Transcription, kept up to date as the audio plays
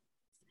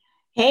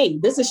Hey,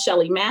 this is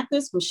Shelly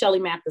Mathis from Shelly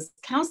Mathis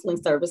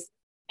Counseling Service.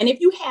 And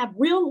if you have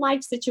real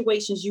life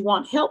situations you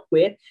want help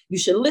with, you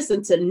should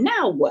listen to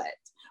Now What?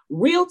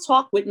 Real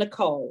Talk with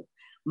Nicole,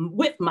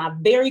 with my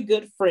very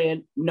good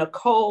friend,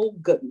 Nicole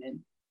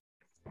Goodman.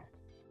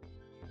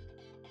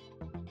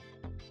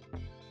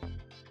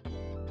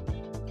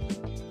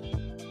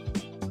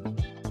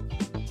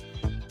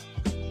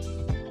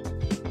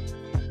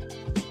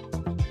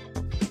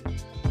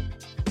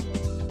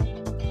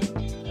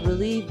 I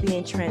believe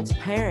being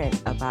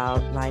transparent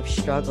about life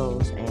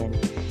struggles and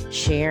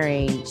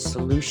sharing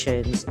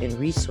solutions and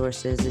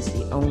resources is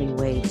the only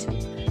way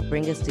to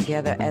bring us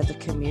together as a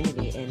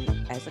community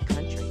and as a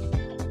country.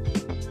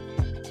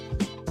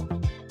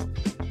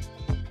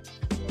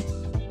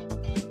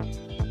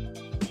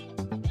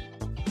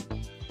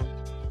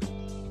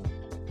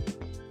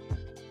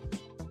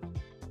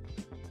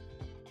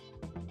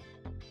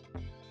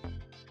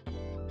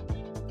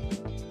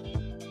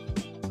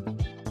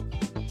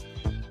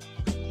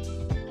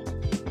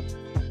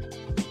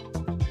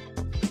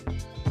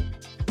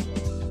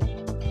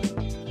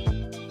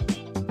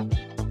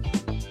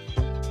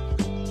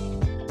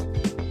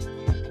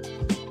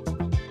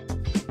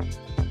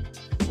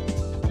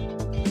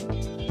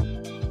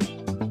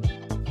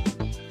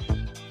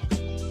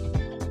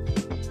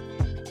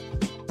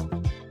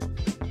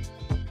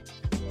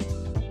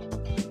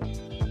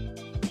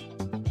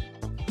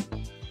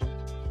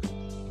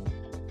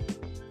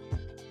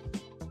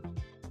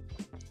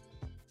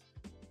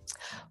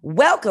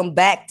 Welcome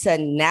back to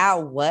Now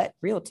What?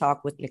 Real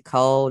Talk with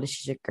Nicole. This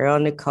is your girl,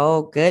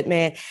 Nicole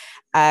Goodman.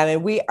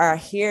 And we are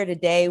here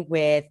today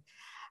with,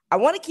 I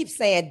want to keep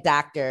saying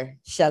Dr.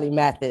 Shelly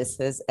Mathis.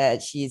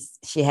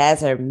 She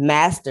has her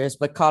master's,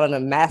 but calling her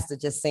master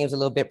just seems a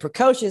little bit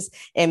precocious,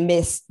 and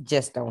Miss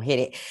just don't hit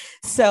it.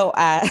 So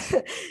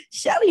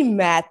Shelly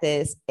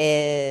Mathis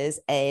is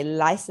a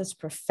licensed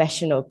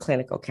professional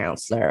clinical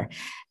counselor.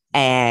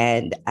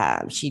 And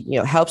she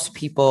helps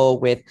people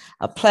with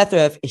a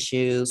plethora of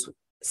issues,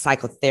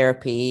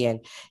 psychotherapy, and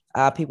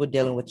people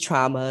dealing with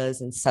traumas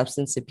and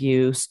substance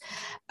abuse.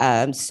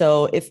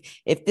 So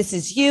if this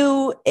is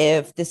you,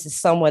 if this is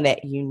someone that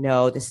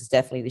this is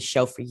definitely the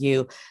show for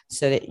you,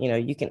 so that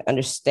you can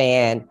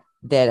understand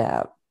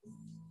that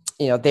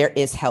there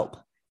is help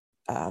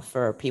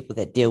for people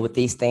that deal with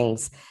these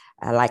things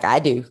like I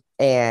do.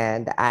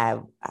 And I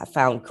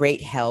found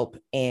great help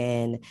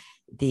in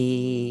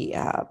the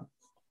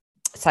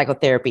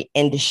psychotherapy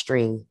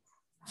industry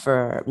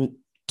for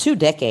 2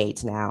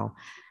 decades now.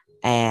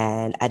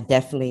 And I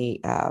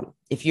definitely,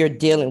 if you're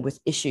dealing with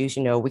issues,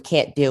 we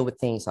can't deal with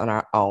things on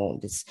our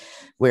own.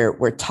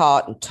 We're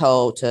taught and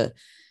told to,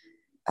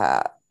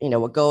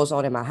 what goes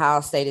on in my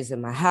house stays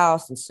in my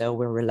house. And so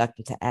we're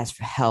reluctant to ask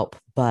for help,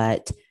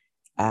 but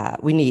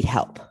we need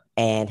help,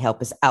 and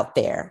help is out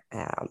there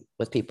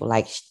with people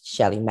like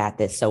Shelly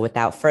Mathis. So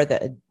without further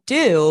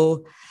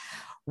ado,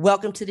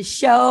 welcome to the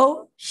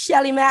show,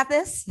 Shelly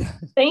Mathis.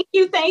 Thank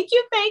you,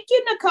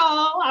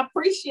 Nicole. I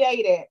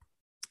appreciate it.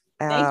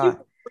 Thank you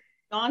for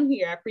being on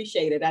here. I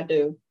appreciate it. I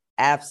do.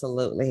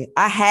 Absolutely.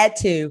 I had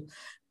to.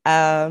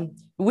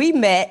 We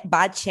met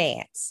by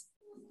chance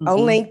on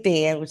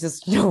LinkedIn, which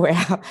is where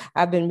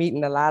I've been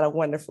meeting a lot of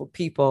wonderful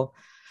people.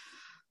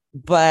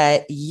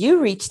 But you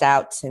reached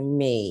out to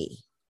me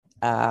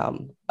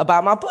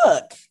about my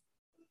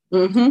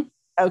book.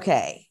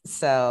 Okay,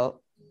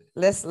 so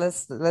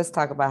let's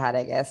talk about how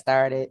that got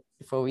started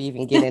before we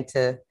even get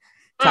into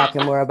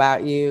talking more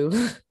about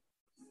you.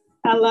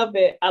 I love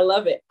it.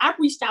 I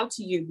reached out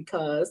to you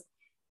because,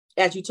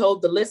 as you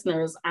told the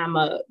listeners, I'm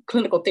a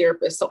clinical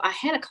therapist. So I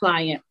had a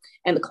client,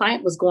 and the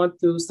client was going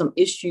through some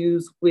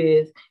issues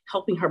with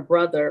helping her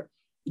brother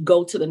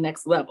go to the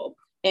next level.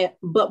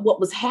 But what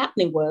was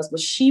happening was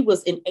she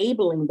was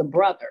enabling the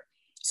brother.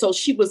 So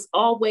she was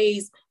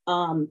always,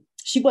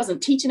 she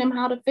wasn't teaching him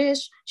how to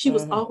fish. She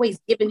was always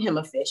giving him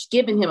a fish.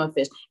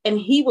 And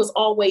he was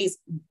always,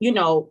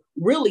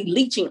 really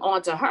leeching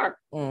onto her.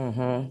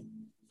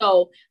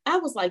 So I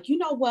was like, you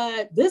know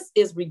what? This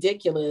is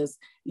ridiculous.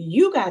 I'm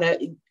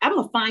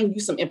going to find you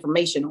some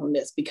information on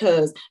this,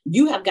 because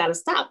you have got to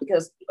stop,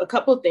 because a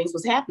couple of things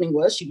was happening.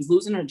 She was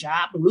losing her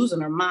job,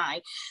 losing her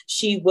mind.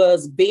 She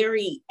was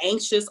very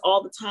anxious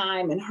all the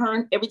time. And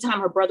every time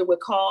her brother would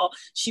call,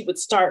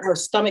 her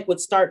stomach would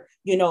start,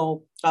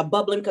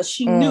 bubbling, because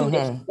she knew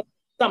that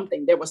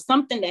there was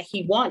something that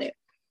he wanted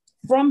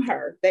from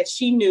her, that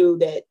she knew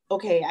that,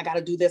 okay, I got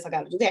to do this, I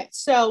got to do that.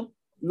 So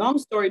long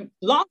story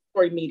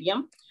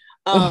medium.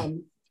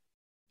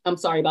 I'm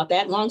sorry about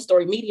that. Long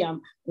story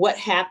medium. What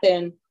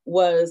happened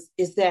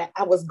is that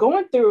I was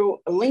going through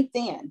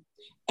LinkedIn,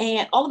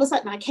 and all of a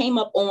sudden I came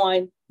up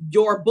on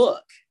your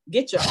book,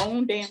 Get Your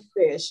Own Damn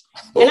Fish.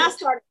 And I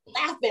started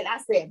laughing. I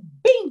said,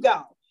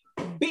 bingo.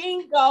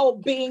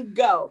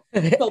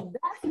 So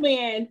that's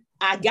when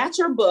I got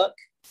your book,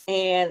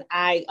 and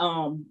I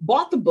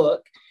bought the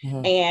book,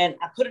 and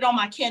I put it on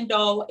my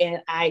Kindle,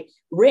 and I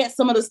read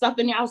some of the stuff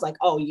in there. I was like,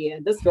 oh yeah,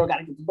 this girl got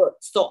to get the book.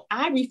 So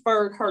I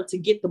referred her to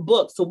get the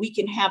book so we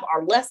can have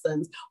our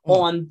lessons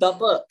on the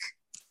book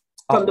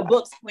from the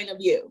book's point of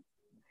view.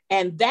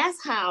 And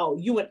that's how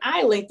you and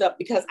I linked up,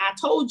 because I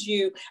told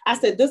you, I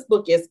said, this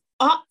book is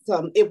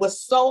awesome. It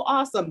was so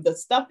awesome. The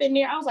stuff in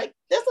there, I was like,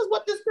 this is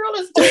what this girl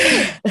is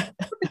doing.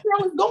 What the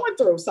girl is going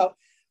through. So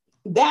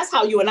that's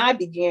how you and I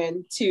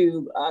began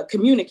to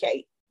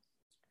communicate.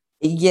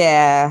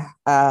 Yeah.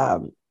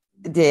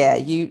 Yeah.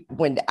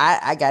 When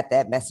I got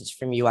that message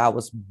from you, I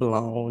was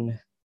blown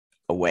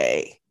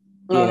away.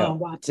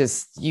 Wow.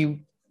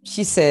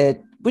 She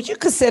said, would you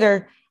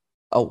consider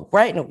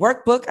writing a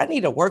workbook? I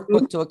need a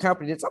workbook to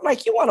accompany this. I'm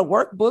like, you want a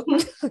workbook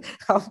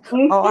on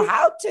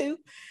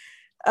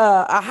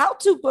a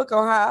how-to book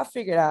on how I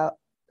figured out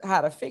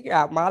how to figure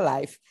out my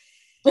life.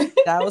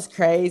 That was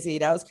crazy.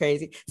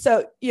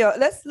 So,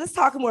 let's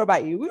talk more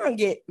about you. We're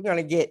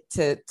gonna get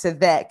to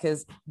that,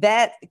 because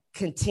that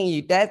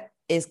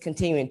is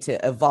continuing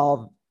to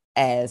evolve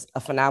as a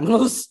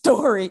phenomenal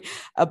story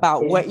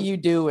about what you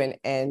do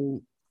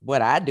and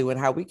what I do and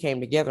how we came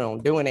together on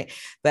doing it.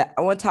 But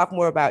I want to talk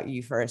more about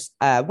you first.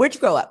 Where'd you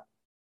grow up?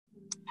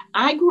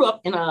 I grew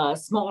up in a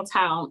small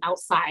town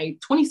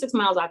 26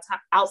 miles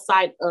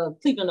outside of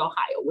Cleveland,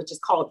 Ohio, which is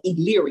called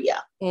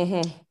Elyria.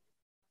 Mm-hmm.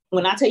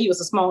 When I tell you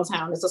it's a small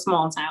town, it's a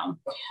small town.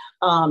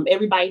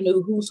 Everybody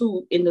knew who's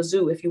who in the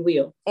zoo, if you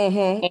will.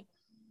 Mm-hmm. And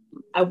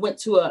I went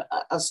to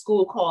a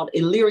school called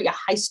Elyria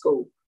High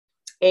School.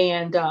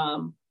 And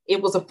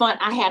it was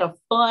I had a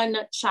fun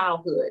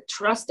childhood.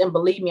 Trust and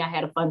believe me, I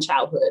had a fun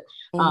childhood.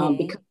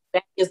 Because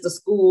that is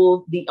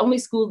the only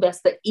school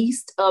that's the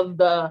east of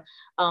the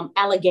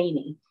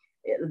Allegheny,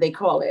 they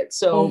call it.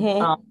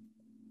 So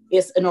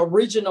it's an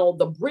original,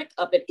 the brick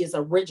of it is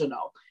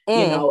original,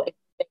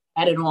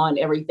 added on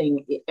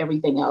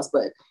everything else.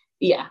 But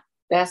yeah,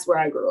 that's where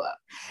I grew up.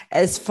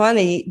 It's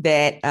funny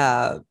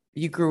that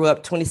you grew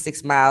up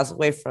 26 miles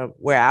away from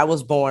where I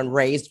was born,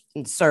 raised,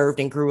 and served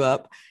and grew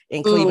up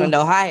in Cleveland,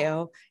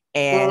 Ohio.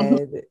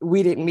 And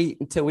we didn't meet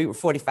until we were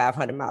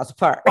 4,500 miles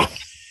apart.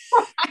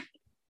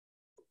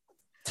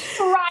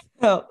 Right.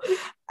 So,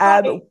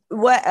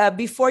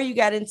 before you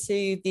got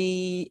into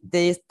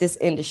this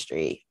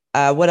industry,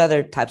 what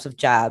other types of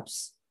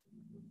jobs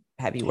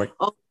have you worked?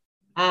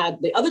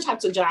 The other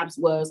types of jobs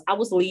I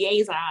was a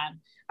liaison.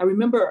 I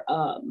remember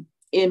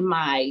in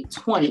my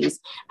 20s,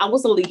 I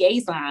was a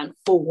liaison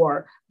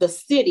for the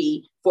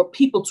city for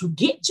people to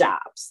get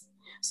jobs.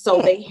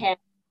 So they had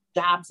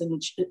jobs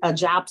and a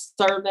job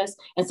service.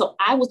 And so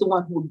I was the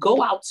one who would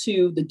go out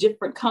to the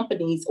different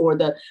companies or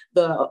the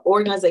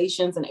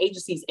organizations and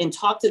agencies and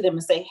talk to them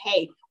and say,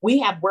 hey, we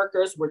have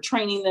workers, we're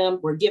training them,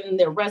 we're giving them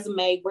their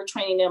resume, we're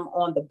training them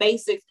on the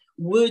basics.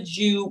 Would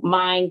you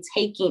mind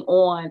taking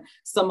on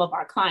some of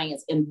our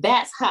clients? And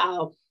that's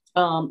how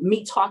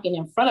me talking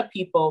in front of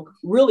people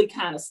really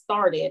kind of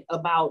started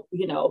about,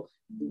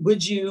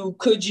 would you,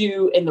 could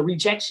you, and the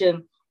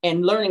rejection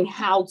and learning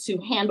how to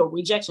handle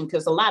rejection,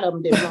 because a lot of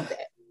them didn't want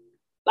that.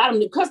 A lot of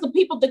them, because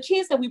the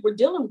kids that we were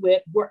dealing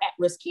with were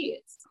at-risk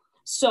kids.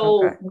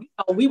 So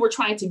we were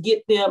trying to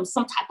get them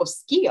some type of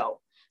skill,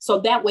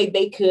 so that way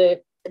they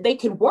could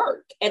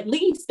work. At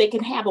least they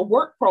can have a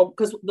work program,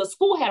 because the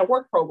school had a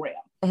work program.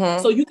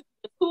 So you can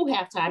go to school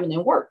half-time and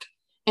then work.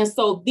 And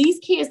so these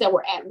kids that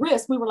were at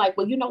risk, we were like,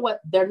 well, you know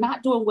what? They're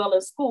not doing well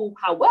in school.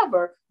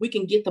 However, we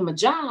can get them a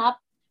job,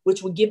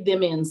 which would give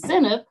them an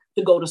incentive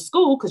to go to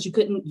school, because you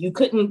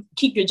couldn't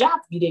keep your job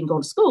if you didn't go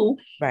to school.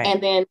 Right.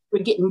 And then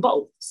we're getting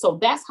both. So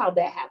that's how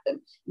that happened.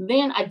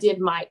 Then I did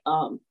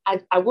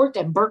I worked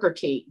at Burger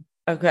King.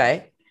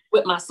 Okay.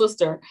 With my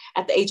sister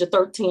at the age of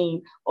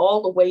 13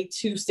 all the way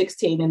to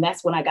 16. And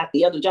that's when I got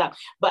the other job.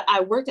 But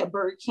I worked at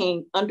Burger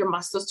King under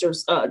my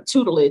sister's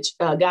tutelage,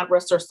 God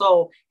rest her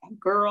soul. And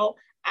girl,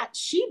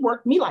 she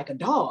worked me like a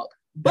dog.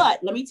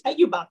 But let me tell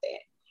you about that.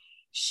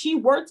 She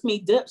worked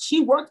me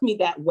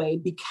that way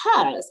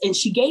because, and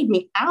she gave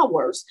me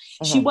hours.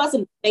 She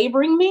wasn't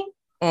favoring me,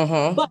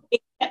 but it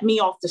kept me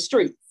off the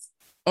streets.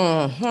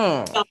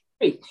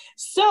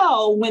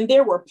 So when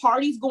there were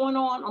parties going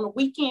on a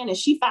weekend and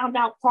she found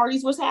out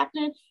parties was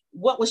happening,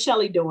 what was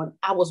Shelly doing?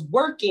 I was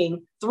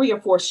working 3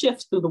 or 4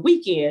 shifts through the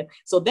weekend.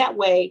 So that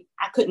way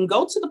I couldn't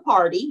go to the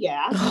party.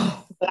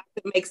 But I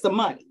could make some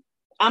money.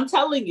 I'm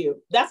telling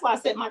you, that's why I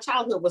said my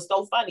childhood was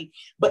so funny.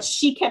 But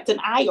she kept an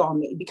eye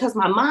on me because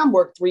my mom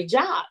worked 3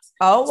 jobs.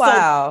 Oh,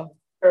 wow.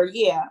 So,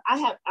 yeah,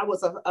 I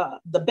was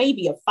the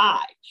baby of 5.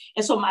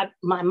 And so my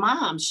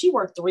mom, she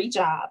worked 3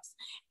 jobs.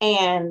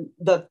 And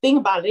the thing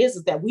about it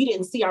is that we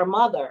didn't see our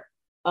mother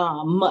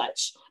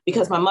much,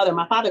 because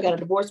my father got a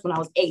divorce when I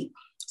was 8.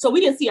 So we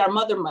didn't see our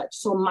mother much.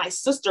 So my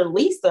sister,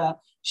 Lisa,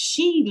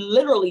 she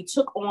literally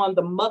took on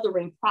the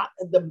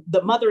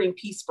mothering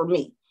piece for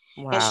me.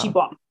 Wow. And she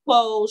bought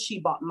clothes, she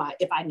bought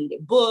if I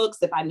needed books,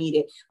 if I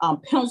needed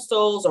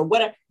pencils or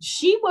whatever.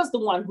 She was the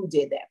one who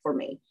did that for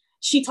me.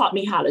 She taught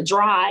me how to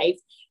drive.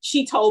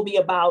 She told me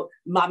about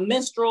my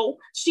menstrual.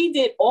 She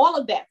did all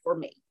of that for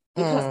me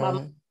because my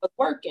mom was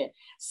working.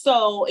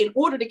 So in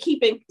order to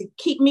keep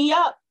me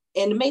up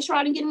and to make sure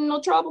I didn't get in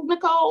no trouble,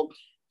 Nicole,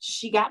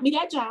 she got me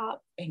that job.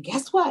 And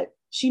guess what?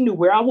 She knew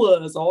where I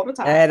was all the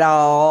time. At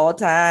all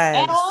times.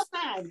 At all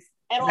times.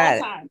 At all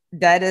times.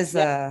 That is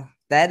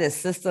That is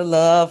sister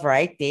love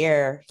right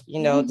there.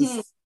 Mm-hmm.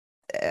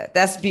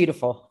 That's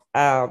beautiful.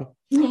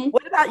 Mm-hmm.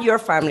 What about your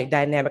family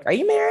dynamic? Are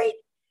you married?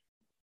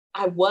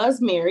 I was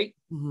married.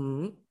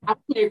 Mm-hmm. I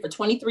was married for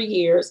 23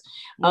 years.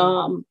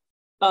 Mm-hmm.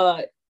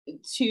 Uh,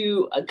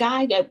 to a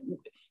guy that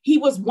he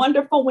was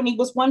wonderful when he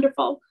was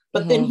wonderful,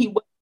 but then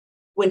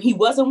when he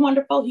wasn't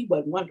wonderful, he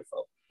wasn't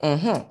wonderful.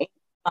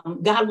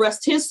 Mm-hmm. God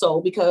rest his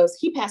soul because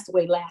he passed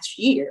away last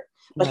year,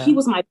 but Yeah. he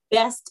was my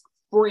best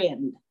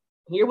friend.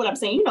 Hear what I'm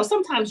saying? You know,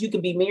 sometimes you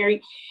can be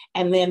married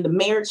and then the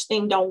marriage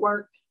thing don't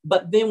work,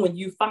 but then when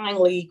you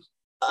finally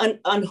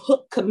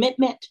unhook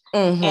commitment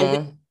and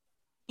Mm-hmm.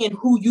 in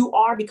who you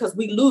are, because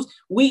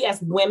we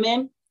as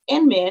women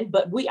and men,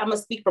 but I'm gonna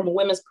speak from a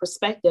women's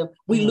perspective,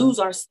 we Mm-hmm. lose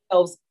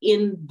ourselves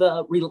in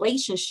the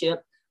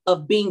relationship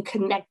of being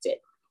connected.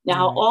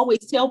 Now, I Right.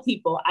 always tell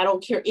people, I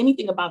don't care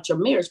anything about your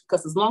marriage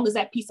because as long as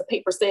that piece of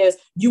paper says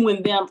you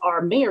and them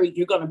are married,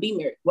 you're going to be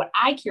married. What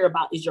I care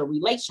about is your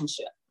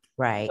relationship.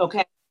 Right.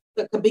 Okay.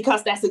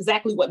 Because that's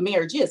exactly what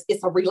marriage is.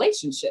 It's a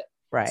relationship.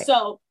 Right.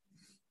 So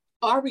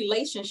our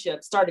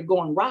relationship started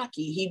going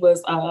rocky. He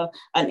was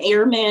an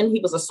airman.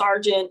 He was a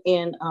sergeant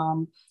in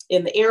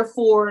the Air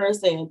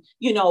Force. And,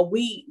 you know,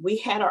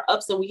 we had our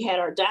ups and we had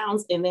our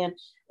downs. And then,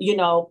 you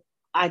know,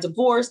 I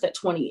divorced at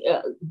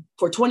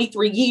for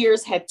 23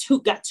 years,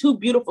 got two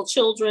beautiful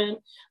children,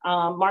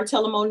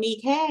 Martella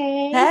Monique,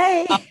 hey.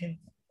 Hey.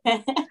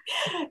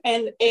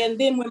 and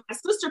then when my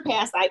sister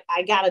passed,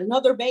 I got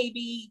another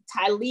baby,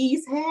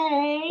 Tylese,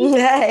 hey.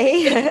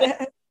 Hey.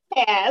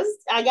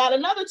 Passed, I got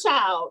another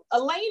child,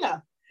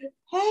 Elena.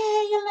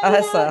 Hey, Elena.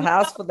 That's a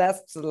house full.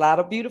 That's a lot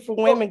of beautiful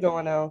women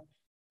going on.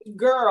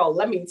 Girl,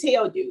 let me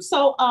tell you.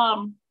 So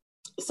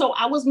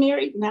I was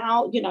married.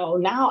 Now, you know,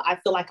 now I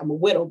feel like I'm a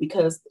widow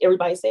because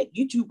everybody said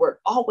you two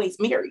were always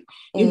married,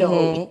 you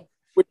know,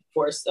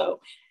 divorced. So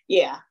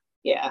yeah.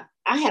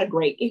 I had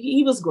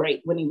he was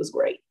great when he was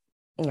great.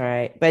 All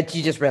right. But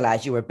you just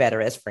realized you were better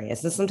as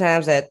friends. And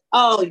sometimes that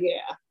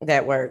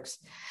works.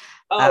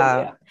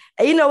 Yeah.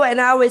 And you know what? And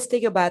I always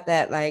think about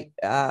that. Like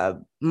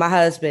my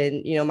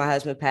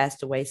husband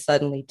passed away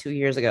suddenly 2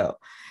 years ago.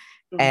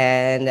 Mm-hmm.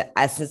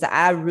 And since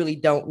I really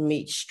don't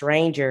meet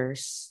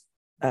strangers,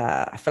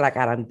 I feel like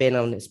I've been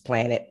on this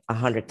planet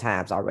 100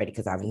 times already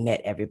because I've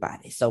met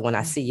everybody. So when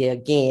I see you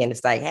again,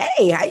 it's like,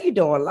 hey, how you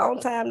doing? Long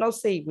time no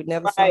see. We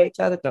never saw each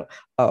other. No.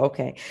 Oh,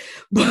 okay.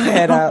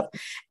 But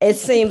it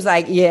seems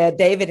like,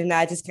 David and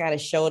I just kind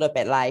of showed up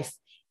at life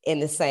in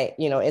the same,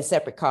 in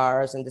separate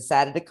cars and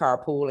decided to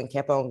carpool and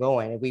kept on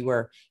going. And we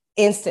were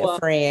instant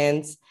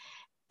friends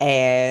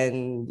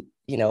and,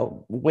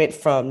 went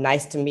from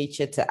nice to meet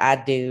you to I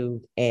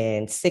do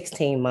in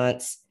 16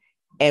 months.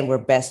 And we're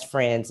best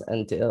friends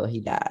until he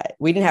died.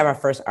 We didn't have our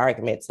first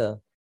argument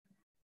till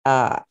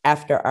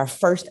after our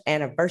first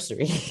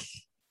anniversary.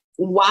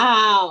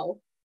 Wow.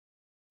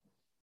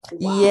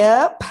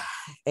 Yep.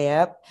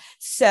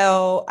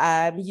 So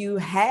you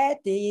had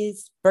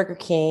this Burger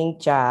King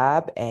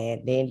job,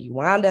 and then you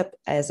wound up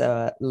as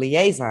a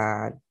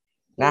liaison.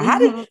 Now, how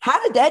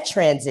did that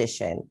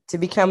transition to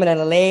becoming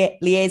a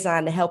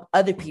liaison to help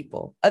other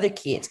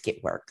kids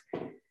get work?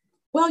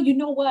 Well, you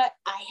know what?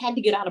 I had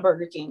to get out of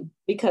Burger King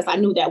because I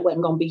knew that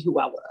wasn't going to be who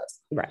I was.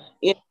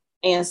 Right.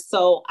 And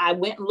so I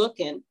went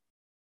looking,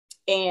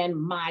 and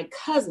my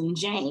cousin,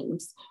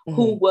 James,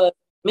 who was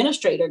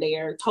administrator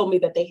there, told me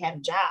that they had a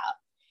job.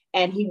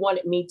 And he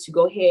wanted me to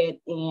go ahead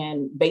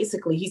and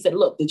basically, he said,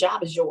 look, the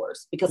job is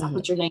yours because I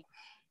put your name.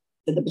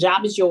 The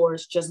job is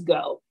yours. Just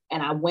go.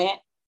 And I went.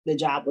 The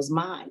job was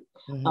mine.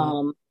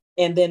 And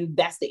then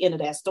that's the end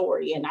of that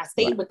story. And I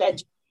stayed with that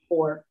job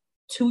for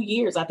 2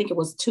 years. I think it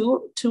was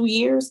two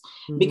years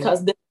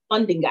because the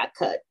funding got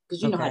cut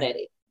because you know how that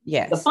is.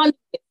 Yes. The funding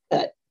got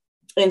cut.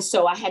 And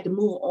so I had to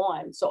move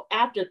on. So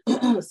after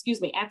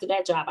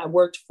that job, I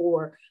worked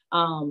for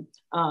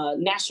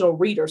National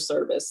Reader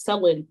Service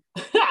selling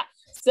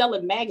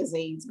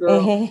magazines,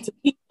 girl, to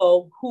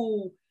people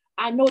who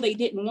I know they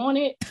didn't want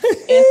it.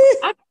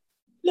 And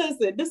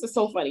listen, this is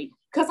so funny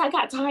because I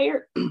got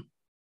tired.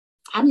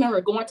 I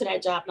remember going to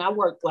that job and I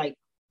worked like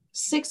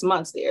 6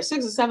 months there,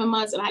 6 or 7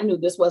 months. And I knew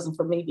this wasn't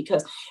for me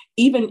because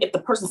even if the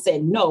person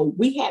said no,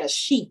 we had a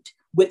sheet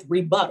with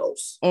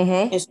rebuttals.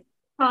 And so,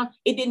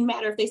 it didn't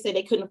matter if they said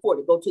they couldn't afford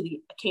it. Go to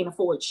the can't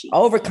afford sheet.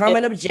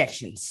 Overcoming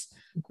objections.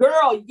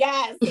 Girl,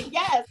 yes.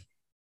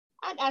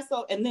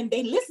 And then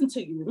they listen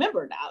to you.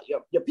 Remember now,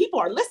 your people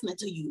are listening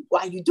to you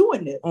while you're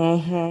doing this.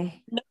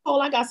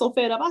 Nicole, I got so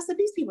fed up. I said,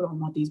 these people don't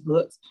want these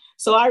books.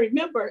 So I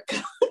remember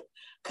a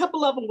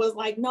couple of them was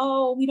like,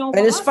 no, we don't.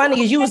 And it's funny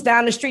because you was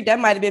down the street. That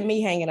might have been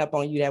me hanging up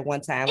on you that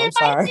one time. I'm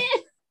sorry. It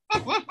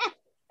might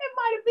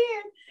have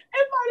been.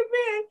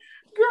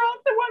 Girl,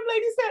 the one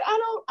lady said,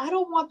 I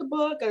don't want the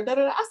book or da,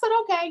 da, da. I said,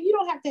 okay, you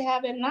don't have to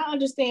have it. And I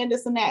understand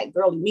this and that.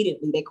 Girl,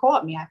 immediately they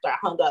called me after I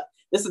hung up.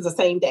 This is the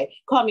same day.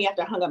 Called me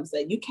after I hung up and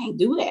said, you can't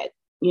do that.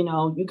 You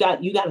know, you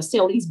got to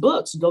sell these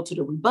books. You go to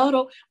the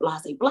rebuttal,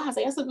 blase. I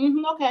said,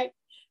 okay.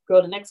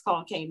 Girl, the next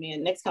call came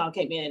in.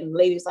 And the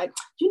lady's like,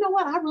 you know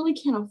what? I really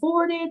can't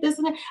afford it. This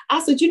and that.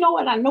 I said, you know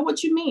what? I know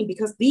what you mean,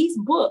 because these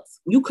books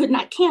you could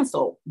not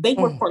cancel. They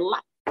were for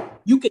life.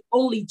 You could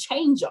only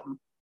change them,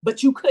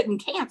 but you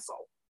couldn't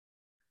cancel.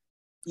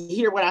 You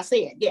hear what I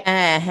said? Yeah.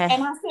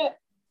 And I said,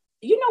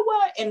 you know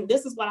what? And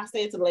this is what I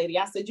said to the lady.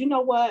 I said, you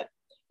know what?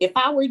 If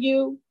I were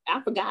you,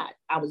 I forgot.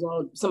 I was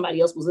on,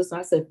 somebody else was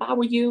listening. I said, if I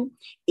were you,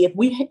 if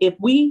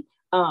we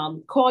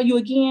call you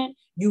again,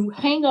 you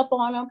hang up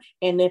on them.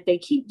 And if they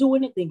keep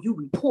doing it, then you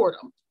report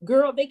them.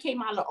 Girl, they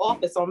came out of the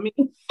office on me.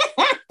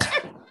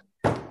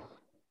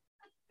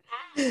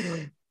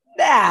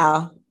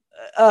 Now,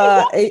 they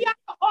walked me out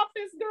of the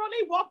office, girl.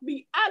 They walked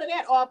me out of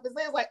that office.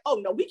 They was like,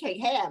 oh no, we can't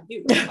have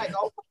you. I was like,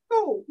 oh,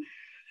 cool.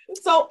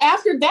 So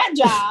after that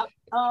job,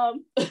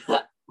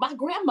 my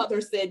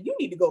grandmother said, you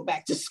need to go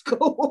back to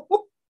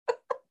school.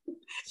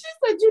 She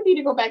said, you need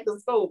to go back to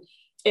school.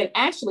 And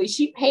actually,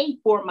 she paid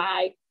for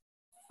my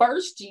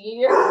first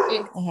year.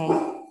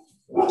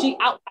 She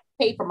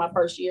paid for my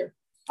first year.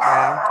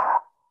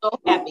 So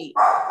happy.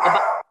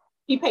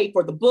 She paid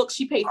for the books.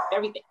 She paid for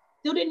everything.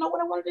 Still didn't know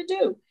what I wanted to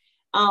do.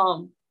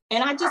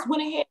 And I just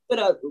went ahead with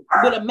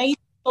a major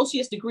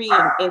associate's degree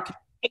in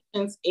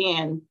communications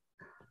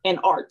and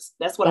arts.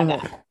 That's what I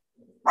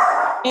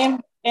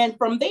got. And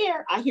from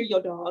there, I hear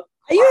your dog.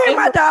 Are you hearing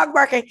my dog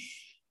barking?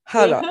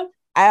 Hold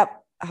on.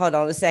 Hold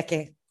on a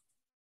second.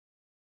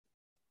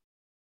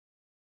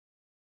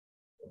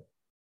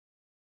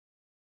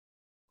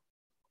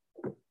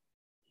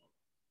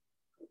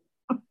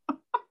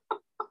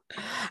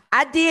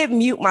 I did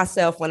mute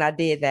myself when I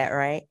did that,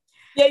 right?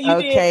 Yeah,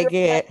 you did. Okay,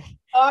 good.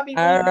 All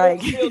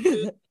right.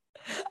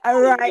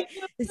 All right.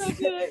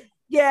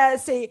 Yeah,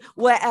 see,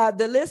 what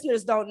the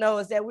listeners don't know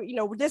is that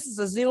this is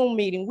a Zoom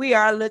meeting. We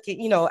are looking,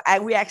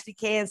 we actually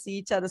can see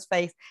each other's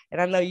face. And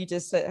I know you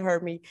just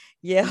heard me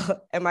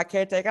yell at my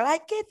caretaker,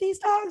 like, get these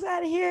dogs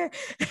out of here.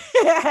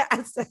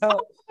 So,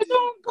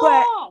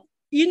 but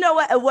you know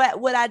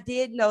what I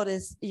did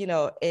notice,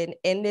 in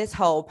this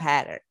whole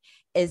pattern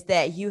is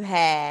that you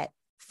had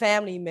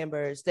family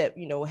members that,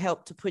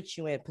 helped to put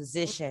you in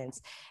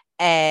positions.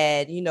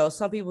 And,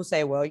 some people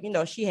say, well,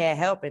 she had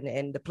help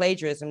and the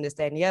plagiarism, this,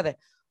 that, and the other.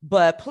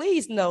 But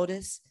please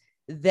notice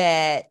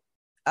that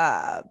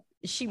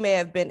she may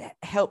have been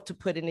helped to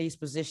put in these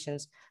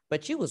positions,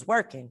 but you was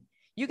working.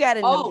 You got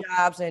in the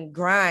jobs and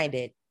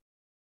grinded.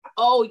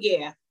 Oh,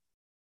 yeah.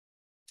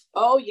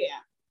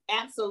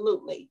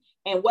 Absolutely.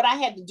 And what I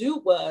had to do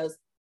was,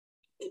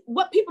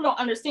 what people don't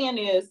understand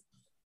is,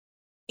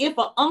 if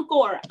an uncle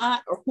or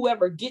aunt or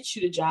whoever gets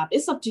you the job,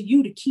 it's up to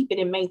you to keep it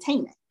and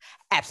maintain it.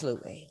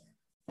 Absolutely.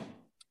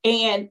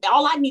 And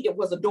all I needed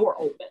was a door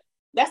open.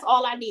 That's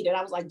all I needed.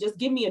 I was like, just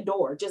give me a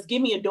door. Just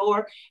give me a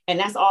door. And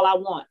that's all I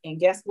want. And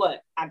guess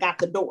what? I got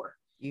the door.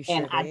 You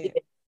sure I did.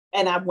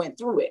 And I went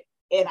through it.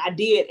 And I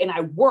did. And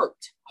I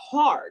worked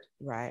hard.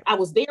 Right. I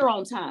was there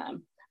on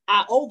time.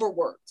 I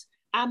overworked.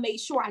 I made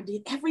sure I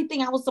did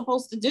everything I was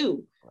supposed to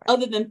do,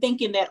 other than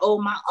thinking that, oh,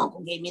 my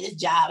uncle gave me this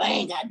job, I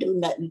ain't got to do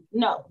nothing.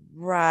 No.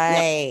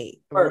 Right.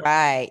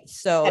 Right.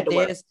 So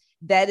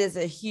that is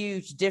a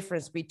huge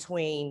difference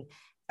between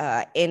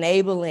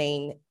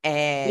enabling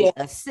and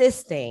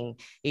assisting.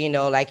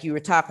 Like you were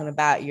talking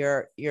about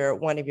your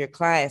one of your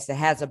clients that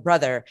has a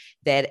brother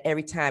that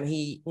every time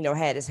he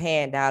had his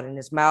hand out and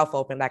his mouth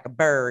open like a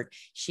bird,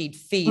 she'd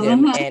feed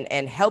him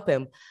and help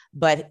him,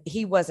 but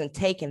he wasn't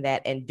taking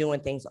that and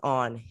doing things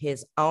on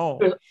his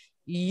own.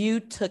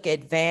 You took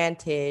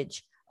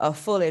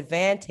full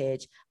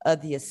advantage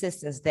of the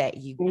assistance that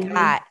you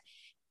got,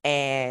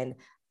 and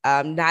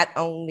not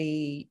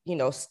only,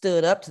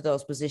 stood up to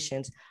those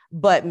positions,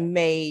 but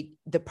made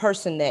the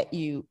person that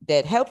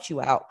helped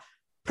you out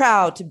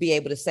proud to be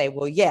able to say,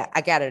 well, yeah,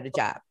 I got her the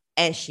job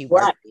and she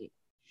worked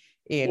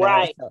it.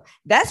 Right. So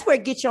that's where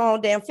Get Your Own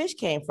Damn Fish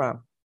came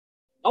from.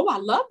 Oh, I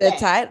love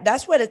that.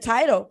 That's where the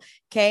title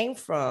came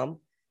from,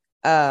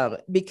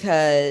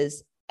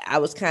 because I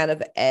was kind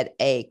of at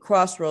a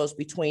crossroads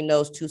between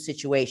those two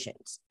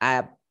situations.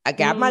 I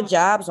got my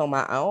jobs on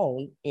my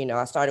own.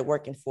 I started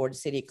working for the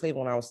city of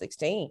Cleveland when I was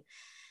 16,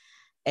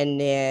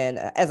 and then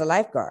as a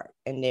lifeguard.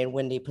 And then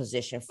when the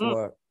position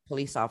for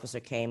police officer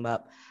came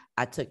up,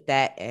 I took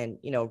that and,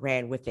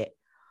 ran with it.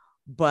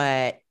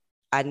 But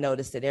I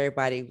noticed that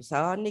everybody was,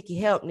 oh, Nikki,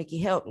 help, Nikki,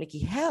 help, Nikki,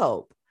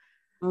 help.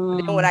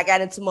 But then when I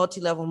got into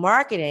multi-level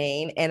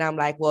marketing, and I'm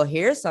like, well,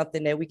 here's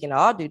something that we can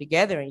all do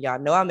together. And y'all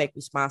know I make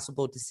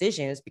responsible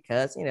decisions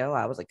because,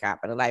 I was a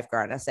cop and a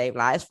lifeguard and I save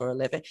lives for a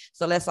living.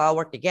 So let's all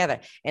work together.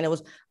 And it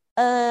was,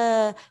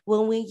 well,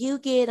 when you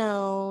get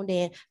on,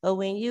 then, or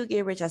when you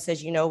get rich, I said,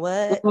 you know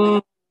what?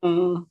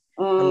 From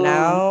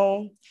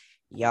now,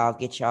 y'all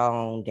get your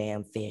own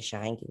damn fish.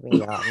 I ain't giving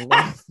y'all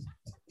nothing.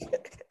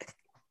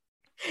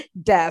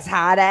 That's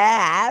how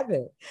that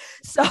happened.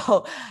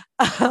 So,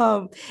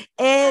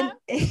 and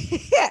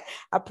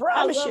I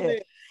promise you.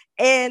 It.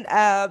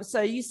 And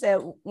so you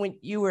said when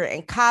you were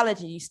in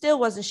college and you still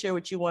wasn't sure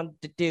what you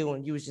wanted to do,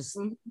 and you was just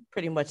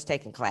pretty much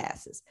taking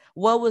classes.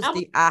 What was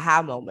the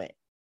aha moment?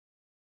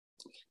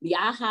 The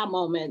aha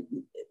moment,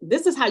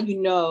 this is how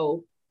you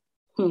know,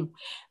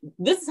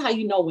 this is how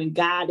you know when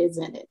God is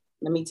in it.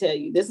 Let me tell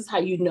you, this is how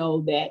you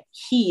know that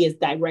he is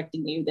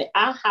directing you. The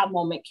aha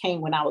moment came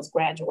when I was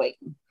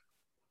graduating.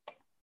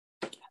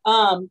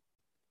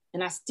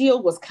 And I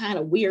still was kind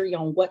of weary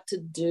on what to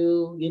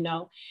do, you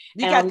know.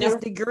 You got this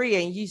degree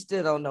and you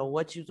still don't know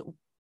what you do.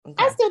 Okay.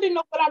 I still didn't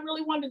know what I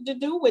really wanted to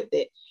do with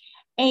it.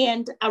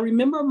 And I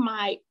remember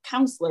my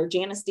counselor,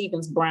 Janice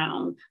Stevens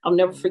Brown. I'll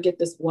never forget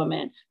this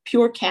woman,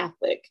 pure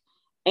Catholic.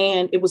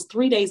 And it was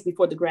 3 days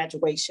before the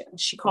graduation.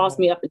 She calls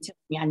me up and tells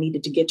me I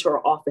needed to get to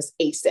her office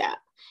ASAP.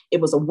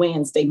 It was a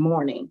Wednesday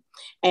morning.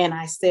 And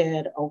I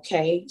said,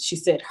 okay. She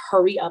said,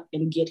 hurry up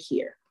and get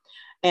here.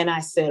 And I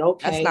said,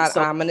 okay. That's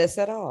not ominous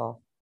at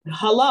all.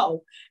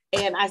 Hello.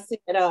 And I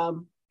said,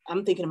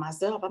 I'm thinking to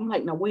myself, I'm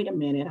like, no, wait a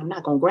minute. I'm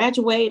not going to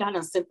graduate. I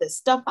done sent this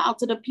stuff out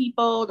to the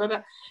people.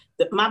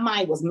 My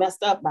mind was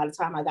messed up by the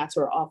time I got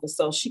to her office.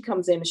 So she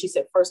comes in and she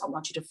said, first, I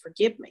want you to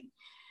forgive me.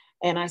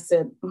 And I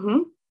said,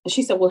 mm-hmm. And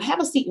she said, well,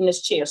 have a seat in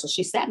this chair. So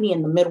she sat me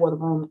in the middle of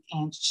the room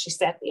and she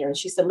sat there and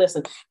she said,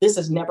 listen, this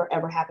has never,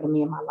 ever happened to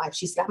me in my life.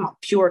 She said, I'm a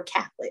pure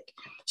Catholic.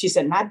 She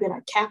said, and I've been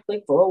a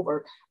Catholic for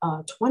over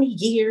 20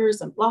 years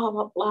and blah,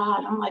 blah, blah.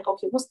 And I'm like,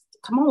 okay,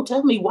 come on,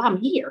 tell me why I'm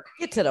here.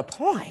 Get to the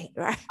point,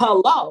 right?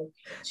 Hello.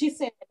 She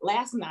said,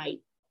 last night,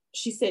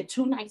 she said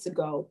 2 nights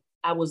ago,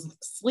 I was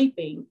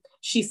sleeping.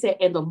 She said,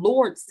 and the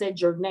Lord said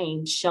your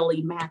name,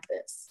 Shelly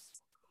Mathis.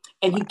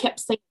 And he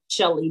kept saying,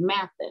 Shelly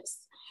Mathis.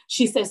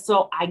 She said,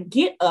 so I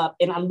get up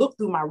and I look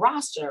through my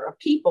roster of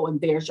people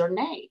and there's your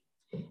name.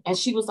 And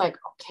she was like,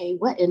 okay,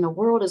 what in the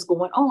world is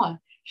going on?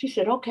 She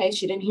said, okay.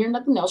 She didn't hear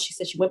nothing else. She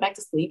said she went back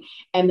to sleep.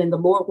 And then the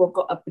Lord woke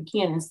her up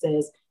again and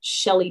says,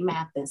 Shelly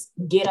Mathis,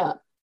 get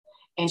up.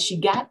 And she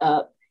got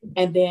up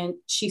and then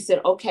she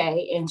said,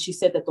 okay. And she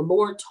said that the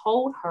Lord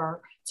told her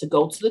to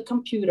go to the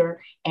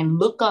computer and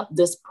look up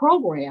this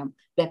program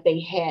that they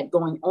had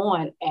going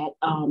on at,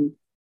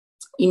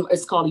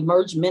 it's called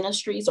Emerge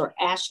Ministries or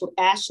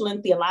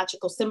Ashland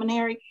Theological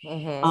Seminary.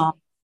 Mm-hmm.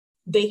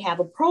 They have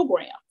a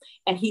program.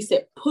 And he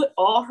said, put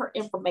all her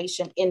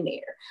information in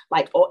there,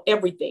 like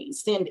everything,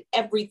 send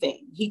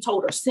everything. He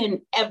told her,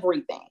 send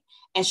everything.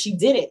 And she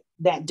did it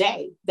that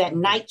day. That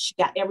night, she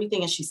got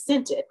everything and she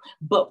sent it.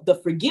 But the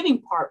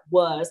forgiving part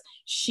was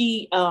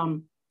she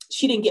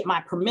didn't get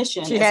my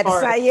permission. She had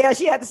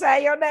to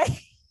say your name.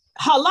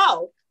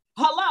 Hello.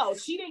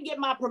 She didn't get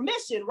my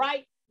permission,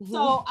 right? Mm-hmm.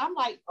 So I'm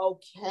like,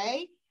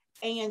 okay.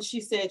 And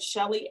she said,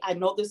 Shelly, I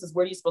know this is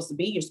where you're supposed to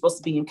be. You're supposed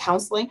to be in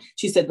counseling.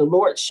 She said, the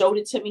Lord showed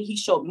it to me. He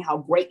showed me how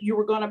great you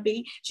were going to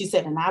be. She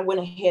said, and I went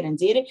ahead and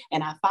did it.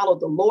 And I followed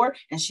the Lord.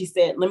 And she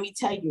said, let me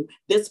tell you,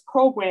 this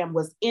program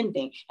was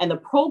ending. And the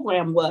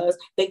program was,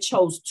 they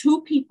chose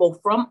 2 people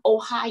from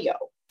Ohio.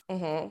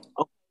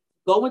 Mm-hmm.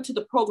 Go into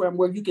the program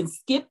where you can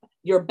skip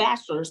your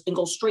bachelor's and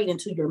go straight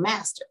into your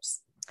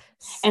master's.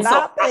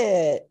 Stop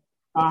it.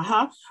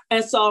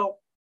 And so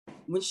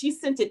when she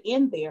sent it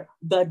in there,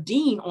 the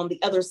dean on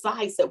the other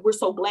side said, we're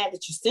so glad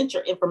that you sent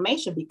your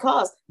information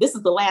because this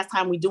is the last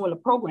time we're doing the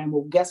program.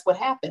 Well, guess what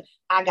happened?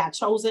 I got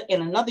chosen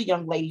and another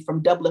young lady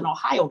from Dublin,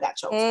 Ohio got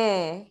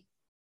chosen.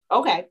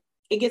 Okay,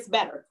 it gets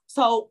better.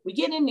 So we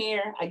get in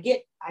there, I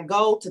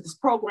go to this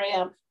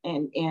program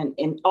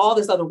and all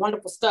this other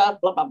wonderful stuff,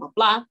 blah, blah, blah,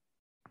 blah.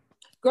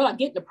 Girl, I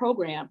get in the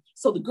program.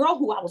 So the girl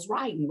who I was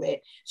riding with,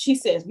 she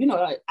says, you know,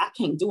 I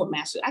can't do a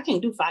master's. I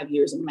can't do 5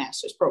 years in a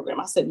master's program.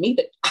 I said,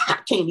 neither. I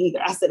can't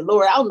either. I said,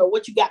 Lord, I don't know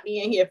what you got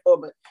me in here for,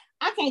 but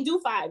I can't do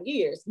 5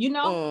 years, you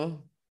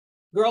know?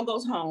 Girl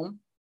goes home.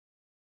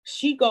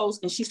 She goes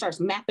and she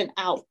starts mapping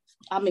out.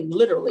 I mean,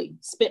 literally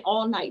spent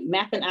all night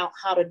mapping out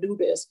how to do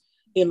this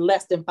in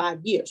less than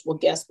 5 years. Well,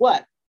 guess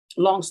what?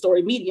 Long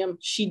story medium,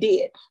 she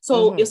did.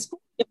 So it's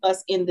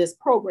us in this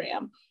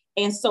program.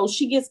 And so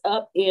she gets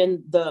up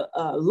in the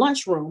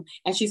lunchroom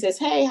and she says,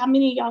 hey, how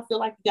many of y'all feel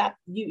like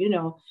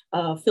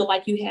feel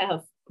like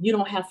you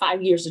don't have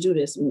 5 years to do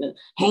this? And the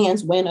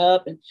hands went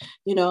up and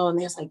they're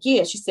like,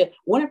 yeah. She said,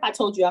 what if I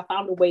told you I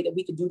found a way that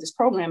we could do this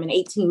program in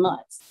 18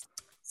 months?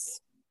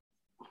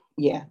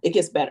 Yeah, it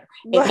gets better.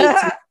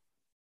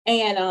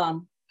 And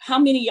how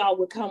many of y'all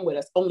would come with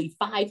us? Only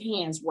 5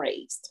 hands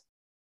raised.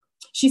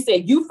 She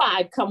said, you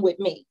 5 come with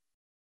me,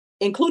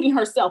 including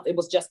herself. It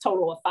was just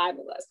total of 5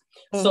 of us.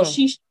 Mm-hmm. So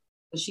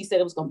she said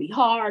it was going to be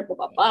hard, blah,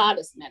 blah, blah,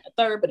 this and that and the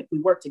third. But if we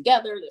work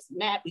together, this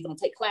and that, we're going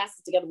to take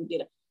classes together. We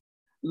did a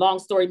long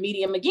story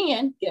medium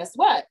again. Guess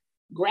what?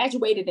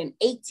 Graduated in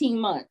 18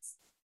 months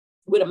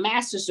with a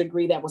master's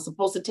degree that was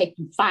supposed to take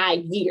you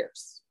 5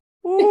 years.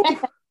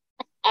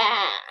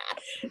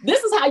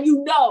 This is how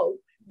you know.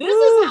 This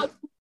is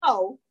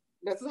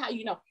how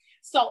you know.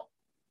 So,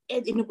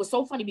 and it was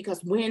so funny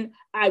because when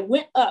I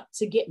went up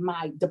to get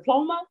my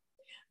diploma,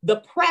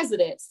 the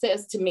president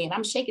says to me, and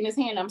I'm shaking his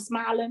hand, I'm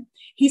smiling.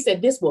 He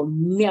said, this will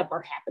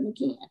never happen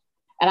again.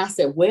 And I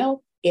said,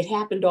 well, it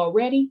happened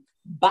already.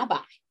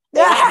 Bye-bye.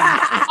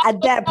 At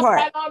that part.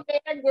 Right on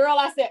there, girl,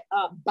 I said,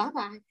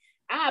 bye-bye.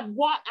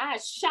 I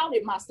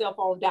shouted myself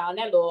on down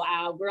that little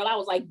aisle, girl. I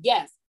was like,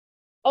 yes.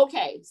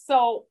 Okay,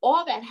 so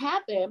all that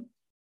happened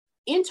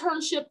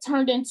internship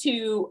turned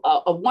into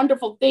a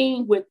wonderful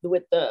thing with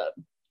the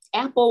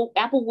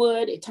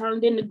Applewood. It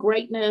turned into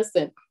greatness.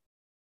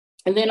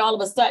 And then all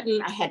of a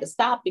sudden I had to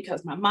stop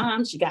because my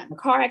mom, she got in a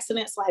car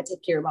accident. So I had to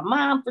take care of my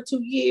mom for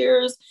 2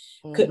 years,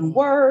 couldn't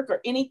work or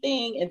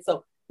anything. And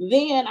so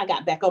then I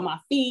got back on my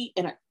feet,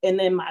 and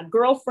then my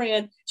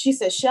girlfriend, she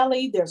said,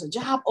 Shelly, there's a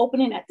job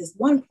opening at this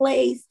one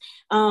place.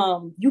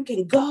 You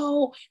can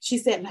go. She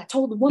said, and I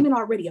told the woman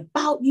already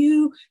about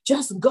you.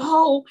 Just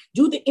go,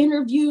 do the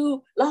interview,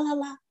 la, la,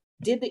 la.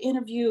 Did the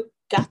interview,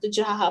 got the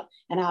job,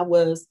 and I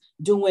was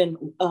doing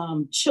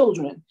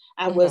children.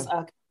 I was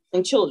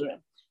in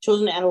children,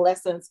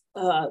 adolescents,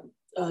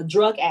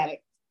 drug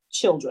addict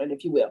children,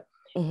 if you will.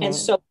 And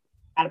so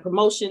I got a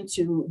promotion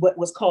to what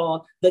was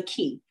called the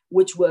Key,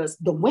 which was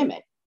the women.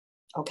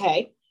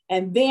 Okay.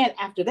 And then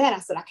after that, I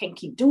said, I can't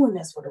keep doing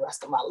this for the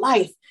rest of my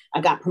life. I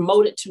got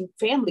promoted to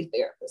family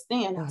therapist.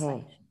 Then I was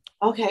like,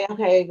 okay,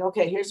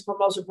 here's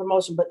a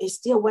promotion, but it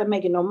still wasn't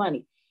making no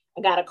money.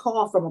 I got a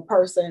call from a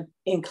person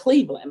in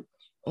Cleveland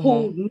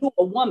who knew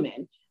a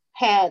woman,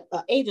 had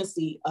an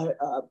agency,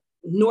 a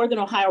Northern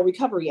Ohio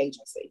Recovery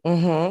Agency.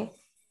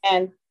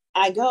 And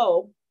I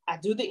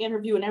do the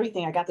interview and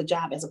everything. I got the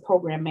job as a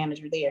program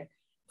manager there.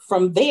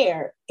 From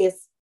there,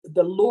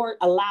 the Lord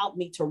allowed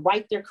me to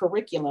write their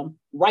curriculum,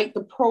 write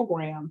the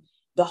program,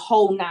 the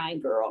whole nine,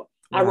 girl.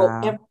 Wow. I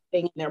wrote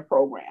everything in their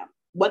program.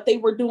 What they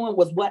were doing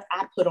was what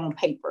I put on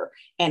paper,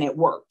 and it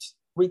worked.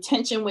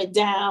 Retention went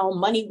down,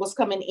 money was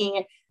coming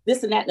in,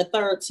 this and that and the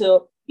third,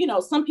 till,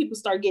 some people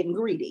start getting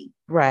greedy.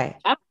 Right.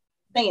 I'm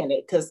saying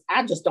it because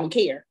I just don't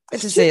care. It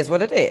just is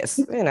what it is.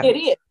 It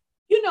is.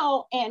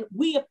 And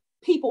we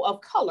people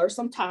of color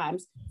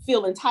sometimes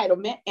feel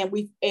entitlement,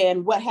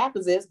 and what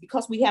happens is,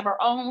 because we have our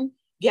own,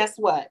 guess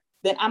what?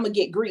 Then I'm going to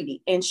get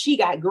greedy. And she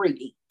got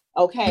greedy.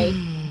 Okay.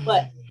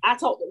 But I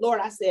told the Lord,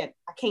 I said,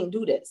 I can't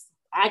do this.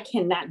 I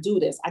cannot do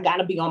this. I got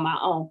to be on my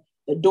own.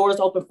 The door's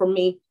open for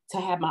me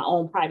to have my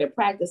own private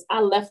practice.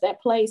 I left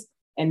that place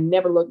and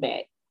never looked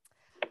back.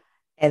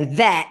 And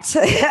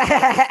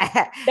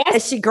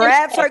and she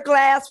grabs her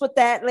glass with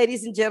that,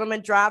 ladies and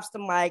gentlemen, drops the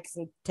mics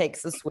and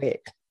takes a swig.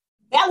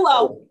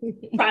 Hello.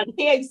 Trying to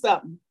tell you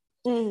something.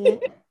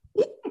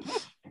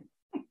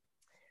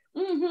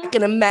 I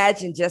can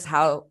imagine just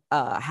how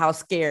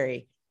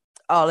scary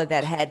all of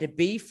that had to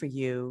be for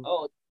you.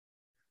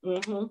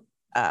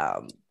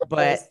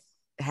 But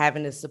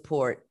having the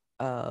support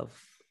of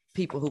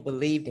people who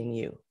believed in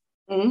you.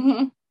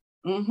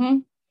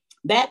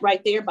 That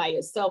right there by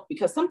itself,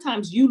 because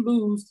sometimes you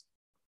lose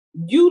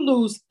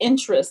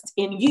interest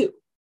in you.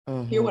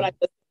 Hear what I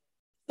said?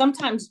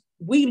 Sometimes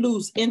we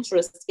lose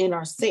interest in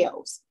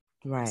ourselves.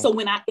 Right. So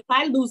if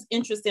I lose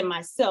interest in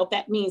myself,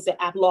 that means that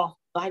I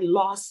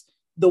lost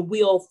the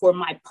will for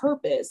my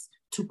purpose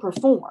to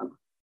perform.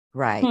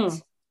 Right.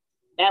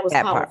 That was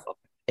powerful.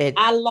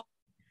 I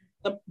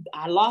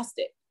lost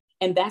it.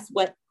 And that's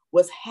what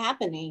was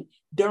happening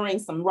during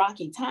some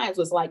rocky times,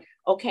 was like,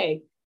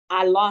 okay,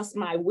 I lost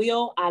my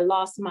will. I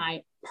lost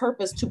my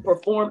purpose to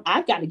perform.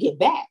 I've got to get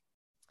back.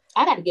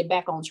 I got to get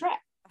back on track.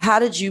 How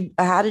did you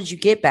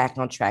get back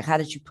on track? How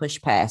did you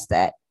push past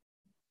that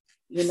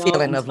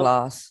feeling of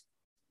loss?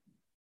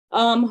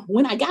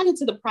 When I got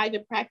into the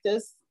private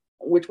practice,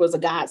 which was a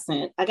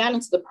godsend, I got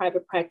into the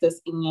private practice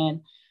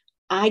and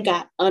I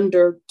got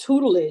under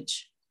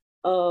tutelage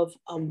of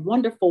a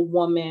wonderful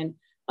woman,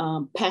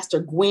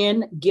 Pastor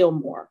Gwen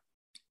Gilmore.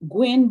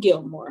 Gwen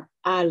Gilmore,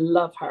 I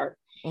love her.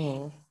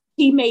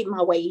 He made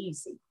my way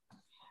easy.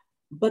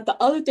 But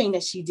the other thing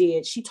that she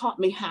did, she taught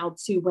me how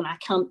to, when I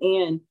come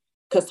in,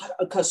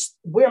 because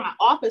where my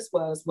office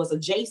was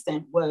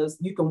adjacent,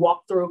 you can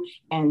walk through,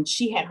 and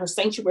she had her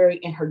sanctuary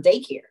and her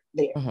daycare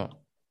there.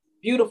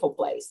 Beautiful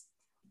place.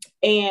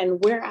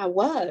 And where I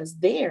was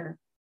there,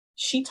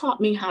 she taught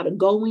me how to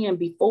go in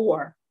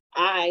before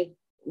I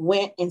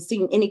went and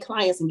seen any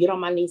clients and get on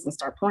my knees and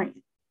start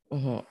praying.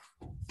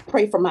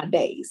 Pray for my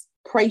days,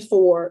 pray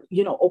for,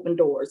 open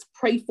doors,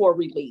 pray for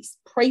release,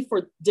 pray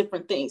for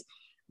different things.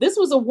 This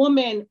was a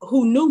woman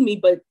who knew me,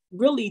 but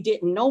really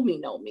didn't know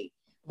me.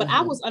 But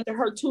I was under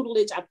her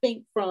tutelage, I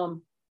think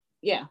from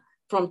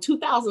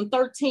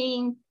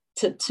 2013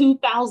 to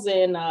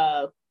 2000.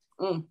 I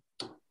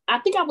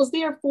think I was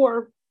there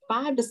for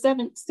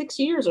 6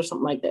 years or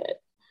something like that.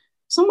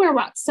 Somewhere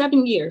around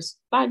 7 years,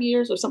 5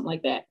 years or something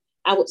like that.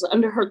 I was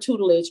under her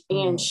tutelage,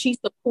 and she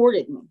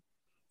supported me.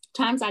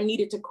 Times I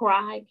needed to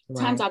cry,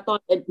 times I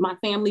thought that my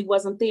family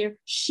wasn't there.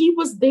 She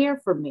was there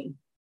for me.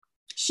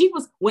 She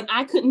was, when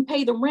I couldn't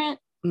pay the rent.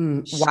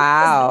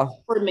 Wow.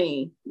 For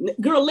me,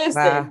 girl,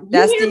 listen. Wow.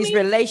 That's these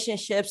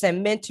relationships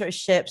and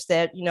mentorships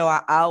that,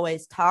 I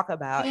always talk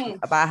about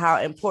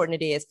how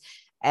important it is.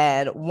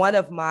 And one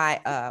of my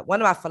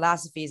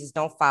philosophies is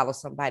don't follow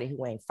somebody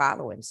who ain't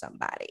following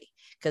somebody,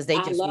 because they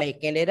just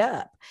making it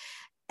up.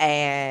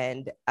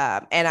 And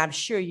I'm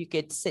sure you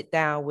could sit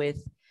down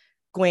with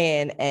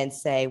Gwen and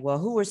say, well,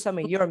 who are some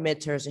of your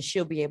mentors? And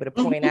she'll be able to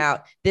point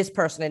out this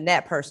person and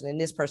that person and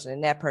this person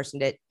and that person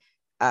that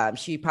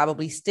she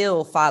probably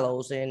still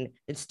follows and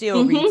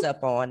still reads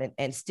up on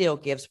and still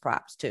gives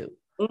props to.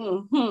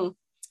 Mm-hmm.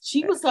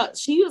 She was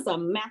a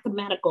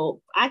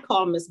mathematical, I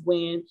call Miss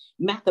Gwen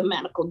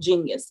mathematical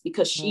genius,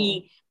 because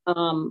she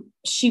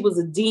was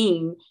a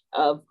dean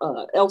of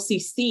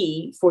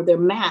LCC for their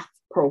math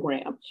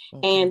program.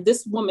 And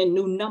this woman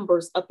knew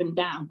numbers up and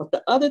down, but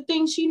the other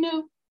thing she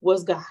knew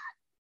was God.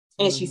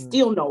 And she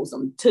still knows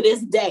them to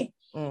this day.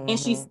 And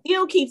she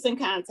still keeps in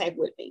contact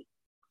with me.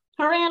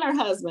 Her and her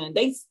husband,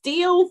 they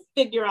still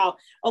figure out,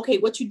 okay,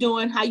 what you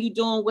doing, how you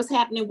doing, what's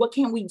happening, what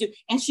can we do?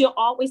 And she'll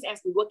always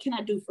ask me, what can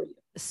I do for you?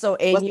 So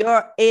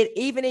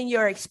even in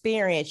your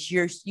experience,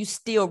 you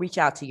still reach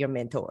out to your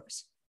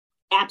mentors.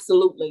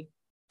 Absolutely.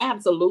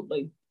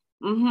 Absolutely.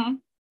 Mm-hmm.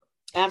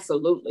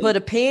 Absolutely. Put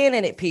a pin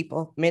in it,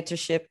 people.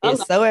 Mentorship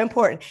is so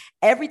important.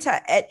 Every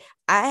time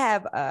I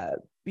have,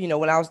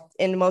 when I was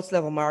in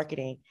multi-level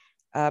marketing,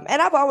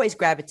 and I've always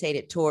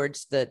gravitated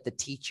towards the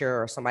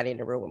teacher or somebody in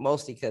the room,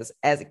 mostly because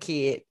as a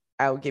kid,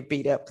 I would get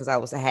beat up because I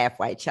was a half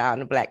white child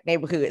in a Black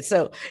neighborhood.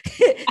 So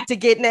to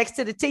get next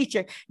to the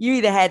teacher, you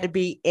either had to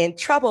be in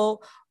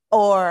trouble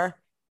or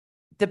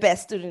the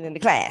best student in the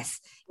class.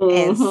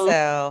 And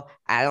so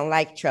I don't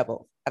like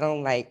trouble. I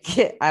don't like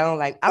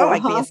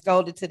being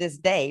scolded to this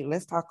day.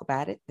 Let's talk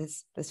about it.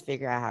 Let's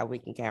figure out how we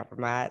can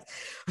compromise.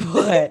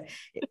 But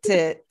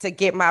to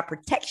get my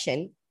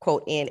protection,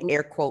 quote in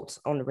air quotes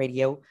on the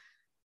radio,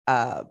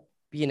 I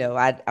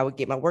would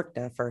get my work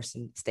done first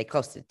and stay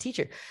close to the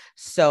teacher.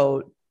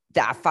 So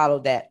I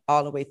followed that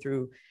all the way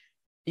through,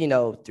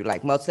 through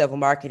like multi-level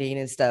marketing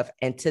and stuff.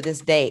 And to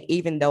this day,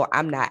 even though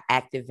I'm not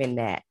active in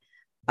that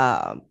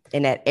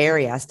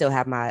area, I still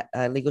have my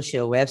Legal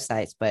Shield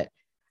websites, but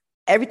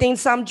everything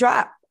some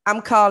drop,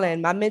 I'm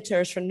calling my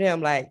mentors from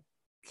them like,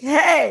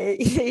 hey,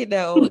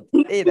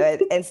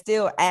 and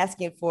still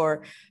asking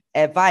for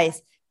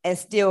advice and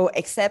still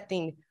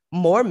accepting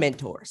more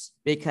mentors,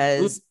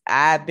 because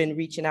I've been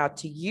reaching out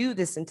to you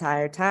this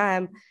entire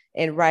time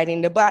and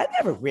writing the book. I've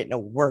never written a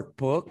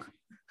workbook.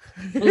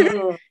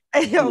 Girl,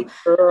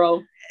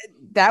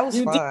 that was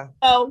fun.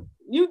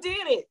 You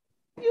did it.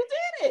 You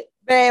did it.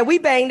 Man, we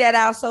banged that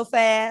out so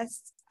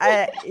fast.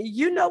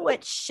 You know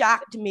what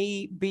shocked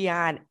me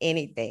beyond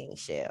anything,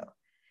 Shell,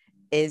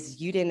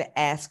 is you didn't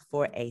ask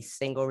for a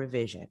single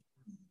revision.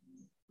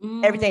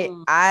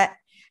 Everything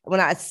when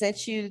I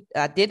sent you,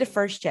 I did the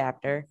first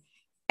chapter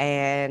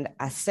and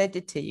I sent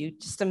it to you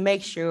just to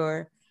make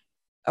sure,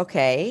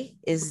 okay,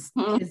 is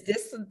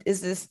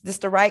this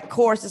the right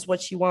course? Is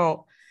what you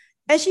want?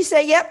 And she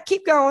said, yep,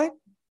 keep going.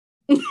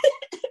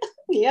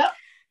 Yep.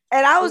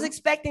 And I was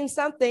expecting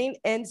something.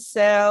 And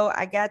so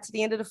I got to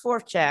the end of the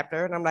fourth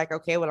chapter and I'm like,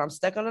 okay, well, I'm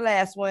stuck on the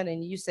last one.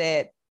 And you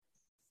said,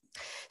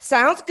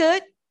 sounds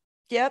good.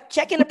 Yep.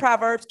 Check in the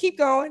Proverbs. Keep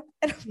going.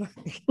 And I'm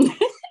like,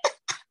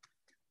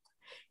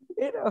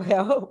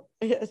 help.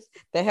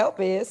 The help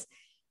is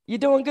you're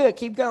doing good.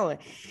 Keep going.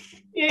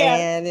 Yeah.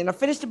 And then I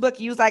finished the book.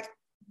 You was like,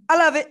 I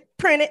love it.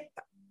 Print it.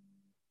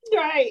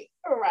 Right.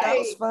 That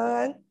was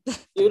fun.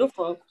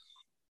 Beautiful.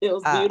 It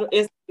was beautiful.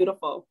 It's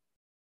beautiful.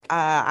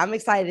 I'm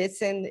excited.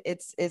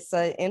 It's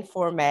in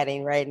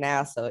formatting right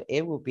now, so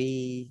it will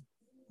be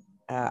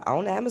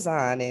on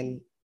Amazon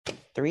in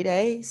 3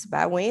 days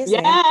by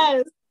Wednesday.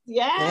 Yes.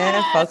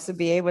 Yeah, folks will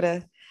be able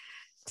to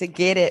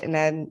get it,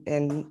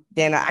 and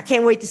then I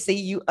can't wait to see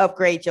you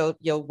upgrade your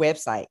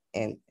website.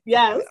 And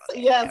yes,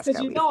 because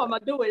I'm gonna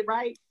do it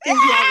right.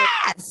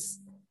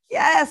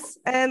 Yes,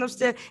 and I'm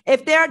still.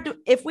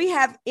 If we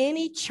have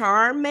any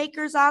charm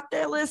makers out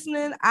there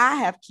listening,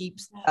 I've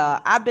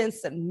been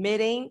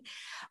submitting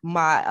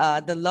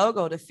my the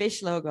logo, the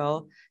fish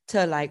logo,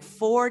 to like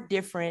 4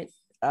 different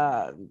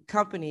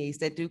companies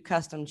that do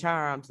custom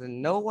charms,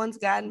 and no one's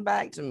gotten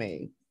back to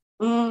me.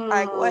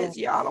 Like, what?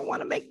 Y'all don't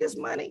want to make this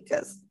money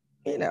because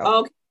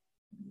Okay.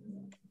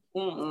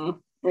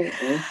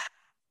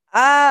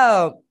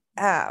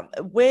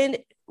 When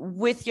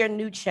with your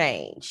new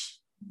change,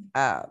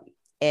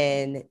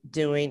 and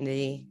doing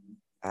the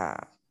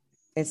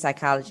in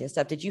psychology and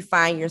stuff, did you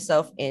find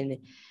yourself in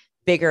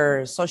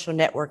bigger social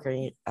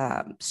networking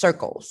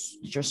circles?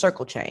 Did your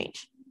circle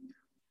change?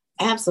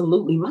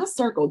 Absolutely. My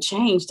circle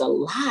changed a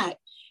lot,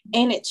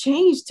 and it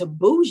changed to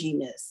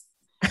bouginess.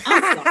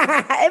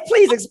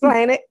 Please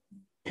explain it.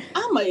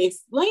 I'm going to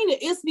explain it.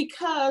 It's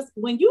because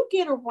when you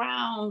get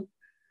around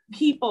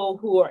people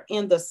who are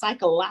in the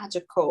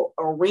psychological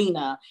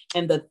arena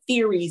and the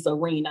theories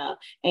arena,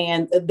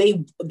 and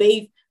they've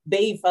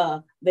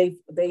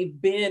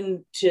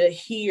been to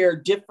hear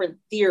different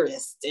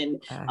theorists,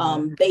 and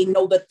they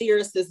know the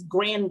theorists'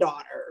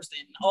 granddaughters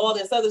and all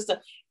this other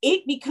stuff,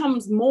 it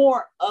becomes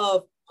more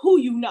of who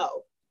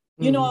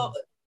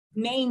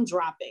name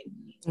dropping.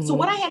 So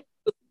what I had,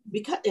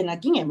 and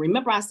again,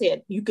 remember I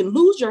said you can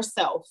lose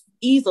yourself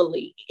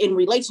easily in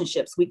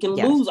relationships. We can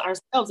lose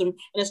ourselves, and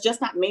it's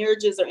just not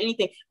marriages or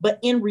anything, but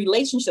in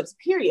relationships,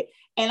 period.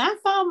 And I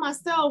found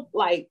myself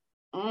like,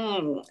 I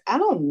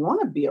don't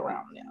want to be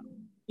around them.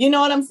 You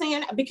know what I'm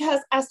saying? Because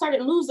I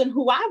started losing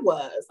who I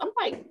was. I'm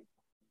like,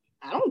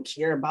 I don't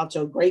care about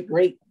your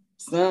great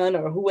son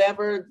or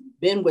whoever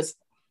been with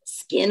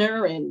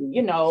Skinner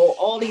and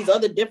all these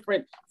other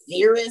different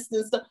theorists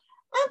and stuff.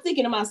 I'm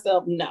thinking to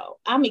myself, no,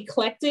 I'm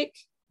eclectic.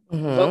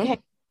 Mm-hmm. Okay.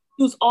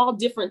 Use all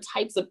different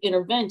types of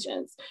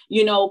interventions,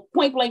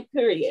 point blank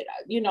period.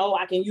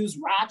 I can use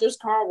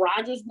Carl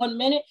Rogers 1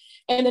 minute.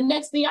 And the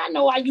next thing I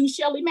know, I use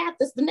Shelley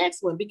Mathis the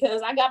next one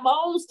because I got my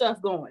own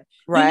stuff going,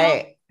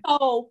 Right.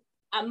 So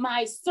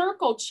my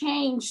circle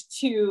changed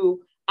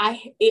to,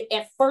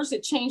 at first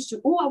it changed to,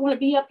 I want to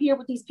be up here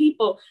with these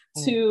people,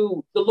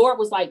 to the Lord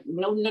was like,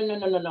 no,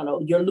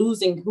 you're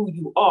losing who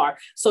you are.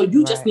 So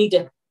you just need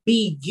to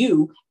be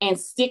you and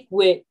stick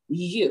with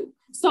you.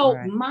 So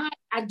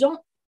I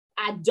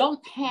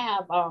don't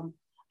have,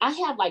 I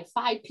have like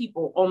 5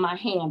 people on my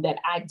hand that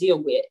I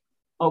deal with.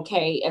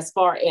 Okay. As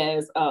far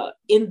as,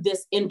 in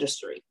this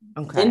industry,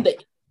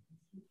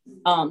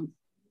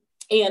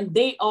 and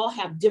they all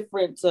have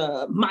different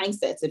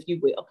mindsets, if you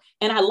will.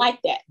 And I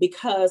like that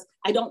because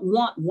I don't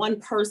want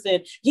one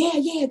person,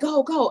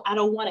 go. I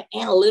don't want an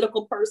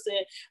analytical person.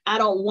 I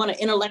don't want an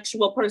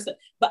intellectual person,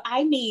 but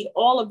I need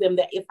all of them,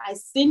 that if I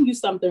send you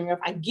something or if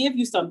I give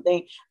you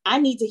something, I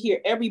need to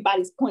hear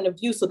everybody's point of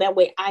view. So that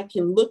way I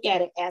can look at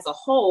it as a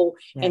whole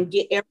and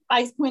get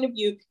everybody's point of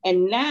view.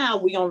 And now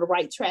we're on the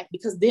right track,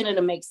 because then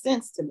it'll make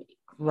sense to me.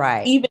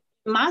 Right. Even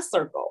my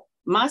circle,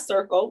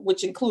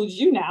 which includes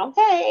you now.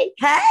 Hey.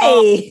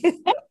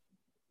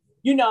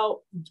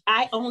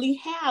 I only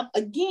have,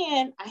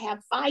 I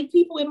have 5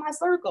 people in my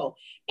circle,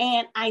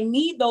 and I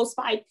need those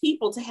 5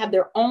 people to have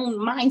their own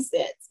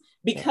mindsets,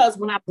 because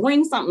when I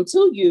bring something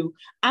to you,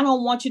 I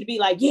don't want you to be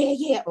like,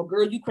 oh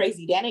girl, you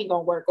crazy, that ain't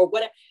gonna work or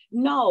whatever.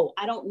 No,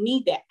 I don't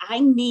need that. I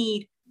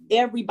need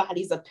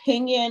everybody's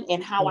opinion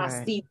and how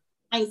I see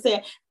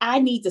mindset. I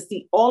need to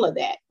see all of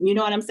that. You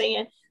know what I'm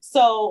saying?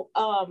 So,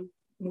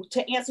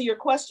 to answer your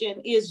question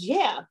is,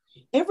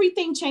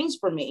 everything changed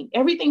for me.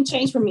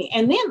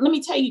 And then let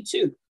me tell you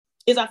too,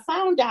 is I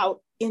found out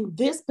in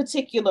this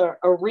particular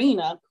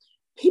arena,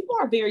 people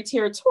are very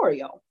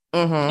territorial.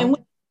 And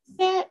when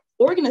that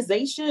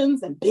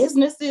organizations and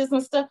businesses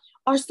and stuff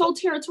are so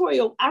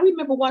territorial. I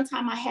remember one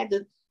time I had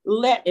to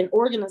let an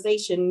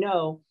organization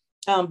know,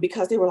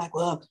 because they were like,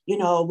 well,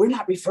 we're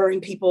not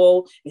referring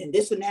people and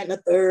this and that and the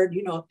third,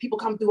 if people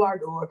come through our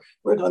door,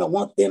 we're going to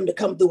want them to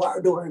come through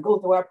our door and go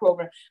through our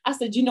program. I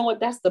said, you know what?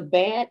 That's the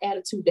bad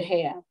attitude to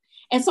have.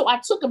 And so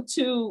I took them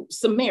to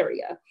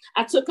Samaria.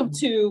 I took them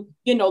to,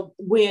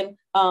 when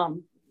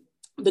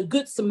the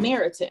Good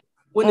Samaritan,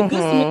 Good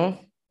Samaritan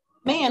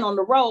man on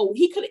the road,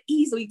 he could have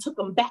easily took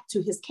them back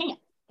to his camp.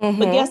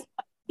 But guess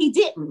what? He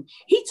didn't.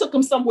 He took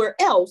them somewhere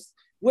else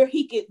where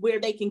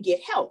they can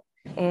get help.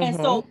 And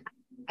so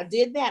I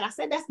did that. I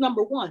said, that's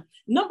number 1.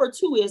 Number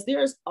 2 is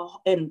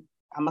and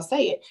I'm going to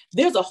say it,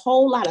 there's a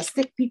whole lot of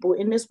sick people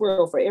in this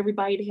world for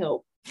everybody to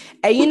help.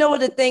 And you know what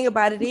the thing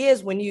about it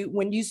is, when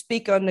you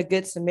speak on the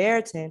Good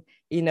Samaritan,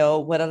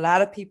 what a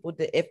lot of people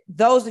do, if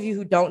those of you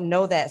who don't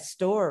know that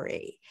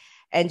story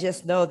and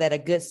just know that a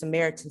Good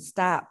Samaritan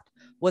stopped,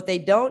 what they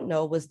don't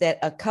know was that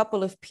a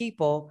couple of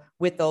people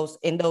with those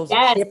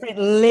different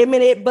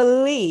limited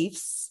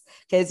beliefs,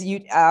 because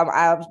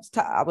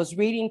I was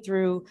reading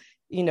through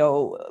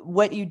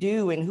what you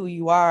do and who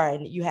you are,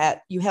 and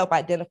you help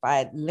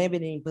identify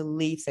limiting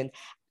beliefs and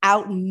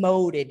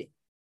outmoded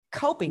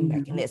coping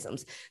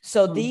mechanisms.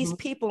 So these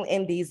people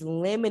in these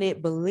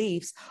limited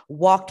beliefs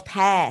walked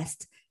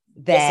past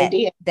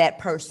that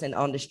person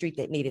on the street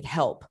that needed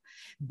help.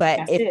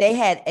 But if they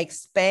had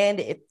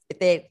expanded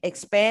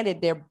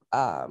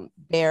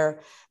their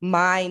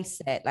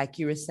mindset, like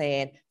you were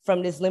saying,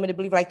 from this limited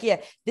belief, like,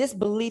 this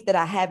belief that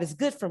I have is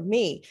good for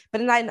me,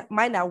 but it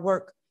might not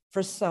work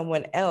for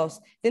someone else,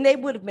 then they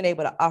would have been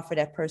able to offer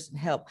that person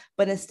help.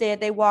 But instead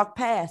they walked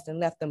past and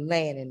left them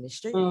laying in the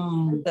street.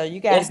 So you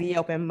got to be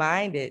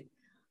open-minded.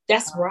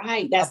 That's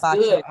right. That's about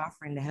good. Your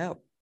offering to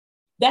help.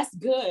 That's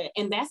good.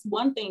 And that's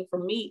one thing for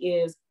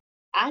me is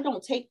I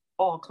don't take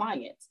all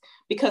clients,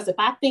 because if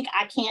I think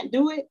I can't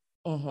do it,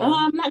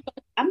 I'm not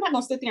going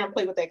to sit there and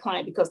play with that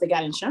client because they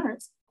got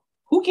insurance.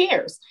 Who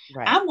cares?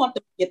 Right. I want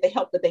them to get the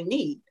help that they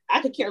need.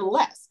 I could care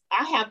less.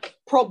 I have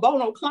pro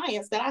bono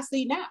clients that I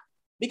see now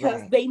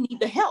because they need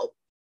the help,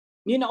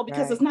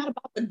 because it's not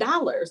about the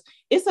dollars.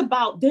 It's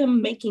about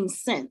them making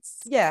sense.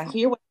 Yeah.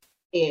 Hear what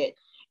I said.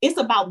 It's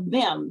about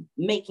them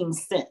making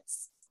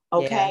sense.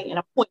 Okay. And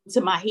I'm pointing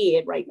to my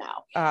head right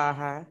now.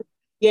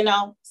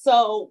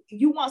 So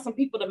you want some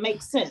people to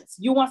make sense.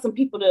 You want some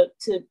people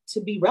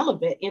to be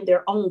relevant in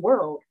their own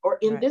world or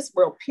in this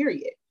world,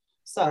 period.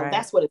 So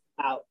that's what it's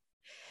about.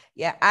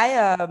 Yeah.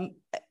 I,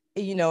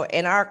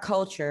 in our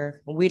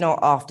culture, we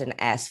don't often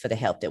ask for the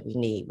help that we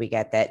need. We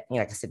got that,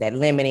 like I said, that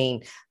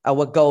limiting,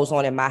 what goes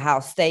on in my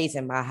house stays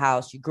in my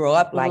house. You grow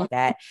up like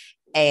that,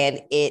 and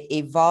it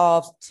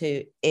evolves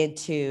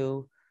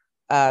into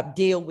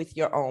deal with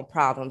your own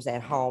problems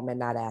at home and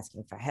not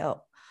asking for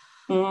help.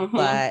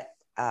 But,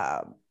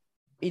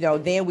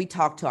 then we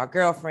talk to our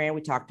girlfriend,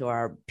 we talk to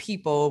our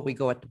people, we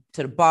go to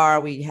the bar,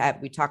 we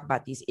talk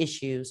about these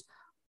issues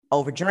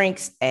over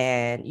drinks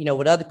and,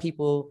 with other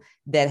people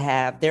that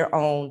have their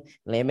own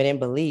limiting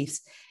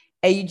beliefs.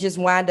 And you just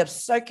wind up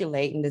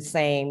circulating the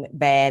same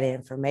bad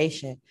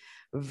information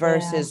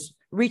versus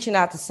reaching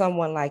out to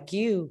someone like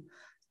you,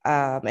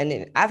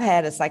 and I've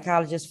had a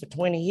psychologist for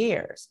 20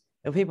 years,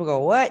 and people go,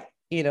 what?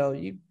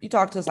 You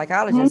talk to a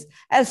psychologist.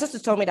 Mm-hmm. And a sister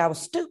told me that I was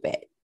stupid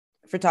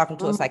for talking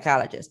to a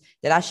psychologist,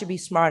 that I should be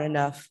smart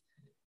enough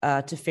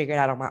to figure it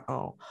out on my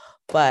own.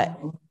 But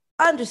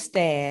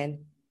understand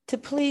to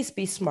please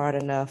be smart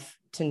enough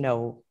to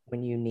know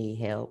when you need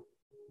help.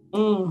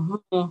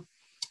 Mm-hmm.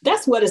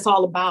 That's what it's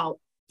all about.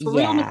 For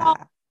real, Nicole,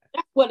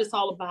 that's what it's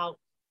all about.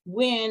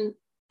 When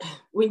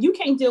you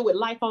can't deal with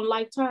life on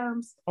life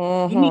terms,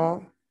 you need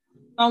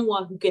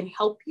someone who can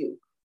help you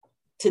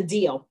to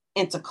deal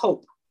and to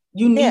cope.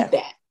 You need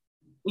that.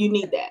 You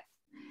need that.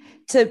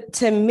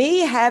 To me,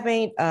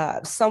 having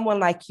someone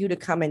like you to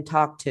come and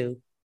talk to,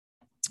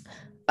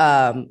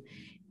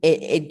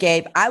 it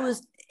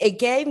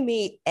gave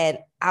me an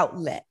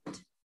outlet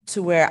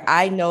to where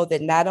I know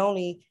that not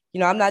only,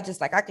 I'm not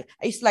just like, I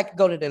used to like to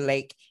go to the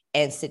lake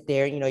and sit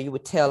there, you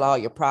would tell all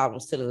your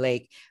problems to the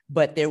lake,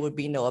 but there would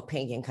be no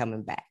opinion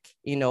coming back,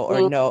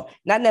 or no,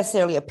 not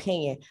necessarily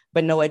opinion,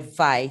 but no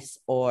advice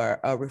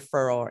or a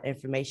referral or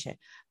information.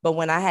 But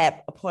when I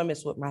had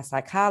appointments with my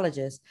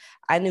psychologist,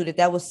 I knew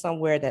that was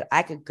somewhere that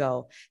I could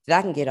go, that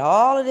I can get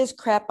all of this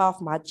crap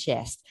off my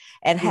chest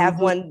and have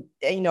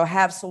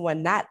have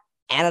someone not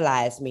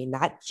analyze me,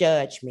 not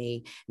judge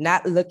me,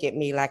 not look at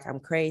me like I'm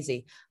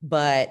crazy,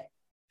 but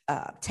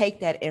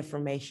take that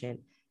information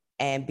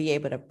and be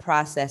able to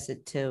process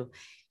it to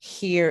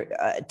hear,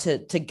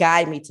 to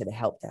guide me to the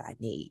help that I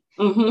need.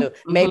 So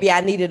maybe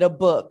I needed a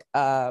book.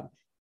 I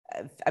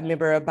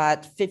remember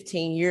about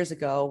 15 years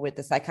ago with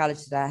the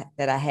psychologist that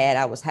I had,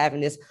 I was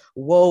having this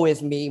woe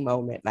is me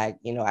moment. Like,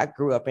 I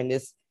grew up in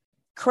this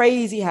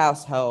crazy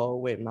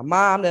household with my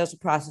mom that was a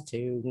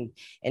prostitute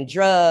and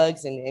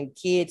drugs and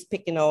kids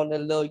picking on the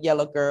little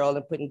yellow girl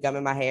and putting gum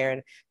in my hair.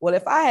 And well,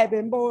 if I had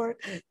been born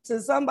to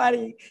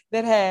somebody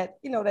that had,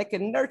 that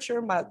could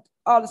nurture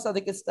all this other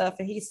good stuff.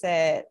 And he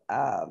said,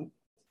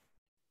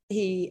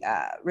 he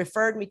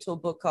referred me to a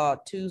book called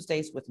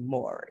Tuesdays with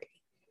Morrie.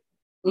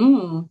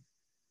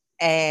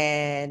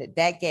 And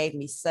that gave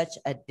me such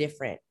a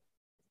different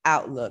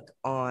outlook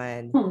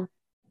on,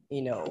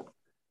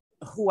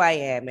 who I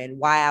am and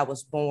why I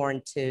was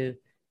born to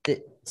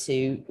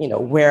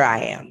where I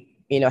am.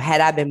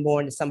 Had I been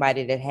born to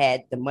somebody that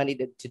had the money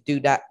to do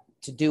that,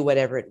 to do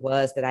whatever it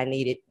was that I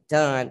needed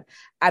done,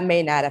 I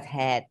may not have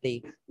had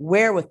the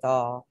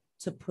wherewithal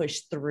to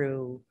push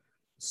through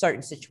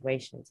certain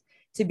situations.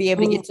 To be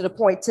able to get to the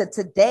point to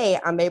today,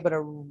 I'm able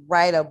to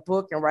write a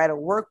book and write a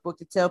workbook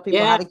to tell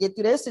people how to get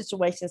through their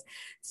situations.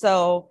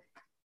 So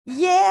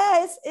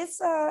it's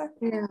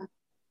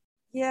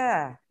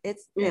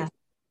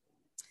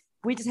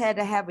we just had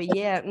to have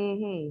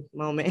a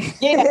moment.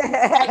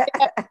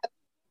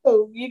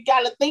 So you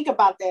got to think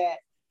about that.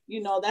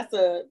 That's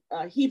a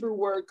Hebrew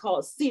word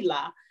called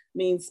Selah,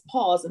 means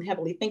pause and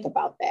heavily think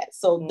about that.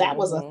 So that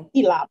was a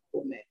Selah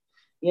moment,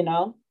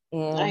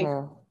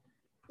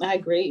 I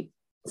agree.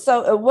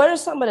 So what are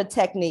some of the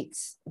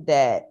techniques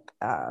that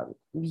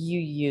you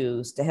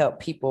use to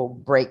help people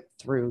break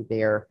through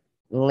their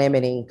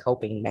limiting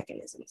coping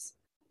mechanisms?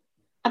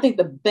 I think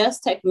the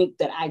best technique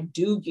that I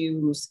do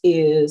use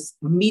is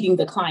meeting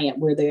the client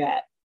where they're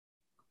at.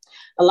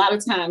 A lot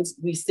of times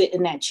we sit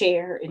in our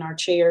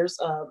chairs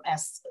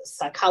as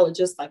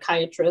psychologists,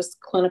 psychiatrists,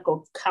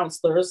 clinical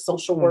counselors,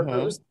 social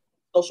workers,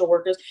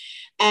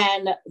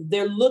 and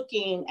they're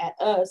looking at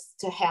us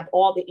to have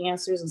all the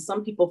answers. And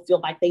some people feel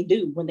like they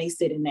do when they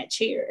sit in that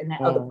chair and that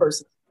other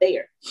person's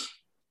there.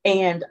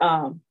 And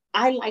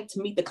I like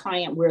to meet the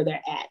client where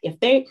they're at. If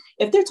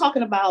they're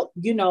talking about,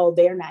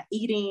 they're not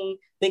eating,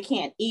 they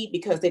can't eat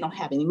because they don't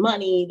have any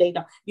money, they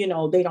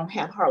don't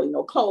have hardly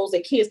no clothes,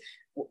 their kids.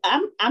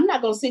 I'm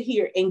not going to sit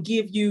here and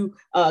give you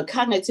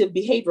cognitive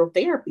behavioral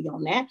therapy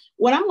on that.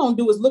 What I'm going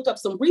to do is look up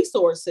some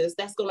resources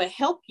that's going to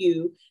help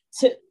you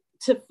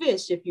to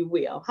fish, if you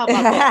will. How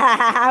about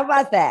that? How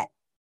about that?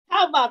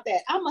 How about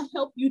that? I'm going to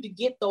help you to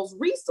get those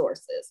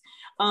resources.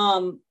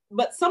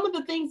 But some of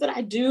the things that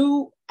I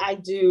do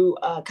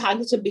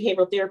cognitive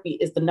behavioral therapy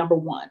is the number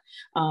one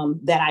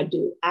that I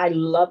do. I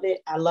love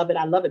it. I love it.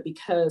 I love it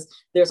because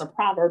there's a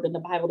proverb in the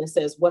Bible that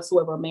says,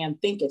 whatsoever a man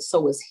thinketh,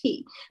 so is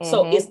he.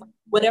 So it's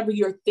whatever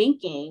you're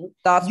thinking.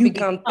 Thoughts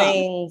become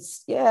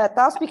things. Yeah,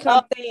 thoughts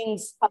become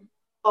things.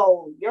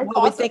 Oh,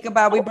 what we think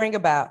about, we bring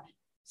about.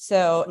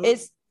 So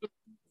it's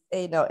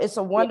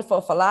a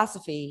wonderful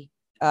philosophy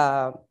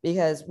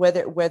because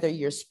whether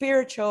you're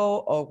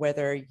spiritual or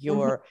whether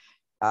you're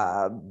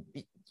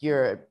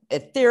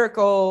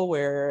ethereal,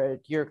 where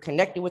you're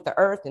connected with the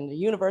earth and the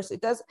universe,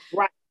 it's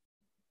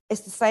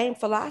the same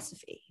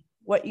philosophy.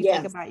 What you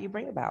think about, you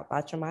bring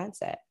about your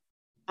mindset.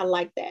 I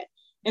like that.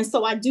 And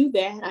so I do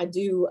that. I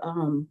do,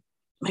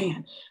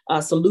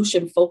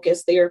 solution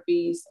focused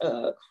therapies.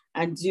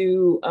 I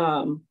do,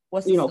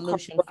 what's the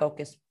solution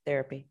focused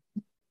therapy?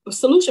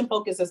 solution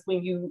focus is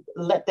when you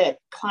let that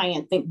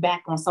client think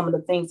back on some of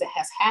the things that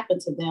has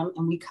happened to them,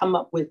 and we come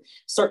up with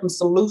certain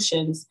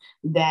solutions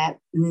that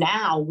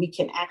now we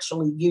can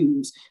actually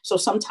use. So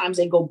sometimes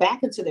they go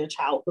back into their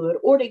childhood,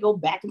 or they go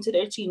back into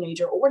their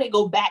teenager, or they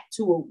go back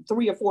to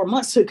 3 or 4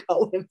 months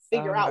ago and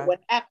figure out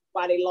what happened,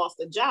 why they lost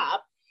a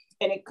job.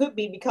 And it could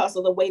be because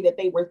of the way that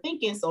they were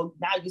thinking. So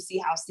now you see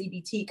how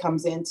CBT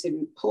comes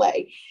into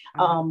play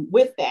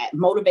with that.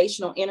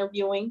 Motivational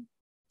interviewing,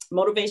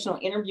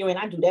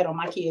 I do that on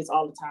my kids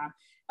all the time.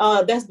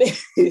 That's been,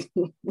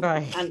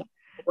 right.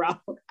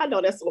 I know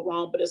that's so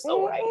wrong, but it's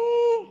so right.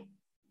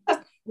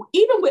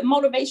 Even with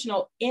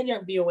motivational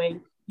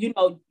interviewing, you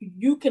know,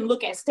 you can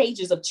look at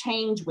stages of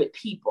change with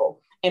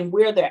people and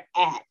where they're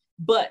at.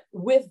 But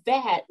with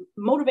that,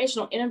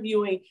 motivational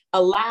interviewing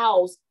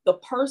allows the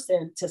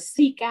person to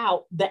seek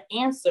out the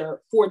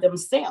answer for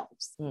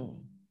themselves.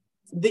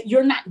 That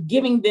you're not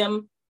giving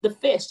them the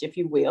fish, if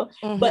you will,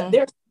 but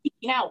they're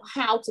seeking out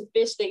how to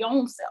fish their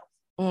own self.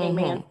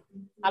 Amen.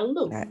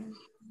 Hallelujah. Right.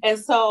 And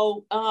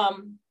so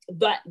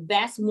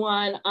that's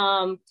one.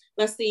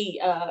 Let's see,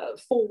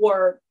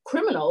 for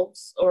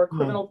criminals or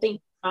criminal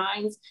thinking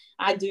minds,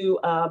 I do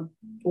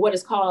what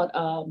is called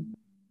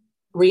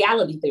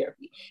reality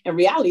therapy. And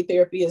reality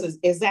therapy is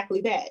exactly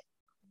that.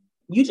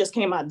 You just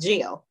came out of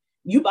jail.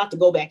 You about to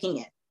go back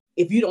in.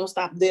 If you don't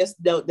stop this,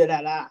 this and that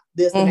and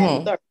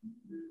the third.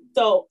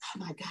 So, oh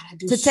my God, I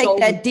do to take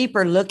that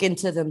deeper look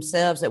into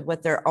themselves at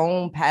what their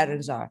own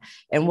patterns are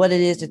and what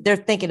it is that they're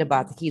thinking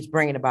about that keeps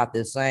bringing about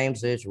the same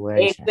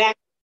situation.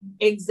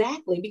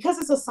 Exactly. Because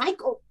it's a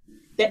cycle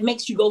that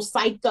makes you go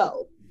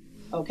psycho.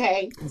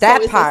 Okay.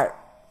 That part.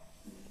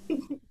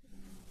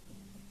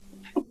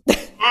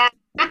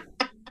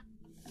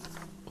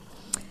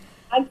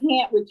 I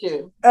can't with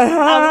you.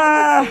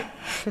 I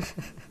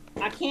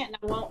can't,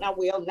 I won't, I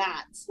will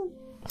not. So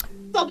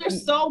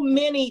there's so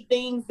many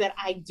things that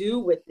I do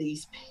with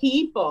these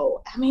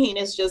people. I mean,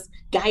 it's just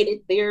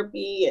guided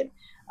therapy and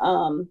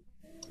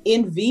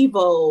in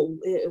vivo,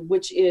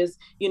 which is,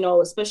 you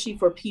know, especially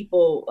for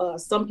people,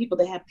 some people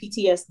that have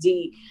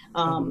PTSD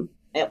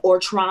or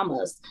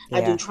traumas. Yeah.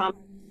 I do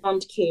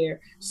trauma-informed care.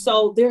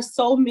 So there's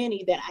so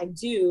many that I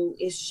do.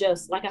 It's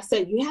just, like I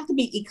said, you have to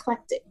be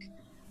eclectic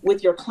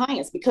with your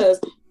clients,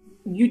 because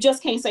you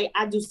just can't say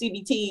I do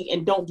CBT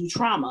and don't do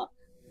trauma,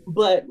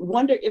 but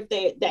wonder if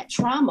that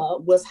trauma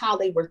was how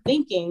they were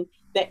thinking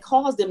that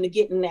caused them to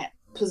get in that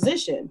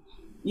position.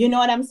 You know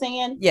what I'm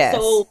saying? Yes.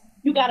 So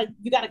you gotta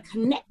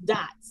connect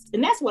dots.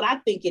 And that's what I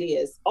think it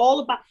is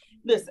all about.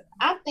 Listen,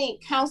 I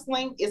think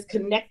counseling is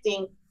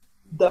connecting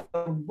the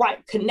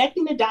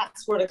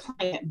dots for the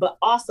client, but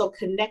also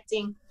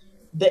connecting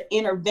the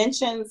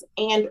interventions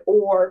and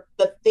or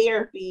the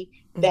therapy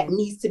that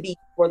needs to be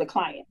for the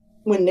client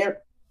when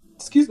they're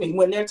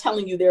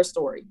telling you their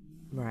story.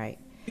 Right.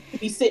 You could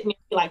be sitting there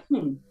like,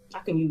 I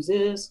can use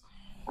this.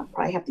 I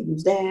probably have to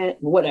use that,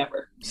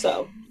 whatever.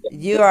 So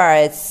you are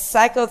a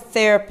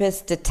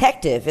psychotherapist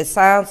detective. It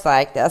sounds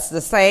like that's the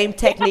same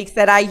techniques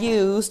that I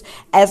used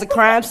as a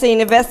crime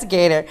scene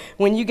investigator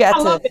when you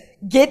got to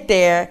get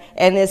there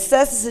and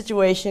assess the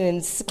situation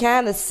and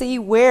kind of see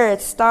where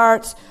it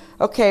starts.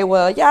 Okay,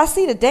 well, yeah, I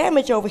see the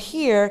damage over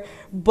here,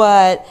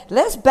 but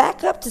let's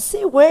back up to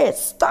see where it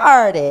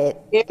started,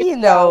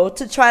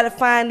 to try to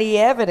find the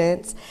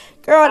evidence.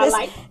 Girl,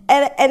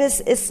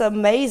 it's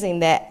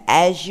amazing that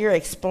as you're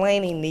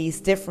explaining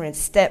these different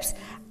steps,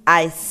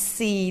 I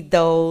see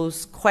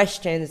those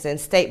questions and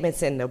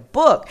statements in the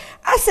book.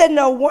 I said,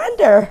 no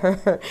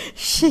wonder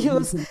she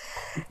was...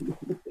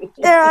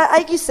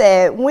 like you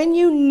said, when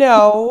you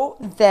know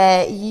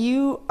that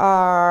you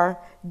are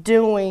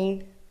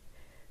doing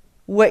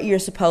what you're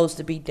supposed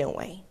to be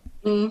doing.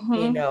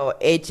 You know,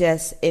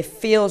 it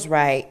feels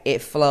right.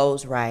 It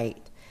flows right.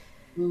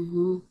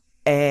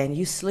 And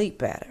you sleep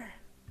better.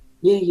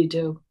 Yeah, you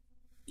do.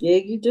 Yeah,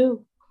 you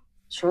do.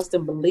 Trust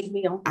and believe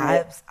me on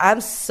that.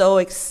 I'm so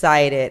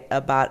excited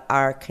about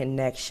our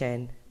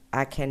connection.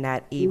 I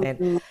cannot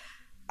even.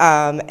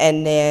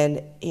 And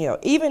then, you know,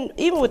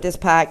 even with this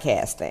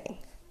podcast thing,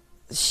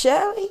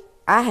 Shelly,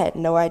 I had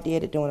no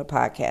idea that doing a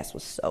podcast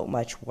was so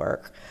much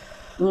work.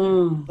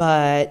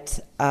 But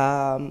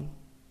when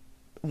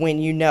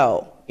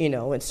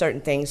when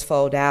certain things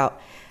fold out,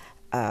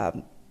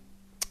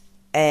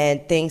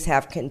 and things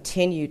have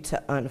continued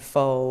to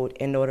unfold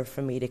in order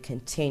for me to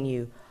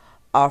continue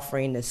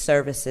offering the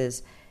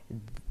services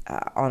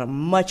on a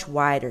much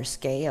wider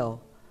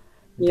scale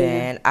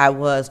than I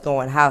was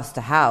going house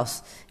to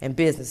house and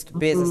business to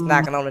business,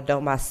 knocking on the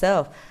door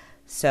myself.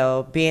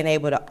 So being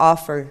able to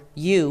offer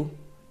you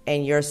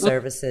and your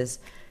services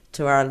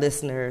to our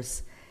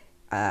listeners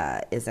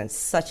is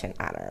such an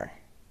honor.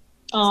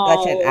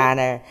 Such an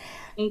honor.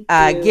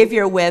 Give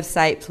your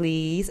website,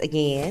 please,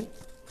 again.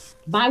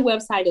 My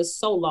website is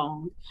so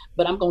long,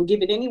 but I'm going to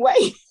give it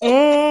anyway.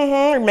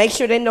 Make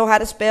sure they know how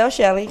to spell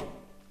Shelly.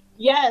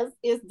 Yes,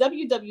 it's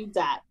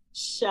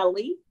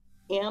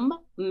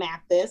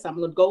www.ShellyMmathis. I'm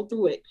going to go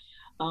through it.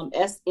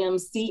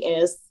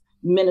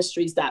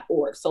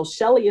 SMCSministries.org. So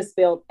Shelly is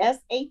spelled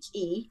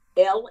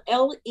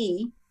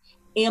SHELLEMMATHIS.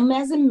 M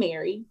as in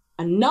Mary,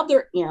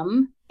 another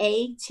M,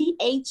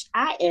 ATHIS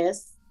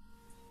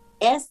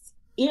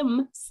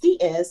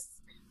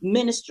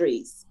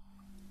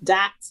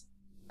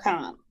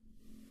Ministries.com.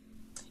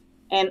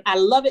 And I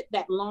love it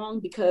that long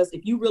because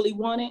if you really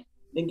want it,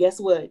 then guess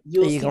what?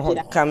 You'll You seek it can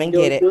out. come and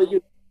get it.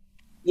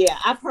 Yeah,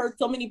 I've heard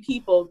so many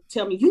people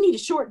tell me, you need to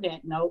shorten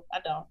that. No, I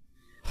don't.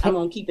 I'm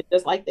going to keep it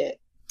just like that.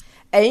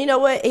 And you know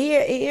what?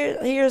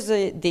 Here's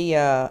the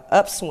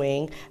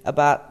upswing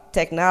about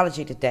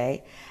technology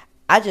today.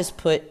 I just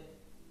put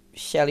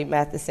Shelly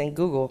Mathis in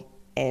Google,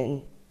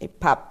 and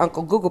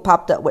Uncle Google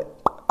popped up with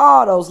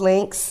all those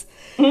links.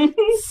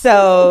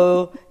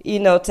 So,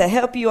 to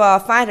help you all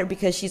find her,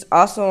 because she's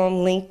also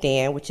on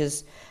LinkedIn, which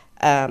is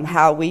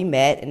how we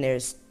met, and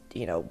there's,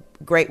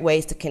 great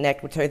ways to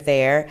connect with her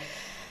there.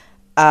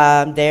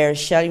 There's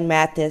Shelly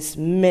Mathis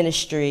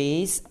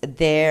Ministries.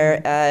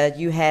 There,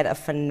 you had a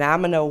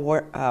phenomenal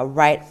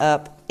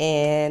write-up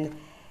in,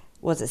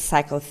 was it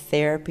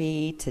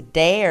Psychotherapy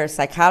Today or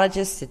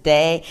Psychologist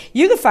Today?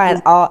 You can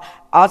find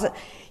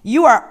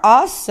you are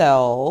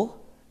also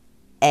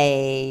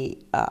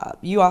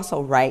you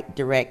also write,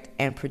 direct,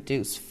 and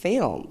produce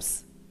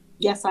films.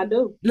 Yes, I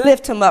do.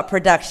 Lift 'em Up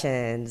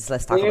Productions.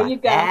 Let's talk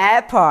about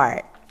that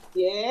part.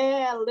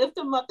 Yeah, Lift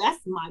 'em Up. That's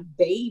my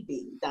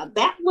baby. Now,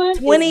 that one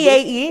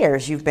 28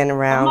 years you've been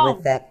around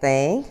with that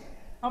thing.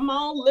 Come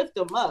on, Lift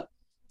 'em Up.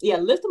 Yeah,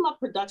 Lift 'em Up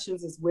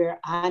Productions is where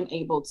I'm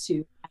able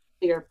to,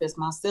 therapist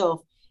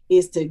myself,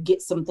 is to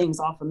get some things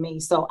off of me.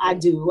 So I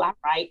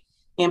write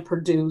and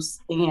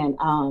produce,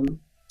 and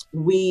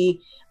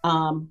we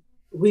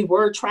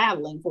were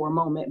traveling for a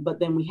moment, but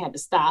then we had to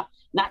stop,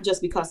 not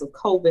just because of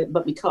COVID,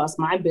 but because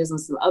my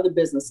business and other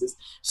businesses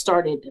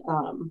started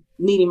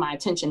needing my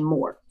attention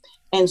more.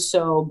 And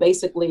so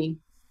basically,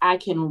 I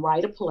can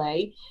write a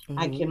play,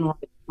 I can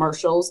write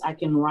commercials, I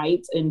can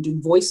write and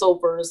do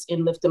voiceovers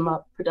in Lift 'em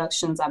Up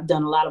Productions. I've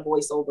done a lot of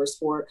voiceovers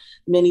for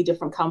many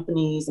different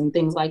companies and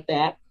things like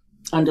that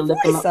under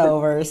Lift 'em Up.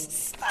 Voiceovers,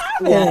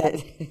 stop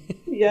it.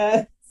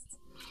 Yes.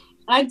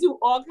 I do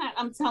all kinds.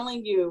 I'm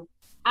telling you,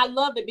 I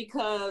love it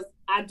because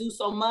I do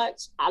so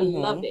much. I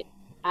love it.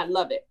 I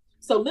love it.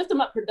 So Lift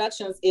 'em Up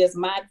Productions is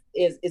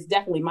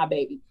definitely my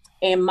baby.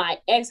 And my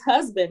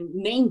ex-husband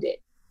named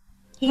it.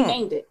 He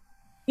named it.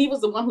 He was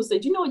the one who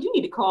said, you know what, you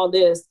need to call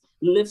this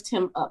Lift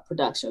Him Up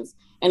Productions.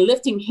 And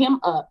lifting him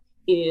up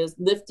is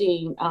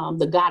lifting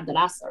the God that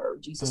I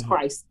serve, Jesus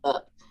Christ,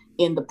 up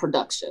in the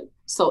production.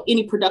 So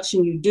any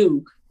production you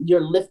do, you're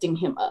lifting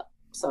him up.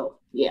 So,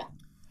 yeah.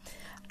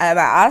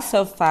 I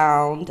also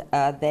found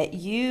that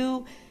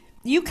you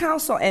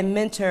counsel and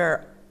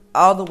mentor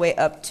all the way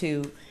up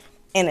to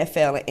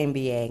NFL and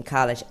NBA and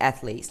college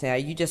athletes. Now,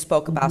 you just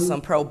spoke about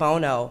some pro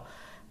bono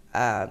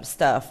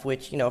stuff,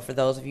 which, for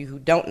those of you who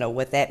don't know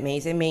what that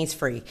means, it means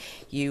free.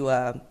 You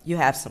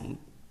have some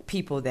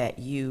people that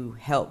you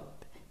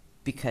help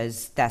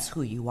because that's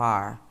who you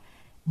are,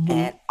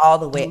 and all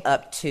the way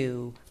up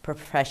to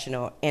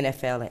professional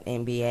NFL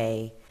and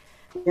NBA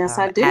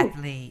I do.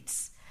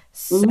 athletes.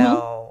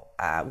 So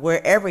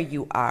wherever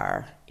you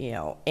are,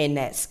 in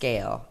that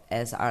scale,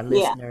 as our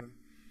listener,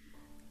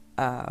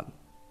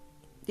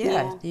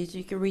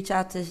 you can reach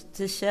out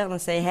to Shell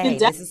and say, hey,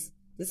 this is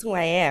who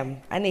I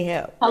am. I need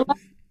help.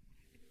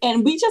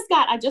 And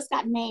I just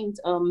got named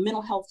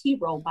mental health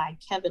hero by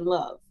Kevin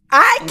Love.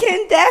 I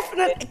can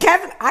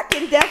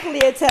definitely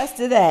attest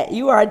to that.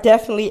 You are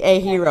definitely a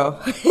hero.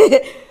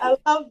 I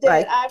loved it.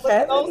 I was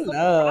Kevin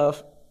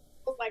Love. I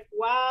was like,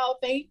 wow,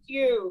 thank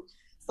you.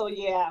 So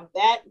yeah,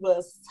 that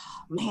was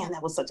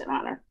such an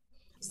honor.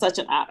 Such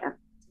an honor.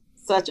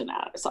 Such an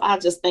honor. So I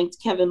just thanked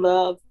Kevin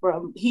Love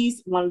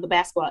he's one of the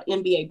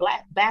NBA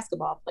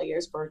basketball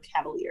players for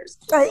Cavaliers.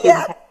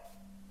 Yeah.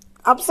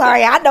 I'm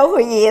sorry, I know who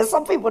he is.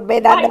 Some people may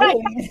not know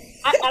who he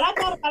is. I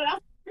thought about it. I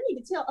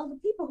need to tell other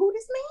people who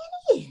this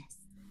man is.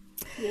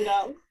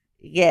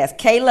 Yes,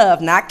 K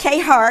Love, not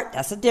K Hart.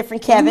 That's a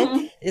different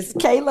Kevin. It's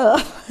K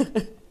Love.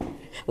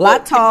 A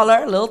lot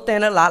taller, a little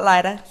thinner, a lot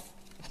lighter.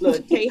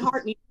 Look, K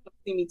Hart needs to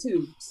see me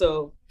too.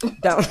 So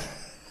don't.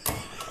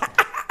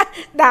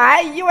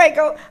 Nah, you ain't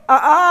go.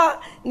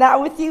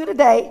 Not with you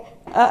today.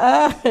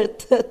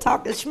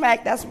 Talking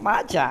smack. That's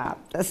my job.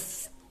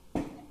 That's.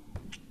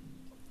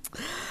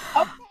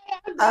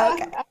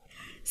 Okay.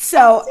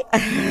 So,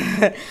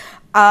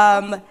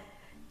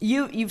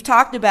 you've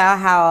talked about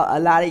how a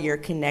lot of your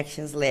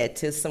connections led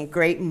to some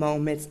great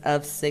moments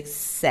of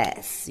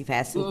success. You've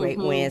had some great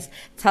wins.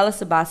 Tell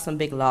us about some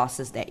big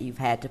losses that you've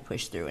had to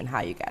push through and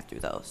how you got through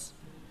those.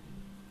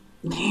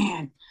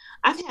 Man,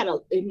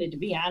 to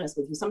be honest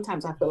with you,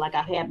 sometimes I feel like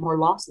I've had more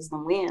losses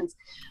than wins.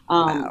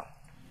 Wow.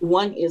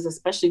 One is,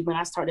 especially when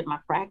I started my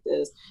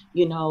practice,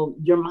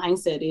 your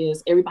mindset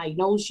is everybody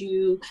knows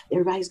you,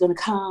 everybody's going to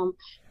come.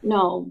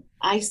 No,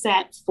 I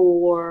sat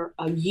for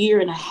a year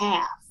and a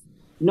half,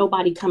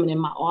 nobody coming in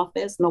my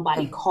office,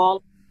 nobody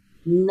calling,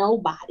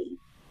 nobody.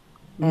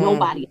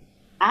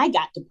 I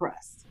got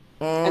depressed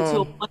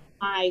until one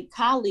of my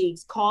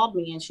colleagues called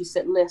me and she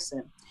said,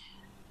 listen,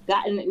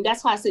 God, and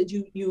that's why I said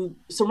you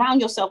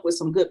surround yourself with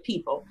some good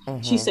people.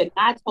 She said,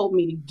 God told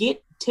me to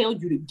tell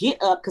you to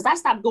get up, because I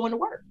stopped going to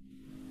work.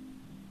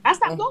 I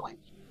stopped going.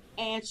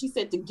 And she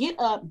said to get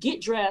up,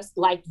 get dressed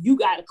like you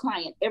got a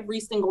client every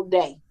single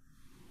day.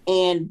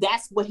 And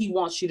that's what he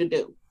wants you to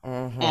do.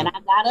 And I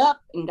got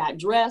up and got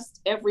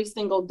dressed every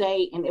single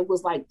day. And it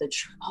was like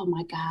oh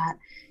my God.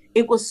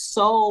 It was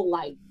so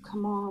like,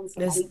 come on.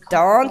 It's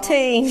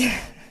daunting.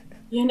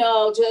 You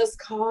know, just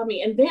call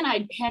me. And then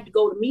I had to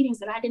go to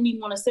meetings and I didn't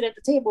even want to sit at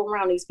the table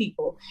around these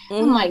people.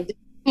 I'm like,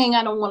 dang,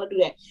 I don't want to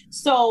do that.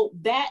 So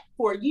that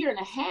for a year and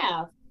a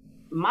half,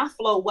 my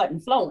flow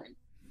wasn't flowing.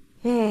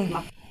 In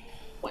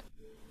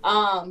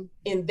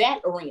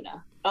that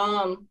arena,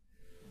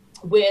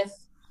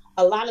 with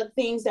a lot of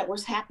things that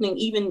was happening.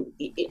 Even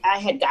I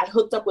had got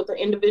hooked up with an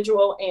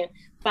individual and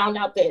found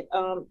out that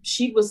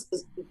she was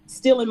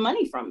stealing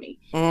money from me,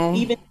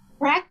 even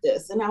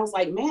practice. And I was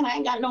like, man, I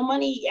ain't got no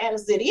money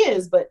as it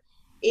is, but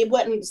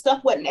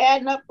stuff wasn't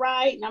adding up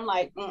right. And I'm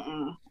like,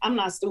 I'm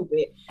not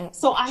stupid.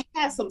 So I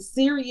had some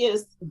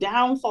serious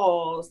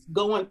downfalls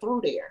going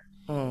through there.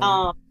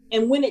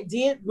 And when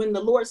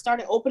the Lord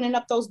started opening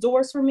up those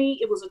doors for me,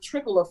 it was a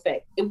trickle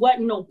effect. It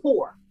wasn't no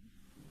pour.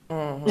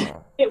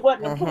 It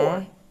wasn't a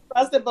pour.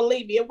 Trust and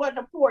believe me, it wasn't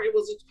a pour. It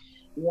was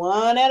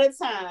one at a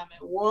time,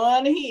 and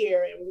one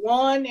here and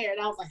one there.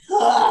 And I was like,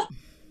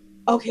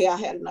 okay, I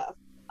had enough.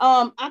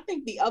 I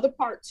think the other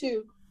part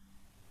too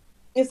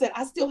is that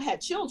I still had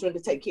children to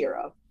take care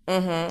of.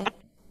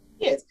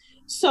 Yes.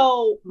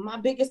 So my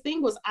biggest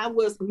thing was I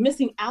was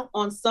missing out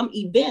on some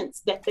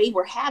events that they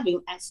were having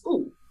at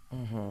school.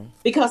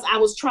 Because I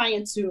was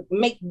trying to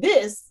make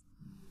this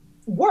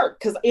work.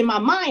 Because in my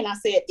mind, I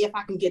said, if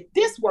I can get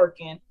this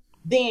working,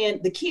 then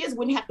the kids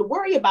wouldn't have to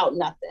worry about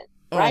nothing.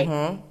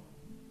 Right?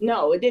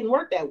 No, it didn't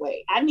work that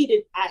way. I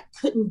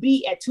couldn't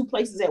be at two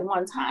places at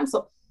one time.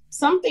 So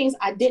some things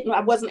I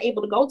wasn't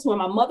able to go to, and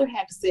my mother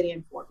had to sit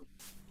in for me.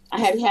 I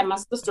had to have my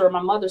sister or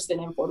my mother sit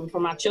in for me for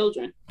my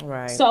children.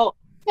 Right. So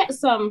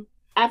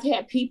I've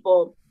had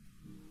people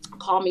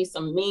call me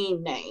some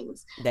mean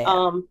names.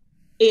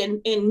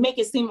 And make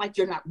it seem like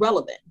you're not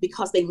relevant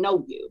because they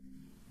know you.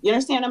 You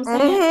understand what I'm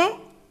saying?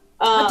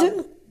 I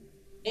do.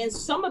 And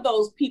some of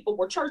those people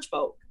were church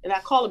folk, and I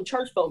call them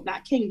church folk,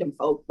 not kingdom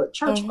folk, but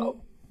church folk.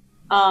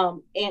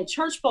 And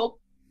church folk,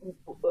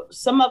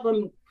 some of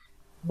them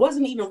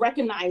wasn't even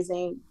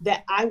recognizing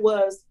that I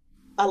was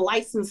a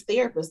licensed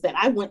therapist, that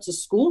I went to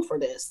school for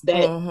this,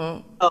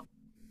 that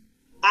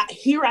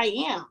here I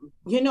am.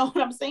 You know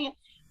what I'm saying?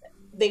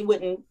 They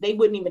wouldn't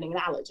even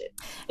acknowledge it.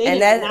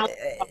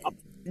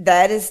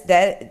 That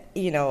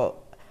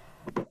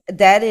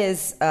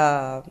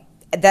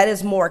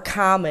is more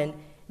common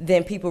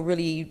than people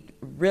really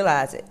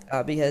realize it,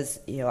 because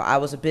I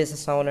was a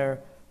business owner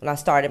when I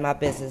started my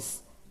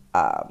business,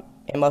 and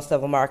most of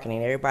them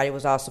marketing. Everybody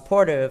was all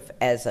supportive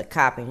as a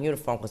cop in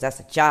uniform because that's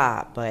a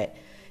job, but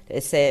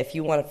they said if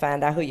you want to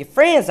find out who your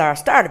friends are,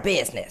 start a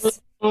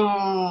business.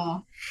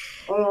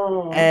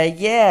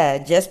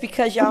 Just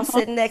because y'all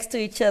sitting next to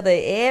each other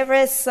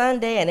every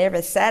Sunday and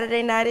every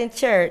Saturday night in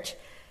church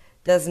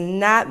does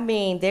not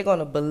mean they're going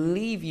to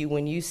believe you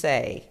when you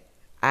say,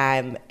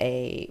 I'm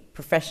a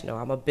professional,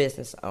 I'm a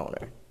business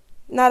owner.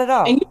 Not at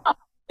all. And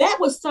that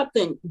was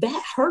something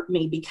that hurt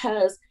me,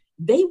 because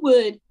they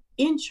would,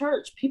 in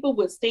church, people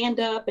would stand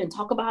up and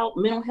talk about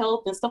mental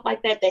health and stuff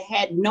like that that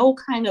had no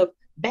kind of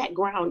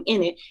background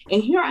in it.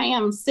 And here I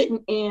am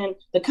sitting in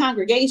the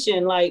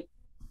congregation like,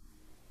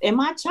 am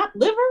I chopped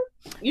liver?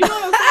 You know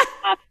what I'm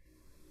saying?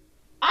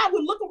 I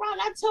would look around,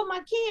 I'd tell my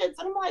kids,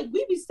 and I'm like,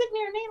 we be sitting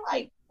there and they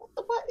like,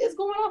 what is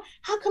going on?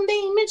 How come they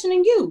ain't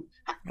mentioning you?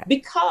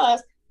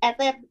 Because at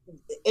that,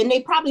 and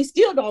they probably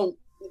still don't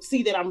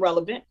see that I'm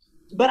relevant,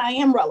 but I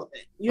am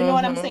relevant. You know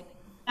what I'm saying?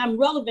 I'm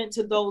relevant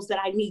to those that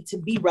I need to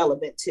be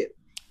relevant to.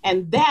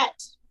 And that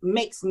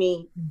makes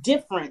me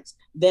different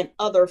than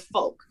other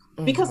folk,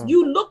 because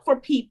you look for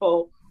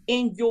people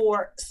in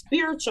your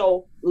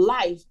spiritual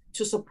life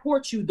to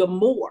support you the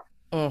more.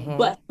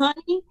 But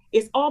honey,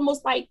 it's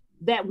almost like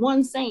that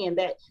one saying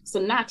that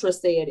Sinatra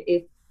said,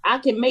 if I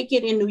can make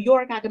it in New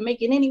York, I can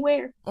make it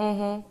anywhere.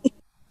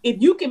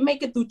 If you can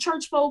make it through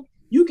church folk,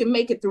 you can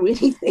make it through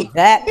anything.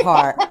 That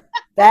part.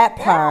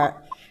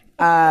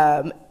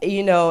 And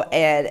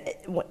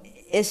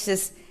it's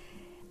just,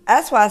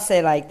 that's why I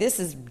say, like, this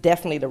is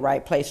definitely the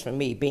right place for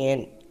me,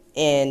 being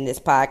in this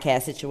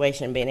podcast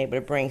situation, being able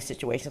to bring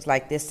situations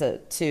like this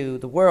to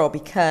the world,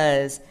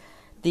 because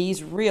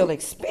these real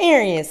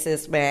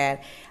experiences, man,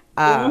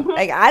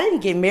 like, I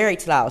didn't get married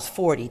till I was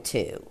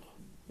 42.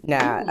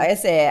 Now, like I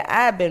said,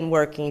 I've been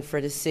working for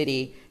the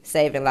city,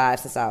 saving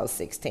lives since I was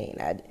 16.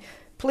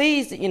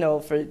 Please,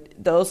 for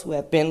those who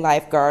have been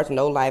lifeguards,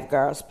 no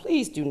lifeguards,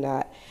 please do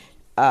not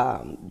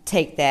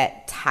take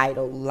that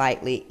title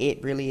lightly.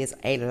 It really is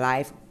a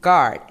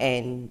lifeguard,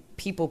 and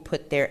people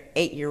put their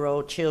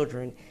 8-year-old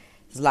children's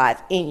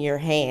life in your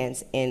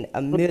hands in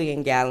 1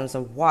 million gallons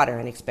of water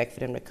and expect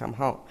for them to come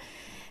home.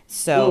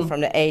 So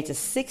from the age of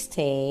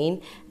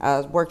 16,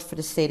 I worked for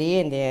the city,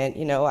 and then,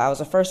 I was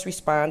a first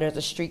responder as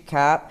a street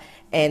cop,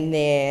 And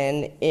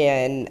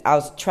then I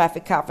was a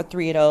traffic cop for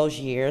 3 of those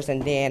years.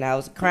 And then I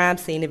was a crime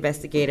scene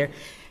investigator,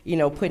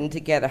 putting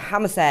together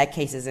homicide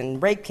cases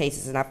and rape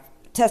cases. And I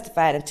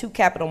testified in 2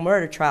 capital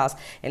murder trials.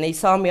 And they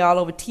saw me all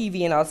over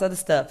TV and all this other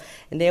stuff.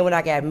 And then when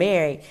I got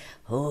married,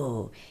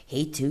 oh,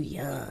 he too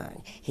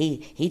young.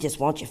 He just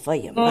wants you for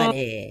your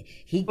money.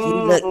 He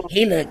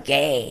look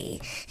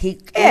gay.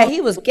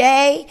 He was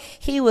gay.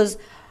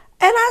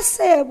 And I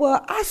said,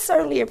 well, I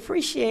certainly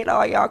appreciate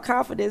all y'all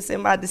confidence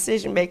in my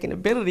decision-making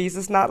abilities.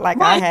 It's not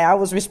like I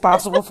was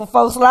responsible for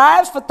folks'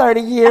 lives for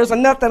 30 years or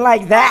nothing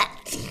like that.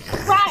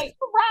 Right.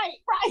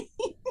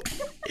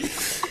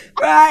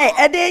 Right.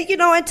 And then,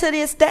 and to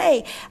this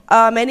day,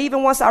 and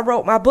even once I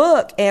wrote my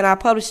book and I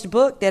published the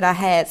book, that I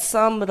had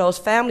some of those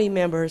family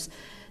members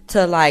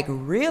to like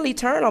really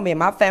turn on me. And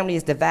my family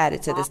is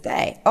divided to this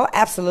day. Oh,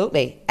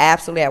 absolutely.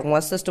 Absolutely. I have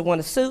one sister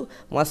want to sue.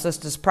 One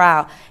sister's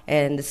proud.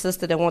 And the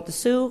sister that wanted to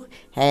sue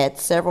had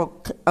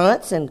several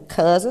aunts and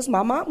cousins,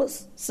 my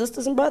mama's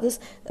sisters and brothers,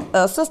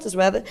 sisters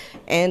rather,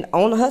 and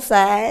on her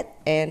side.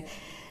 And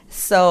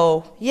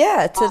so,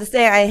 yeah, to this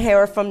day, I ain't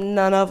heard from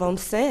none of them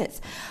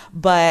since.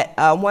 But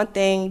one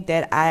thing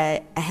that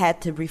I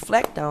had to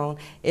reflect on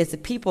is the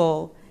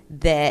people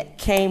that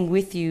came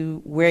with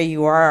you where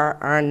you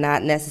are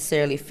not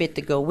necessarily fit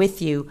to go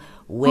with you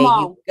where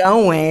you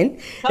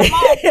going.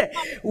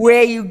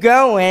 Where you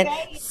going.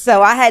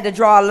 So I had to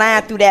draw a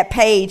line through that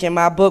page in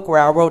my book where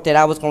I wrote that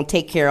I was going to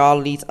take care of all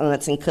of these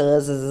aunts and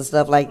cousins and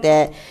stuff like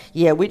that.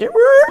 Yeah, we did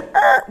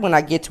when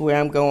I get to where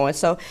I'm going.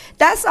 So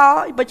that's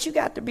all. But you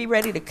got to be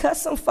ready to cut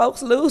some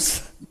folks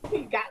loose.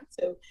 You got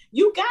to.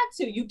 You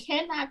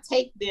cannot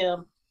take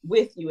them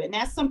with you. And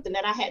that's something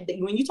that I had to,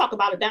 when you talk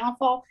about a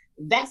downfall,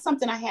 that's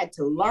something I had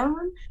to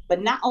learn,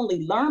 but not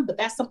only learn, but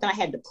that's something I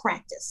had to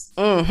practice.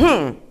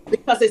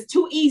 Because it's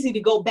too easy to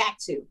go back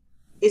to.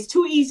 It's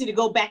too easy to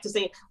go back to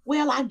saying,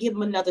 well, I give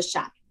them another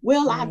shot.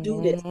 Well, I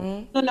do this.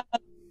 No.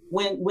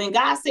 When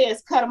God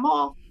says cut them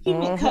off, he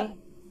meant cut.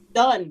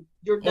 Done.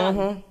 You're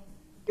done.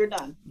 You're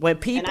done. When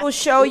people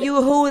show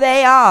you who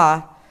they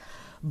are,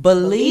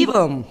 believe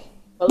them.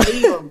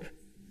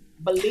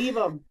 Believe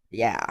them.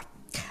 Yeah.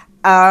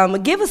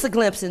 Give us a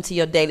glimpse into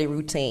your daily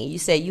routine. You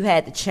said you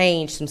had to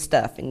change some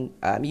stuff, and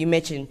you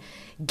mentioned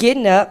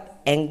getting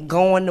up and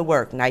going to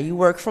work. Now, you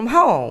work from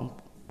home.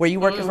 Were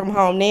you working from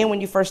home then when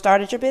you first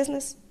started your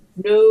business?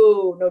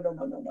 No.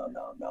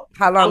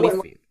 How long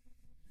before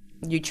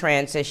you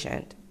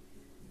transitioned?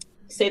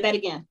 Say that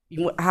again.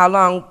 How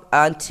long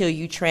until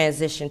you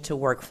transitioned to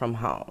work from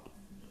home?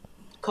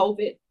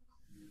 COVID.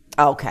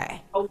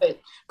 Okay.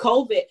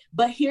 COVID.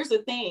 But here's the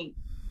thing.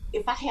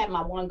 If I had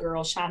my one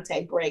girl,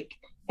 Shantae Break,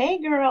 hey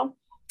girl,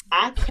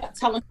 I kept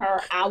telling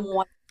her I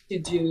wanted to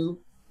do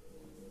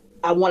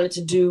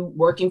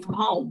working from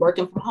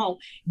home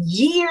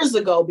years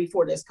ago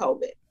before this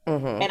COVID.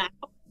 And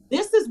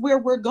this is where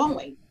we're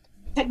going.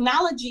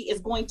 Technology is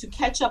going to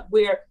catch up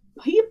where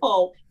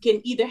people can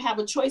either have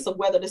a choice of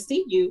whether to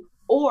see you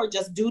or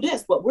just do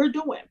this, what we're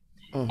doing.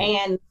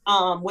 And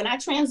when I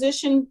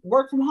transitioned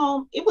work from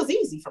home, it was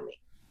easy for me.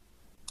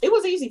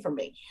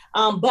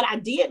 But I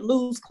did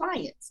lose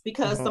clients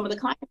because some of the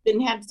clients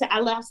didn't have I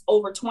lost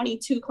over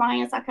 22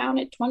 clients. I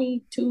counted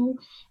 22.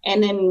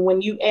 And then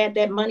when you add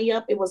that money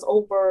up, it was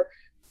over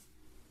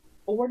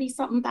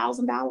 $40-something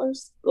thousand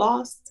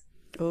lost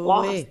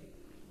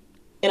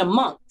in a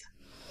month.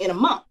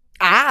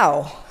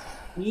 Ow.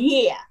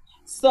 Yeah.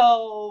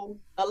 So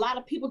a lot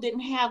of people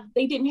didn't have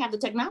the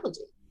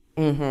technology.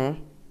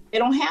 They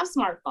don't have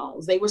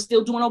smartphones. They were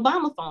still doing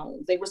Obama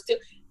phones. I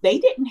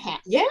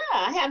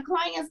have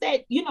clients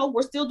that,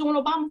 were still doing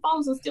Obama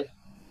phones and still,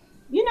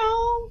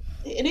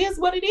 it is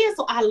what it is.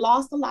 So I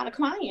lost a lot of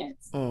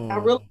clients.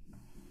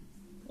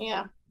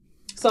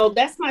 So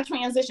that's my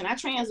transition. I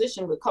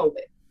transitioned with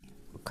COVID.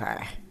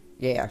 Okay.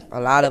 Yeah. A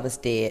lot of us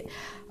did.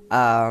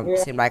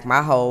 Seemed like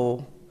I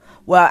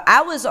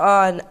was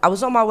on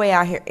my way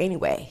out here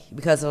anyway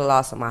because of the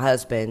loss of my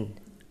husband.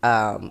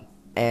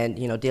 And,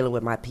 dealing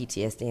with my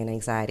PTSD and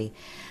anxiety,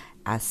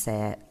 I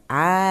said,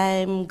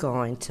 I'm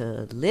going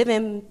to live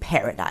in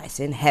paradise,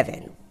 in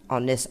heaven,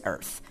 on this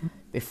earth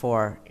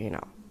before,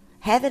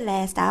 heaven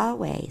lasts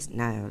always.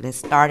 No, let's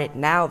start it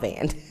now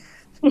then.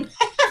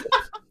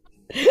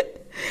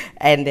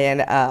 And then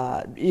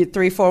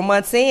 3-4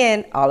 months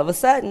in, all of a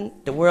sudden,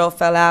 the world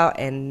fell out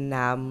and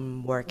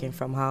I'm working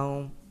from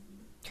home.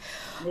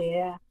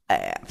 Yeah.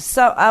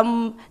 So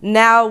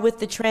now with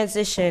the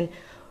transition,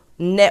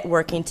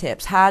 networking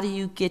tips. How do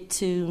you get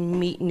to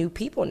meet new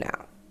people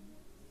now?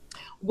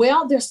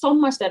 Well, there's so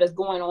much that is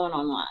going on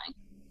online,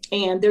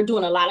 and they're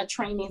doing a lot of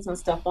trainings and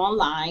stuff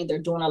online. They're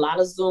doing a lot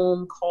of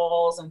Zoom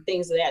calls and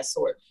things of that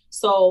sort.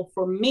 So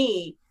for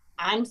me,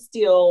 I'm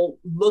still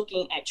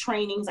looking at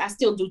trainings. I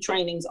still do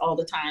trainings all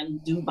the time,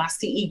 do my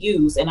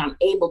CEUs, and I'm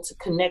able to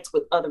connect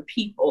with other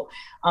people,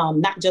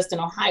 not just in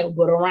Ohio,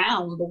 but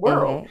around the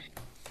world.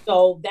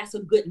 So that's a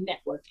good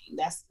networking.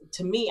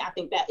 To me, I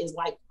think that is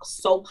like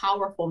so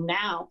powerful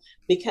now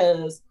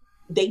because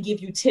they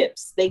give you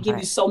tips. They give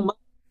you so much.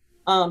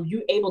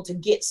 You're able to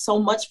get so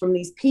much from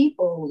these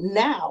people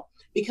now.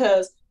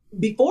 because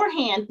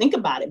beforehand, think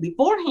about it.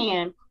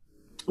 Beforehand,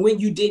 when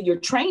you did your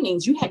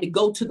trainings, you had to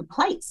go to the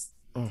place,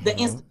 the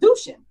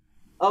institution.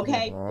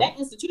 Okay. That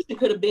institution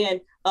could have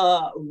been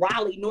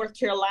Raleigh, North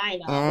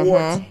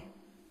Carolina,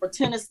 or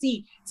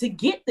Tennessee to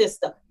get this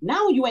stuff.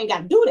 Now you ain't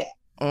got to do that.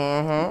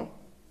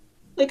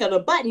 Click on a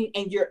button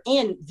and you're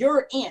in.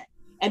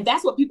 And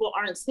that's what people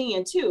aren't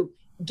seeing too.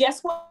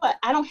 Guess what?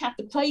 I don't have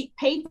to pay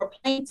for a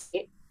plane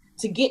ticket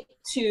to get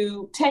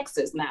to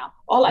Texas now.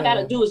 All I got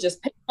to do is just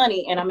pay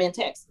money and I'm in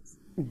Texas.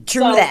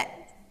 True that.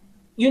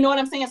 You know what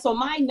I'm saying? So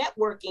my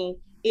networking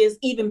is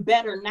even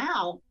better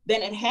now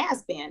than it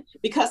has been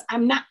because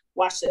I'm not,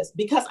 watch this,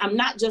 because I'm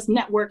not just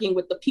networking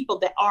with the people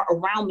that are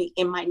around me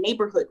in my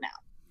neighborhood now.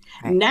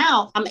 Right.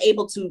 Now I'm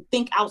able to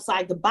think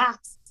outside the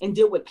box and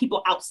deal with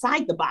people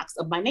outside the box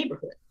of my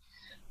neighborhood.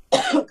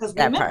 Because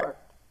remember,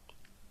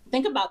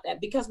 think about that.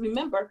 Because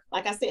remember,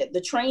 like I said,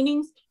 the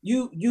trainings,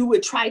 you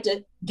would try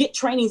to get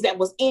trainings that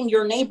was in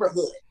your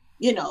neighborhood.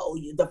 You know,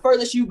 the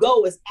furthest you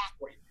go is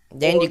Akron.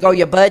 Then you go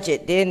your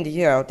budget. Then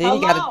you know. Then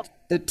you gotta.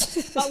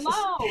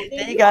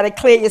 Then you gotta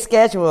clear your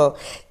schedule.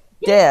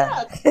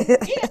 Yeah.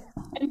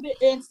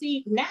 And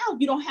see, now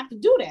you don't have to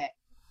do that.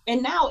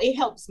 And now it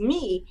helps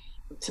me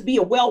to be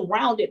a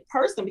well-rounded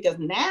person because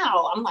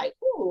now I'm like,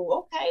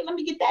 oh, okay, let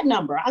me get that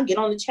number. I'll get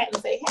on the chat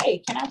and say, hey,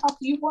 can I talk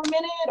to you for a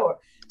minute or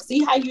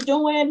see how you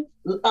doing?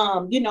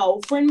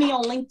 Friend me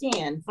on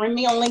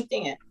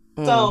LinkedIn.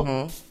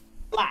 So,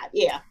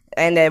 yeah.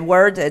 And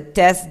that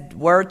that's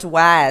words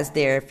wise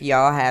there. If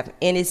y'all have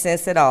any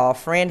sense at all,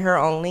 friend her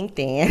on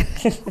LinkedIn.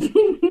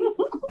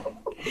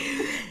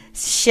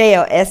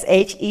 Shell,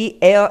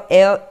 Shelle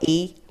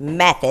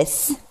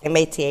Mathis,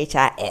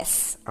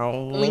 Mathis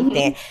on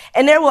LinkedIn.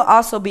 And there will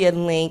also be a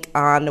link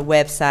on the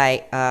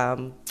website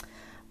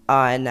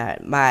on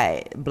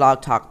my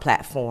blog talk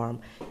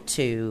platform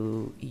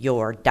to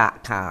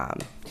your.com.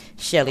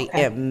 Shelle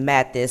M.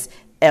 Mathis,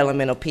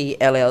 Elemental P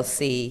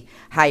LLC,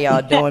 How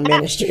Y'all Doing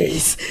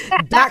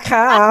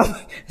Ministries.com.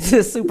 This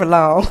is super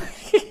long.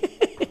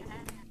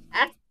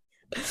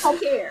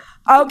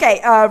 Okay,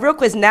 real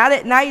quick, now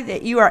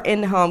that you are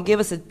in the home, give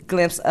us a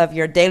glimpse of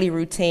your daily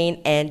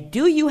routine, and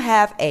do you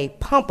have a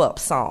pump-up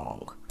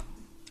song?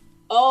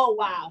 Oh,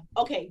 wow.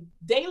 Okay,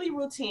 daily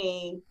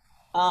routine.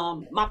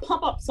 My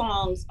pump-up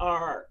songs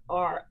are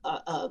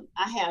I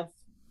have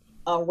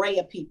an array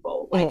of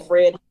people, like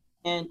Fred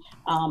and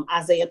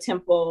Isaiah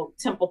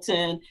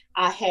Templeton.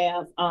 I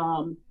have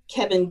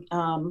Kevin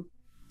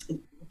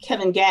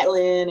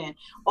Gatlin and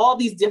all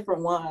these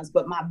different ones.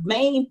 But my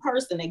main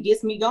person that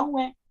gets me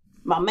going,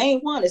 my main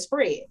one is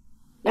Fred.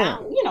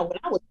 Now, when I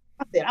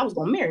said I was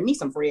gonna marry me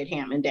some Fred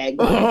Hammond,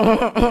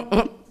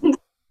 daggone.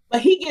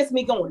 But he gets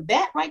me going.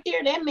 That right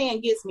there, that man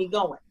gets me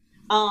going.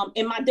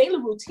 And my daily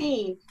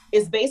routine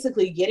is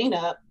basically getting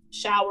up,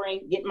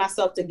 showering, getting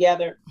myself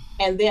together,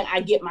 and then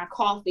I get my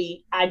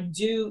coffee. I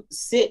do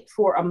sit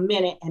for a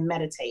minute and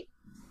meditate.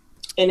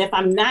 And if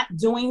I'm not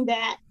doing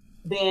that,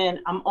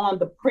 then I'm on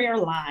the prayer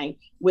line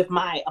with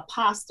my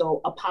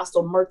Apostle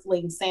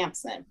Mirthline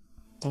Sampson,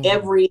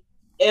 every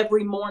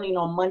morning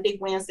on Monday,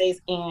 Wednesdays,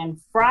 and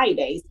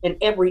Fridays, and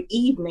every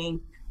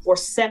evening for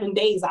 7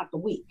 days out the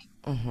week.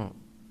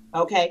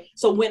 Okay,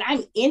 so when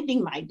I'm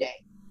ending my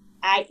day,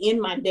 I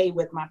end my day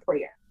with my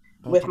prayer,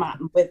 with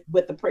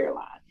the prayer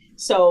line.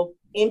 So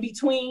in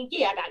between,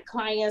 I got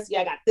clients,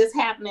 I got this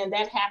happening,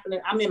 that happening.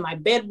 I'm in my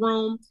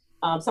bedroom.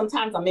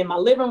 Sometimes I'm in my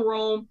living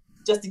room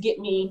just to get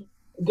me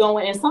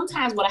going. And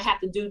sometimes what I have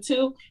to do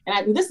too,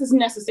 and this is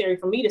necessary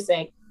for me to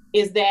say,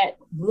 is that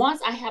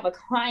once I have a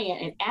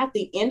client and at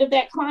the end of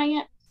that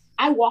client,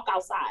 I walk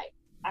outside.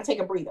 I take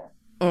a breather.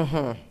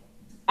 I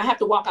have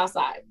to walk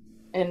outside.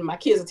 And my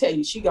kids will tell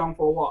you, she gone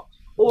for a walk.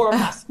 Or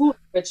my scooter,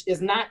 which is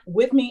not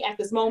with me at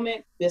this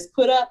moment, is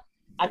put up.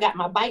 I got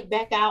my bike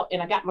back out and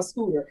I got my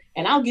scooter.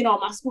 And I'll get on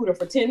my scooter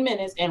for 10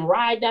 minutes and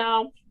ride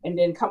down and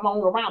then come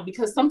on around.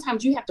 Because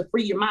sometimes you have to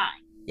free your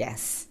mind.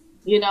 Yes.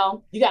 You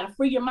got to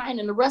free your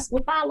mind and the rest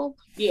will follow.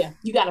 Yeah,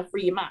 you got to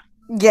free your mind.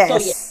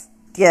 Yes.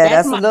 So,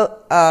 that's a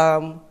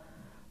little...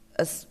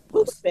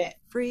 what's that?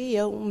 Free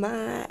your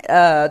mind.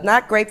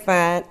 Not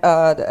Grapevine.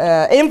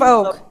 In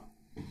Vogue.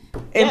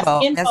 In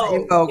Vogue. That's an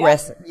In Vogue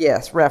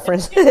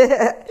reference.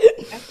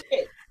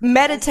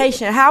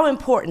 Meditation. How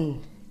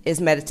important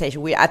is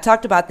meditation? I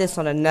talked about this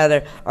on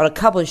a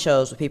couple of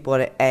shows with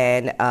people,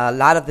 and a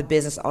lot of the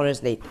business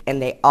owners, they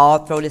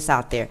all throw this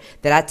out there,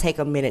 that I take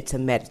a minute to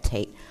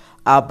meditate.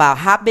 About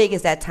how big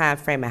is that time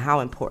frame and how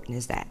important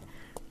is that?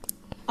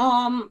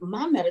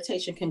 My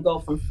meditation can go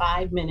from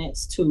 5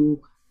 minutes to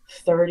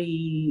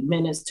 30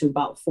 minutes to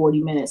about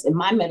 40 minutes. And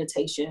my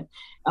meditation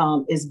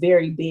is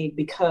very big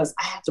because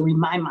I have to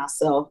remind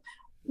myself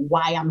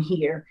why I'm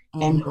here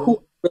and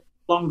who I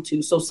belong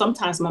to. So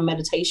sometimes my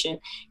meditation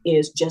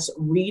is just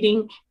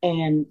reading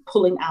and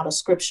pulling out a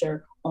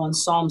scripture on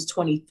Psalms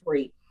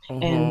 23.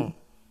 And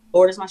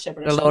Lord is my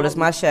shepherd. The Lord is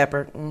my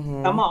shepherd.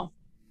 Come on.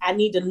 I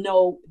need to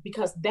know,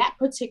 because that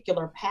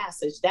particular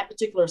passage, that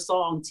particular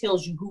song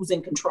tells you who's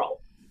in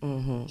control.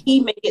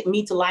 He maketh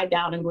me to lie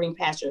down in green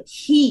pasture.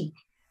 He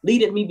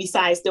leadeth me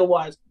beside still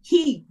waters.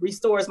 He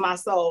restores my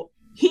soul.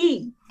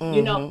 He,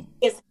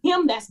 it's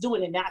him that's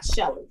doing it, not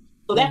Shelly.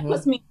 So that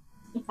puts me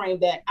in the frame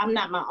that I'm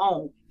not my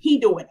own. He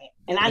doing it.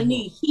 And I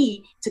need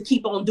he to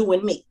keep on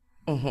doing me.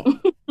 That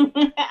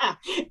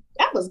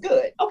was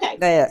good. Okay.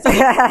 So,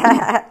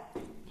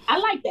 I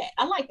like that.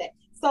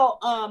 So,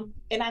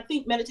 and I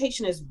think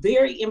meditation is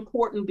very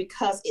important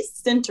because it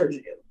centers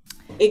you.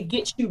 It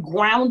gets you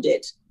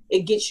grounded.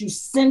 It gets you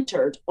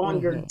centered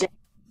on your day.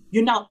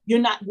 You're not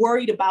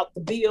worried about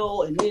the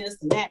bill and this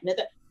and that and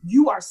that.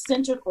 You are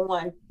centered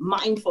on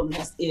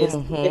mindfulness.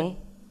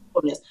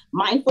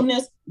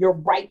 Mindfulness. You're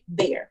right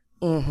there.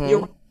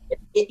 It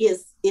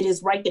is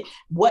right there.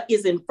 What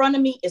is in front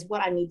of me is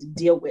what I need to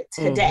deal with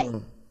today.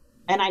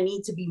 And I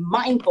need to be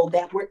mindful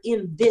that we're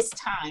in this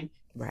time.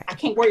 Right. I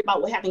can't worry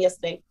about what happened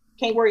yesterday.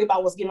 Can't worry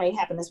about what's getting ready to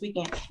happen this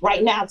weekend.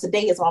 Right now,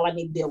 today is all I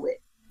need to deal with.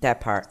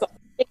 That part. So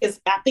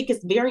I think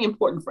it's very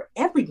important for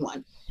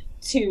everyone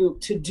to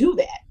do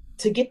that,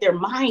 to get their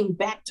mind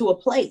back to a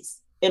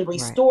place and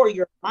restore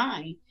your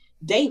mind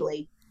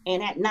daily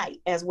and at night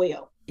as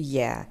well.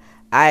 Yeah,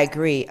 I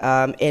agree.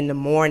 In the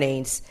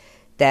mornings,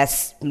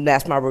 that's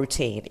my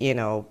routine.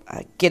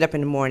 I get up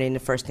in the morning. The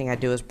first thing I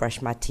do is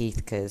brush my teeth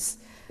because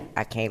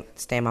I can't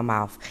stand my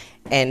mouth.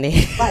 And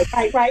then right.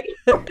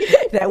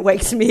 that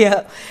wakes me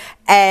up.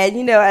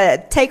 And, I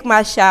take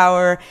my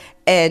shower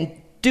and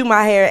do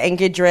my hair and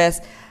get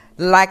dressed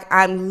like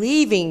I'm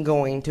leaving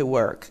going to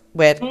work.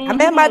 But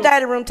I'm at my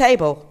dining room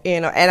table,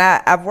 and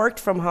I've worked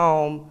from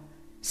home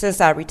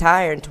since I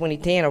retired in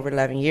 2010, over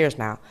 11 years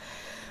now.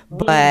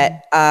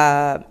 But,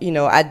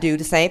 I do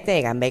the same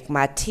thing. I make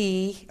my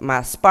tea,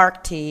 my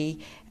Spark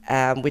tea,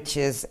 which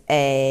is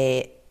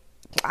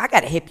I got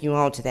to hip you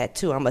on to that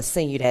too. I'm going to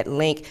send you that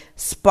link.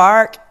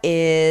 Spark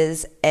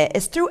it's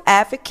through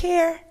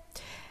Advocare,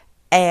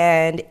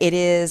 and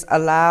it's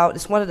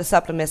one of the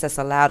supplements that's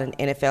allowed in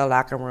NFL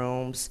locker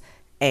rooms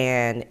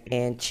and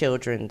in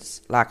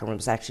children's locker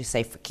rooms, actually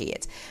safe for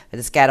kids. But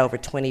it's got over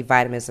 20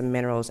 vitamins and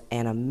minerals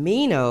and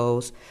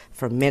aminos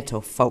for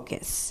mental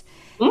focus.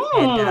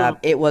 And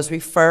it was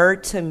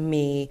referred to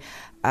me,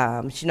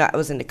 I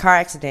was in a car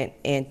accident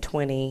in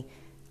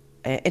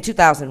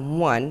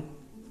 2001.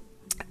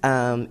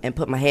 And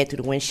put my head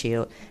through the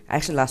windshield. I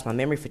actually lost my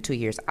memory for 2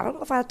 years. I don't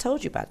know if I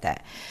told you about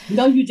that.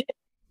 No, you did.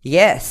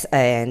 Yes,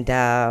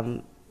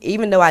 and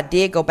even though I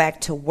did go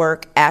back to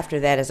work after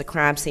that as a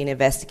crime scene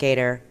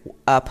investigator,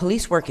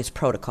 police work is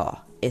protocol.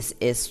 It's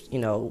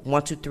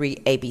 1, 2, 3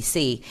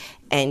 ABC,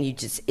 and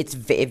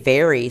it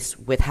varies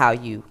with how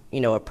you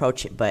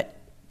approach it, but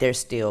there's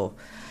still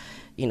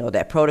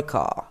that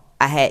protocol.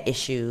 I had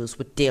issues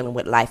with dealing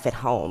with life at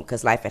home,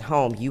 because life at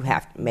home you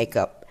have to make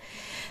up.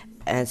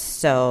 And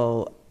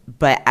so,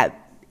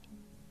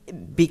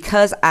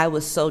 because I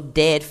was so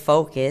dead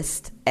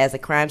focused as a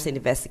crime scene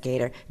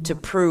investigator to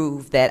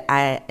prove that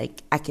I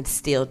can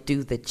still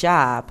do the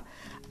job,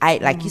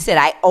 like you said,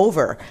 I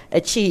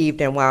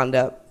overachieved and wound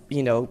up,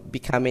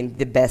 becoming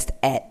the best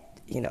at,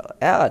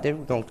 they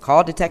were going to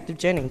call Detective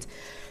Jennings.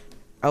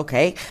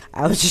 Okay,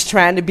 I was just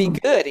trying to be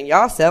good, and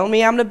y'all telling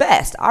me I'm the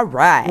best. All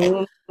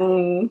right.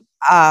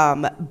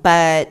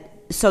 But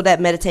so that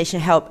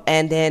meditation helped,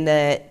 and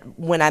then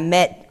when I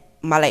met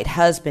my late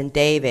husband,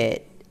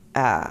 David,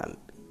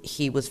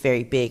 he was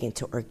very big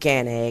into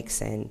organics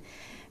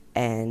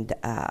and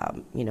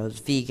was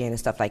vegan and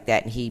stuff like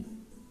that. And he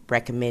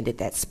recommended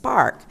that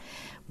Spark.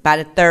 By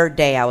the third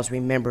day, I was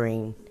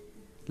remembering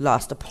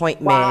lost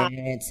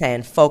appointments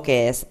and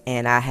focus.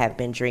 And I have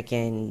been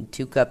drinking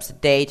 2 cups a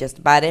day just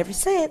about ever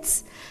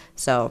since.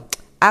 So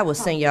I will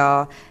send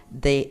you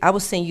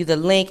the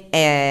link.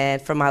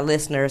 And for my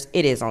listeners,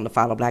 it is on the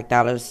Follow Black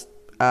Dollars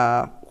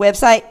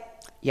website.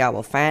 Y'all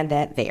will find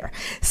that there.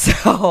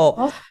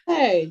 So,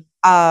 okay.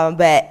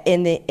 But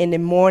in the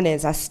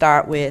mornings, I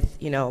start with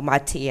my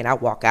tea, and I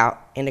walk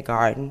out in the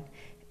garden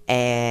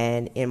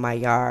and in my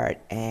yard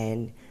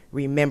and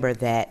remember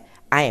that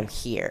I am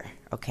here.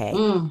 Okay,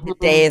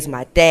 today is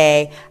my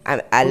day.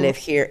 I live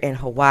here in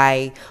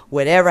Hawaii.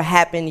 Whatever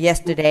happened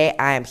yesterday,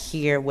 I am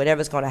here.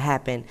 Whatever's going to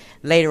happen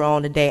later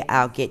on today,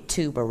 I'll get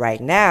to. But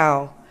right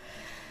now,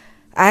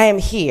 I am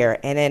here,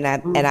 and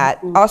then I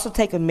also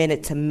take a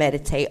minute to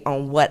meditate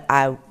on what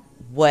I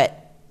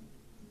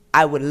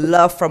would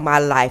love for my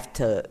life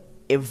to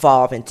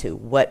evolve into,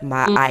 what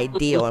my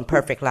ideal and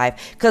perfect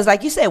life. Because,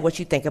 like you said, what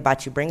you think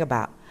about, you bring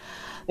about.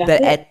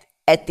 But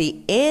at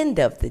the end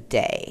of the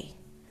day,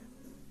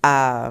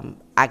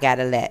 I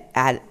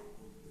gotta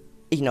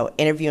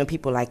interviewing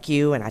people like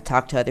you, and I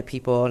talk to other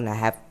people, and I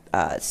have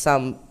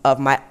some of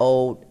my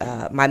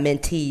my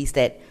mentees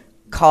that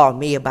call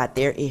me about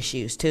their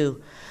issues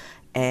too.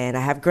 And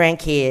I have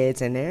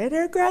grandkids, and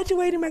they're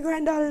graduating. My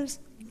granddaughter's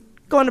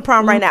going to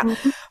prom right now.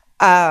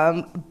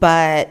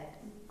 But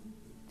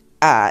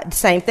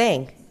same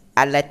thing.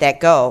 I let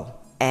that go,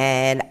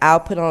 and I'll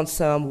put on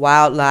some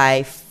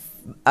wildlife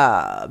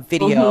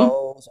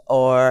videos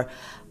or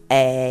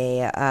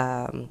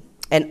an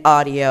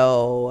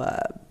audio,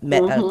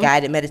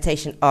 guided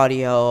meditation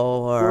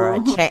audio,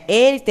 or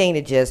anything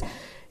to just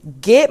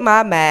get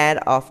my mind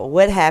off of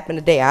what happened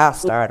today. I'll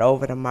start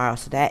over tomorrow.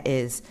 So that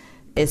is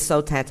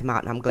so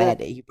tantamount, and I'm glad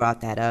that you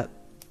brought that up.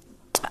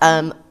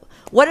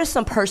 What are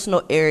some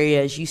personal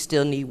areas you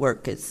still need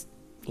work? Because,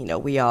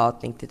 we all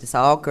think that it's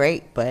all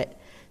great, but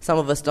some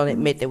of us don't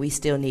admit that we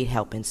still need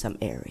help in some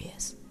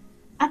areas.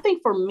 I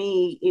think for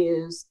me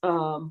is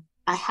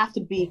I have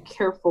to be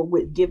careful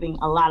with giving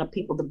a lot of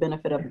people the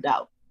benefit of the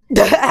doubt.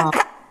 Yeah,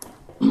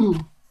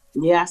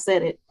 I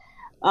said it.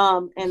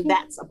 And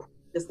that's a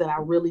practice that I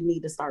really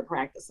need to start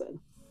practicing.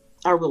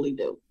 I really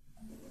do.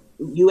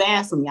 You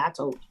asked me, I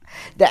told you.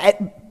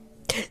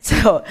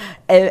 So,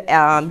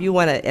 you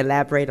want to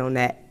elaborate on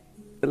that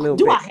a little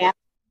bit? Do I have?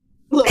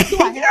 Look, do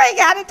I have? You ain't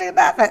got to do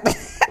nothing.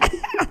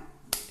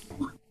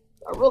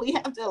 I really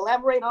have to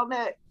elaborate on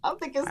that. I'm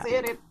thinking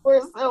saying it for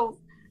itself.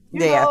 You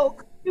know,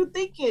 you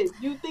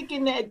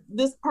thinking that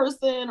this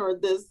person or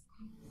this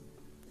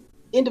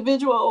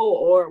individual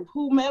or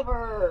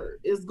whomever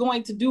is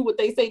going to do what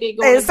they say they're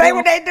going to do. Say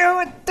what they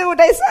do what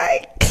they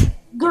say.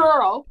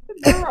 Girl,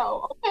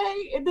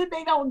 okay, and then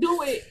they don't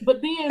do it.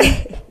 But then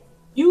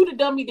you the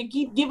dummy to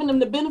keep giving them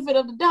the benefit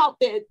of the doubt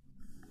that,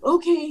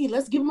 okay,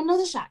 let's give them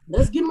another shot.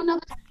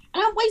 And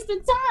I'm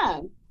wasting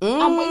time.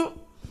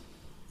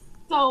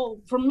 So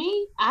for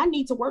me, I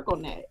need to work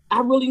on that. I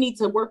really need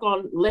to work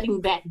on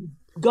letting that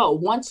go.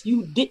 Once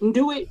you didn't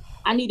do it,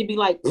 I need to be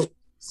like,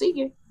 see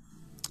you.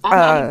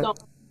 On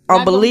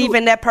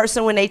believing that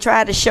person when they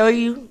tried to show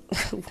you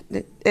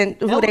and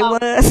who they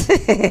was.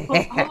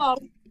 Hello,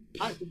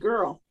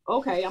 girl.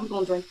 Okay, I'm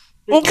gonna drink.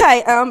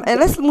 Okay, and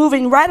let's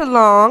moving right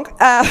along.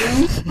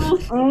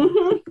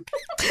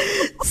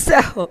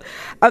 So,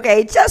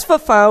 okay, just for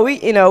fun,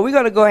 we're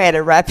gonna go ahead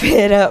and wrap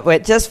it up.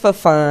 But just for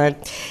fun,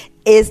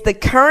 is the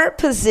current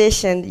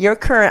position, your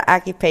current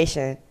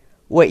occupation,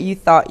 what you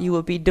thought you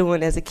would be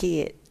doing as a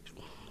kid?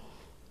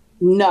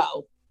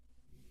 No,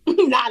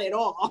 not at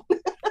all.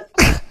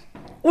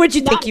 What'd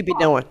you think you'd be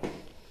doing?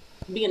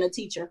 Being a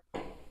teacher.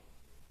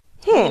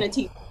 Being a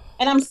teacher.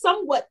 And I'm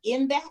somewhat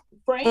in that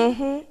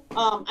frame.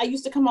 I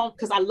used to come home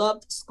because I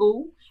loved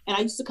school. And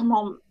I used to come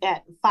home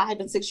at 5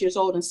 and 6 years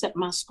old and set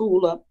my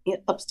school up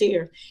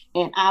upstairs.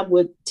 And I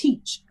would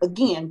teach,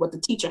 again, what the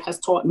teacher has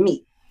taught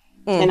me.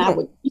 And I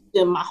would teach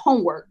them my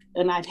homework.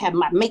 And I'd have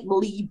my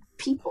make-believe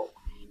people.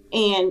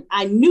 And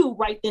I knew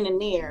right then and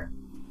there,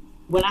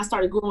 when I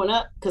started growing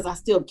up, because I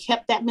still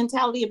kept that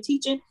mentality of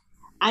teaching,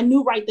 I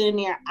knew right then and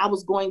there I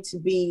was going to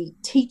be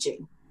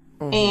teaching.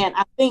 And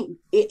I think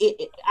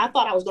I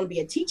thought I was going to be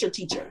a teacher.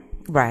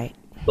 Right.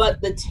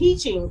 But the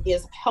teaching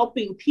is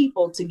helping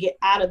people to get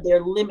out of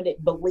their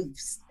limited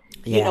beliefs,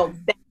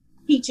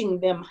 teaching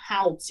them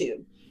how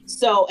to.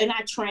 So, and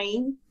I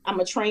train,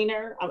 I'm a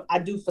trainer. I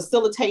do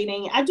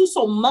facilitating. I do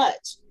so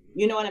much,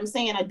 you know what I'm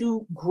saying? I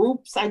do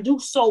groups. I do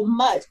so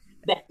much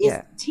that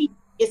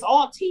it's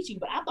all teaching,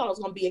 but I thought I was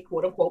going to be a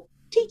quote unquote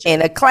teacher.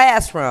 In a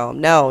classroom.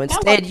 No,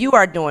 instead you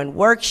are doing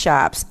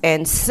workshops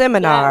and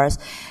seminars.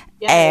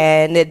 Yes.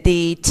 And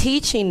the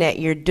teaching that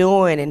you're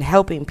doing and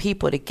helping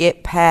people to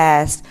get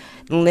past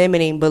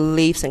limiting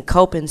beliefs and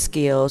coping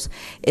skills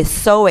is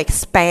so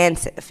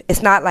expansive.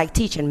 It's not like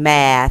teaching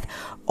math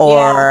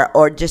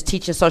or just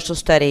teaching social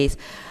studies,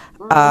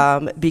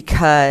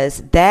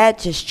 because that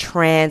just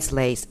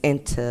translates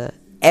into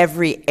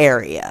every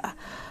area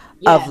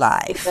of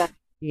life, exactly.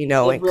 And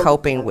really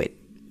coping with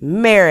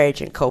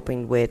marriage and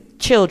coping with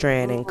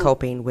children and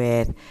coping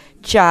with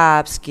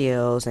job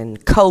skills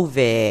and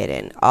COVID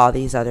and all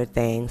these other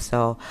things.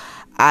 So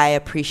I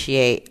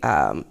appreciate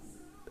what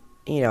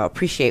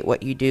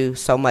you do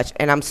so much,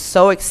 and I'm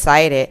so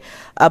excited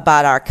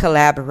about our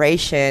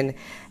collaboration.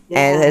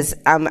 And as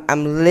I'm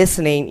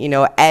listening,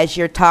 as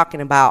you're talking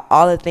about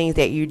all the things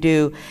that you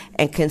do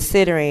and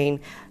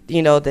considering,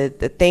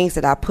 the things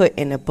that I put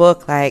in the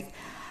book, like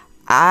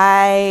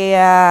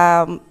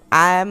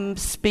I'm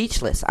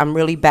speechless. I'm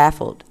really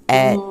baffled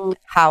at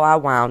how I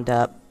wound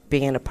up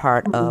being a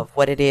part of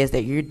what it is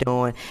that you're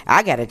doing.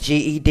 I got a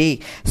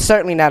GED,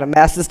 certainly not a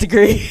master's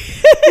degree.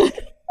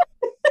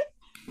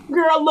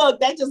 Girl, look,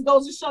 that just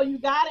goes to show you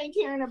God ain't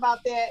caring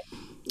about that.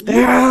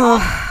 You're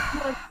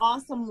an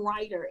awesome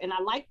writer, and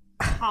I like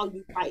how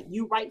you write.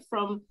 You write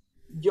from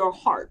your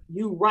heart.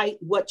 You write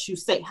what you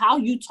say. How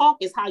you talk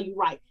is how you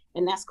write,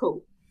 and that's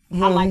cool.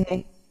 I like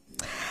that.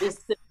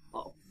 It's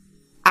simple.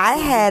 I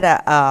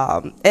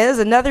had there's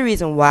another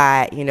reason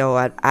why,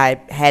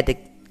 I had to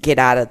get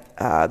out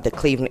of the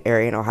Cleveland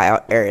area and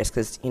Ohio areas,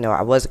 because,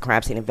 I was a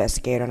crime scene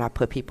investigator and I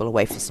put people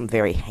away for some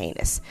very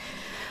heinous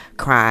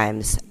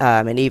crimes,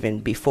 and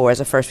even before as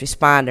a first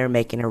responder,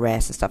 making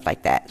arrests and stuff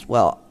like that.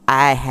 Well,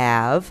 I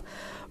have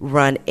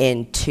run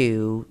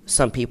into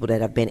some people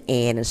that have been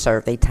in and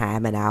served their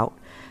time and out.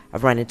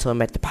 I've run into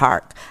them at the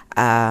park,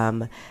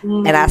 and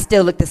I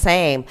still look the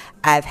same.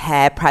 I've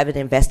had private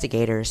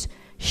investigators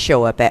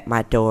show up at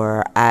my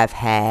door. I've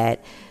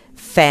had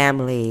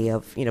family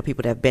of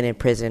people that have been in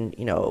prison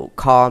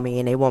call me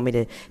and they want me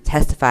to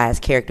testify as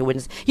character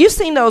witness. You've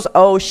seen those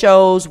old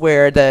shows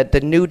where the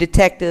new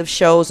detective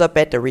shows up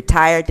at the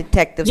retired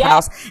detective's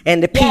house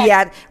and the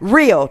PI.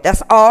 Real.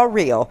 That's all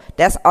real.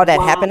 That's all that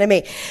happened to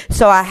me.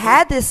 So I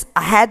had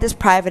this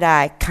private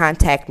eye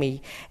contact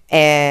me.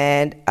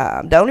 And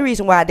the only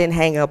reason why I didn't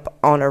hang up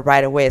on her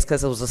right away is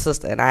because it was a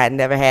sister, and I had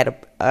never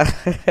had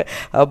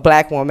a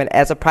black woman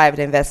as a private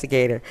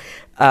investigator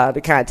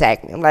to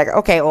contact me. I'm like,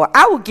 okay, well,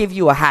 I will give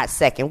you a hot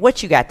second.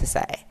 What you got to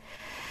say?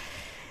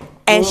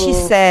 And she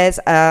says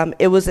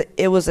it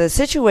was a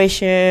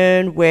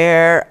situation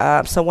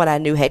where someone I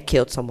knew had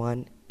killed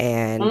someone,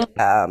 and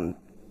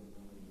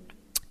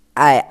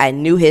I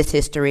knew his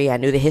history. I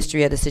knew the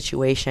history of the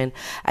situation.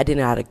 I did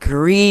not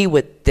agree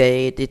with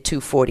the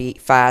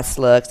 245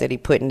 slugs that he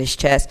put in his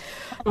chest,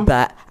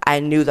 but I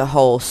knew the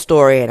whole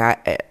story and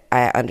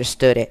I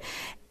understood it.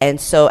 And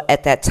so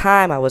at that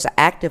time, I was an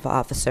active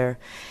officer,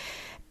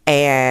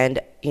 and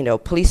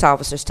police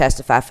officers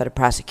testify for the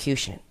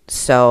prosecution.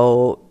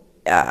 So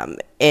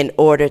in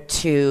order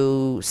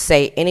to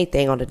say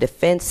anything on the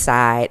defense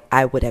side,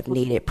 I would have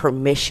needed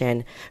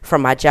permission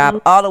from my job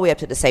all the way up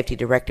to the safety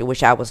director,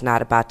 which I was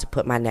not about to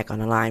put my neck on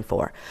the line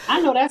for.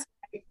 I know that's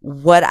right.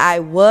 What I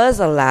was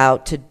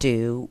allowed to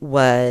do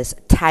was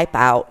type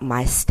out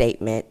my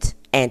statement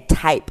and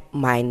type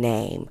my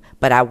name,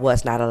 but I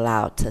was not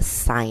allowed to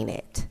sign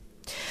it.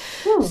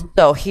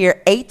 So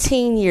here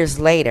 18 years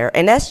later,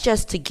 and that's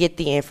just to get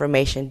the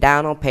information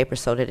down on paper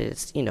so that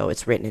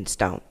it's written in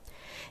stone.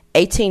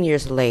 18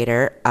 years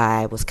later,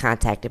 I was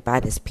contacted by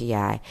this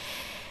PI,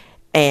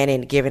 and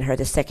in giving her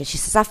the second, she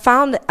says, I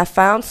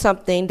found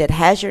something that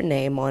has your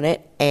name on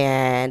it,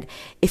 and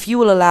if you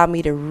will allow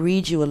me to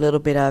read you a little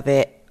bit of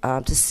it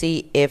to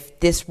see if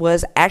this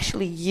was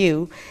actually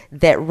you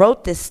that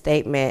wrote this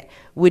statement,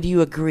 would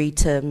you agree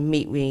to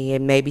meet me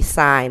and maybe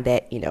sign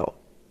that,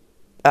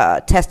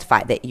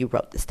 testify that you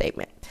wrote the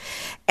statement?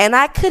 And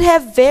I could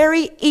have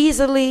very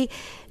easily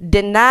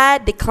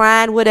denied,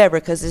 declined, whatever,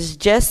 because it's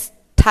just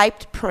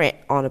typed print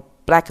on a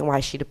black and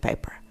white sheet of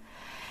paper.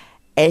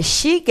 And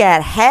she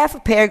got half a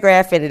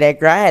paragraph into that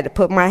girl. I had to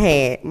put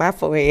my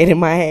forehead in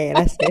my hand.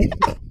 I said,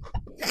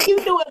 You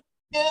knew it was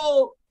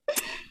you.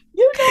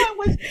 You knew it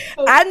was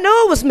you. I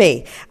knew it was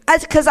me.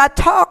 Because I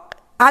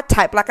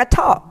type like I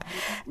talk.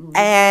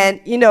 And,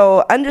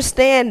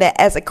 understand that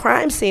as a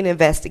crime scene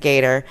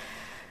investigator,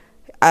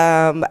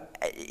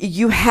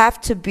 you have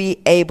to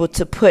be able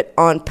to put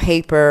on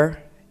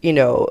paper,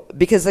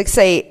 because like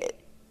say,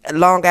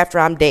 long after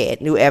I'm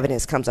dead, new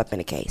evidence comes up in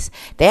a case.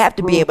 They have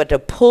to be able to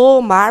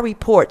pull my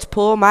reports,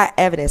 pull my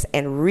evidence,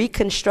 and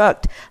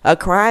reconstruct a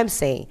crime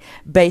scene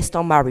based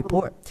on my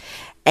report.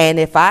 And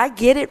if I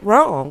get it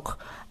wrong,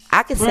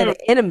 I can send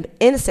an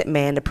innocent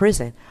man to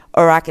prison,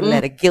 or I can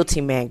let a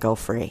guilty man go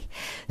free.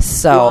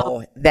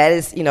 So that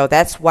is,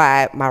 that's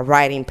why my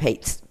writing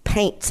paints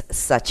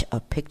such a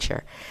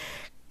picture.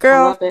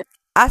 Girl,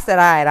 I said,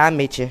 all right, I'll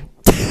meet you.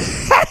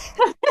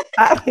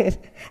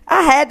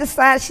 I had to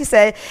sign. She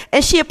said,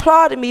 and she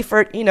applauded me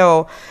for,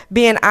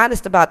 being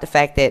honest about the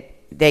fact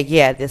that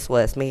yeah, this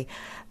was me.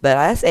 But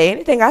I say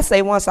anything I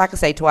say once, I can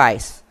say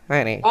twice,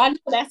 honey. I know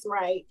that's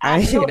right.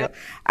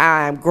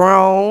 I'm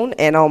grown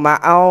and on my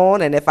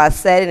own, and if I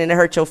said it and it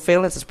hurt your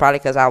feelings, it's probably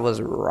because I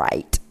was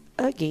right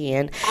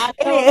again.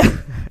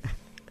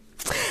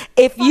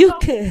 If you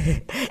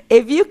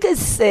could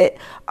sit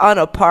on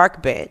a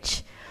park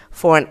bench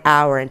for an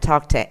hour and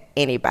talk to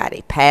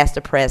anybody, past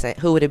or present,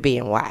 who would it be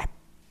and why?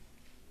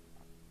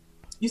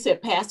 You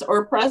said past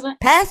or present?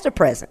 Past or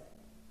present.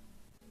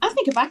 I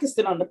think if I could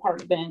sit on the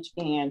park bench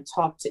and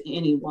talk to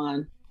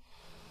anyone,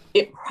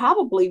 it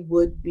probably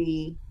would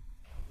be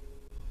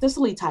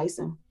Cicely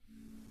Tyson.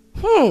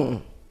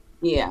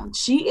 Yeah,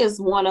 she is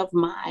my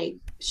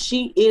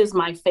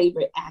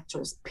favorite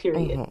actress,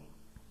 period.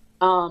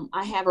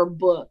 I have her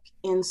book,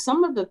 and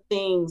some of the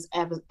things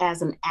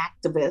as an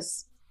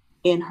activist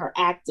in her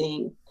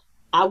acting,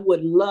 I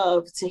would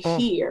love to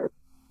hear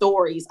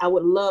stories. I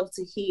would love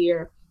to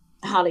hear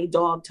how they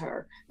dogged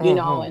her, and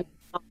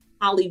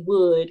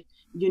Hollywood,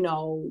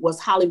 was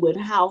Hollywood,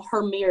 how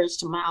her marriage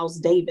to Miles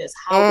Davis,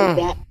 how did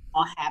that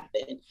all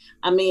happen?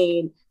 I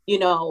mean,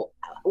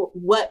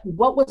 what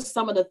was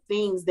some of the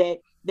things that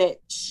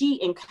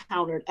she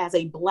encountered as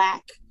a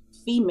Black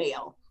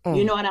female?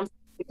 You know what I'm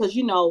saying? Because,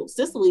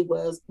 Cicely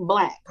was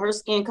Black. Her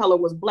skin color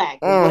was Black.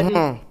 It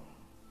wasn't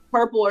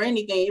purple or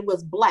anything. It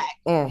was Black.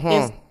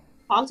 And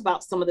talked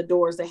about some of the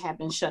doors that have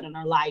been shut in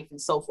her life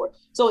and so forth.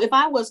 So if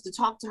I was to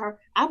talk to her,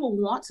 I would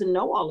want to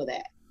know all of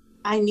that.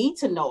 I need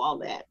to know all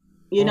that,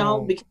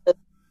 because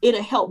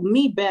it'll help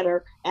me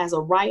better as a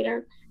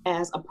writer,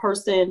 as a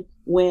person,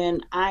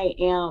 when I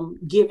am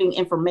giving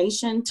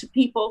information to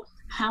people,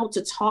 how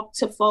to talk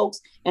to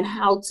folks and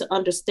how to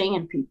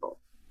understand people.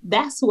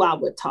 That's who I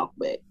would talk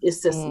with,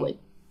 is Cicely.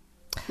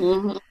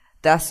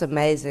 That's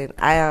amazing.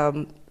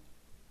 One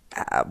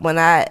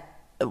of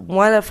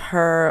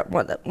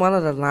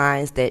the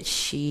lines that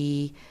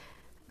she,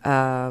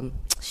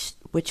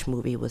 which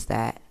movie was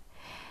that?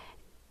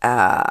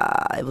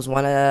 It was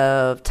one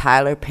of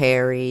Tyler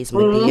Perry's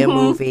Medea Mm-hmm.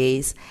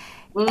 movies,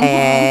 Mm-hmm.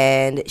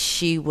 and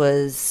she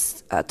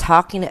was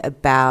talking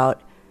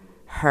about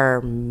her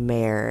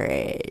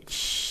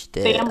marriage.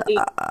 Family.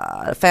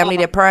 The family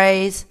Uh, that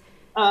prays.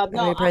 Family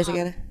no. that prays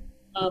together.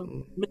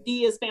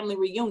 Medea's family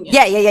reunion.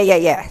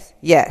 Yes.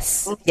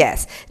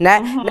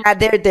 Now,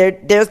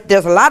 Mm-hmm.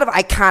 there's a lot of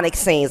iconic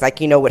scenes, like,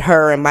 with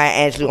her and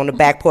Maya Angelou on the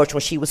back porch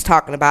when she was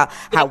talking about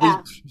how we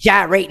Yeah.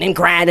 gyrating and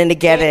grinding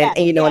together, Yeah.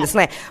 in Yeah. the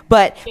slang.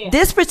 But Yeah.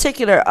 this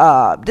particular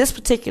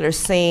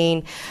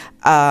scene,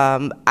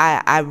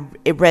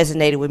 it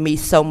resonated with me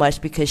so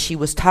much because she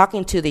was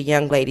talking to the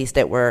young lady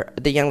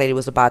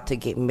was about to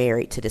get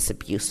married to this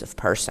abusive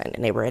person,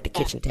 and they were at the Yeah.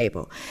 kitchen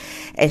table,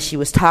 and she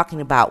was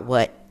talking about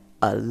what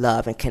a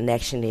love and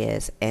connection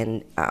is,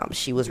 and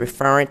she was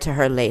referring to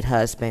her late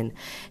husband,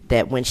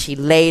 that when she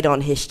laid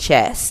on his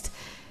chest,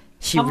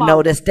 she Come on.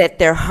 noticed that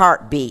their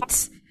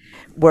heartbeats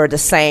were the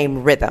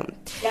same rhythm.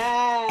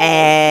 Yes.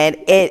 And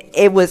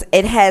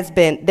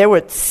there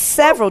were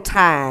several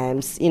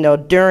times,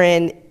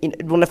 during,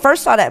 when I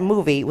first saw that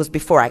movie, it was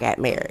before I got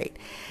married.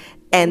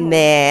 And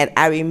then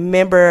I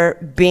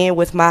remember being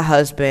with my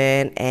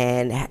husband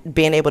and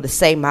being able to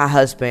say my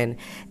husband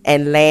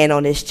and laying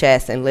on his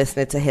chest and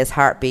listening to his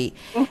heartbeat.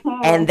 And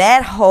Mm-hmm.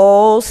 that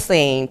whole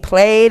scene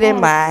played in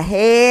Mm-hmm. my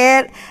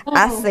head.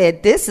 I Mm-hmm.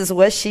 said, this is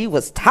what she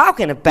was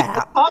talking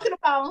about. Talking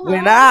about,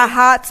 When huh? our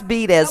hearts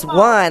beat as Come on.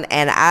 one,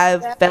 and I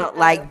felt Yes.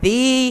 like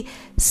the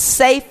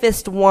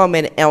safest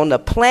woman on the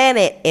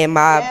planet in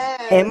my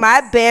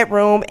Yes.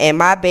 bedroom, in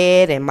my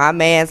bed, in my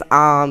man's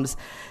arms,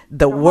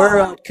 the Come on.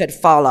 world could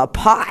fall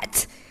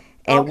apart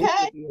and we Okay.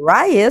 could be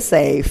right here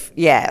safe.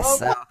 Yes.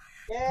 So, Okay.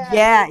 Yeah.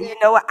 yeah, Yeah. you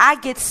know what? I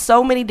get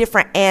so many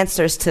different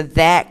answers to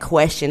that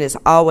question. It's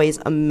always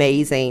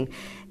amazing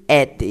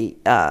at the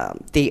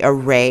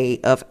array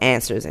of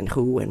answers and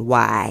who and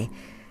why.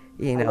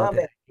 I love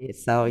That it.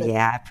 is. So Love it.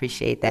 yeah, I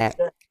appreciate For that.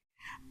 sure.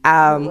 You're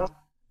Um, welcome.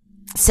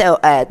 so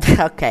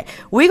okay,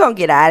 we're gonna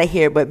get out of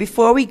here, but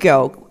before we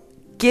go,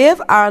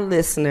 give our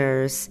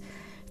listeners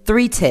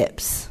 3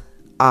 tips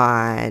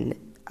on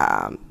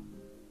um,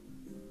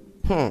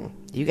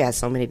 you got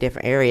so many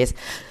different areas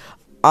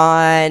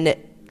on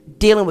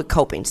dealing with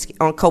coping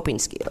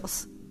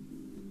skills.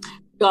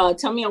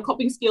 Tell me on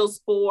coping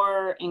skills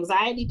for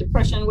anxiety,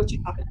 depression. What you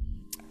talking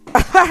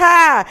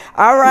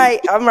All right,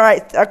 all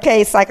right.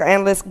 Okay,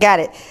 psychoanalyst, got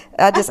it.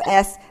 I just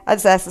asked the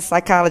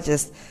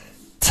psychologist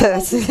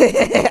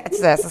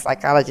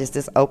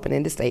this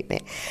opening the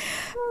statement.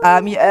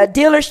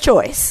 Dealer's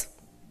choice.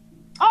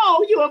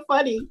 Oh, you are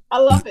funny. I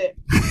love it.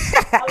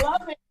 I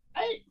love it.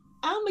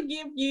 I'm gonna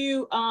give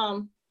you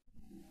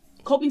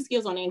coping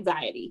skills on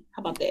anxiety.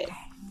 How about that?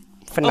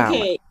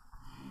 Phenomenal. Okay.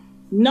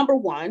 Number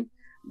one,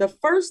 the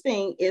first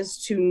thing is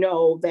to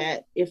know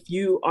that if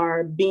you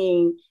are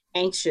being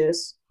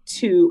anxious,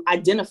 to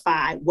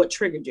identify what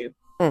triggered you.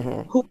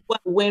 Mm-hmm. Who,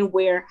 what, when,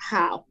 where,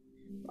 how.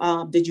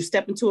 Did you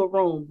step into a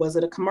room? Was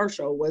it a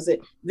commercial? Was it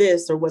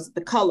this, or was it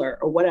the color,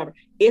 or whatever?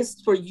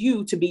 It's for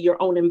you to be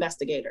your own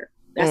investigator.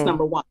 That's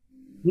number one.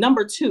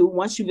 Number two,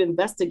 once you've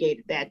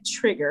investigated that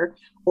trigger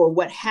or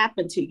what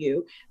happened to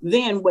you,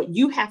 then what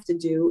you have to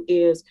do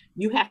is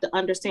you have to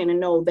understand and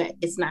know that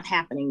it's not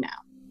happening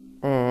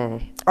now.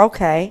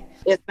 Okay.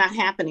 It's not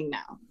happening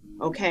now.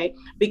 Okay.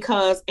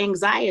 Because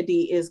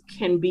anxiety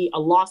can be a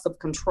loss of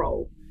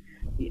control,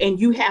 and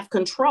you have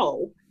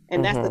control.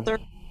 And that's the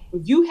third.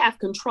 You have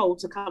control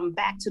to come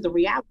back to the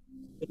reality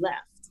you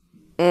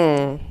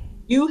left.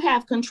 You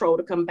have control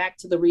to come back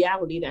to the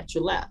reality that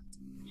you left.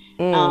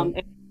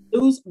 And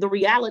lose the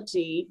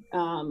reality.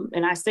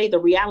 And I say the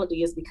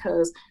reality is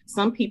because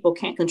some people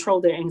can't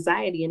control their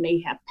anxiety and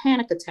they have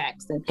panic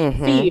attacks and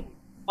fear,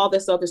 all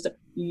this other stuff.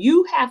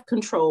 You have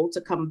control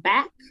to come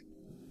back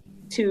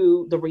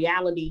to the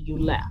reality you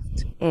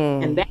left.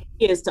 And that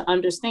is to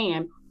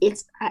understand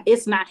it's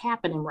not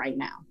happening right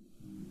now.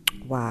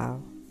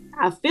 Wow.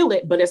 I feel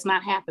it, but it's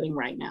not happening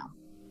right now.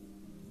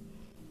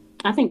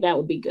 I think that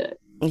would be good.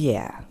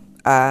 Yeah.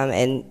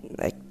 And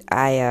like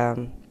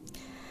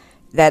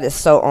that is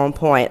so on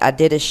point. I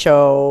did a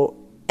show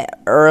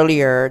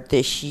earlier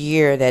this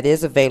year that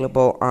is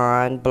available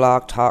on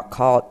Blog Talk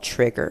called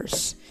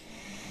Triggers.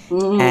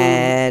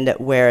 And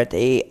where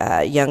the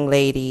young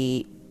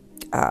lady,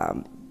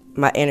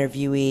 my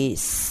interviewee,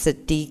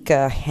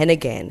 Sadiqa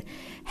Hennigan,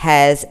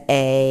 has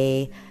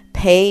a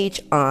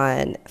page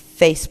on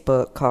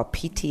Facebook called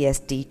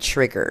PTSD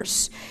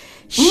Triggers.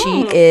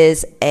 She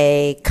is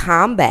a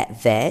combat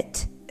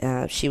vet.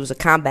 She was a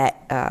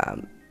combat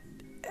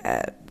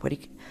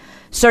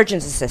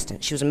surgeon's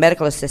assistant. She was a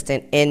medical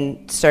assistant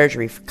in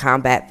surgery for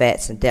combat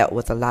vets and dealt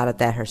with a lot of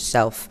that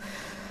herself.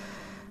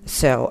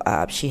 So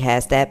she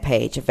has that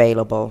page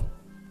available.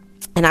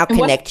 And I'll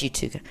connect you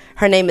to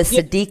her. Name is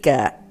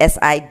Sadiqa,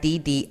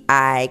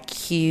 Siddiqah.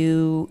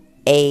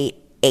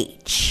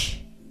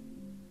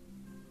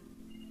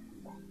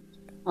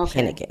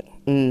 Okay.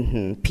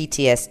 Hennigan.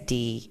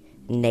 PTSD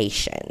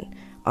Nation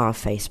on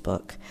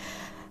Facebook.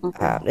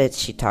 Okay.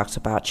 She talks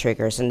about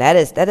triggers, and that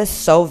is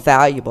so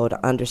valuable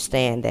to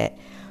understand that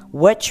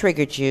what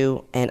triggered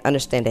you, and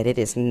understand that it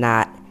is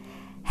not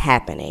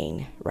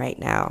happening right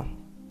now.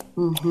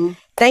 Mm-hmm.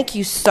 Thank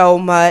you so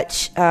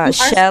much,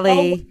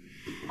 Shelly.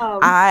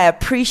 I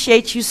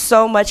appreciate you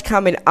so much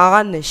coming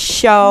on the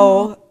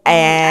show.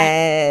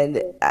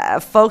 And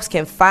folks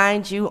can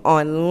find you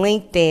on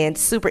LinkedIn.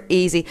 Super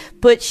easy.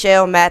 Put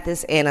Shell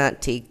Mathis in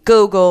Auntie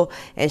Google,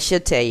 and she'll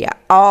tell you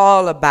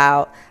all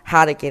about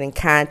how to get in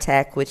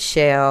contact with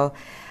Shell,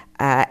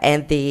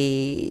 and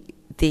the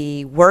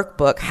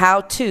workbook, How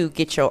to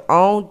Get Your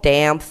Own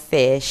Damn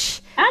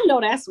Fish. I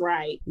know that's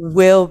right.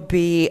 Will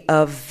be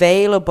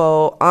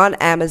available on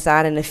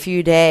Amazon in a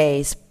few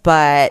days,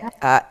 but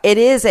it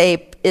is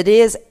a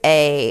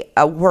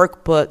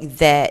workbook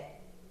that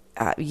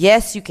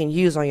yes, you can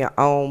use on your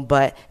own,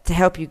 but to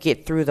help you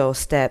get through those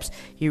steps,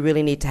 you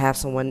really need to have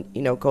someone,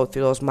 go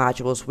through those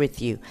modules with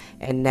you.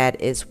 And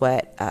that is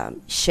what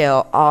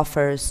Shell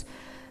offers.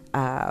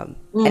 And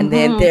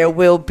then there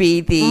will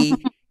be the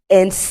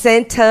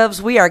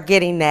incentives. We are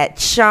getting that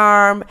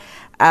charm.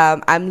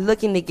 I'm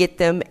looking to get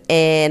them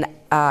in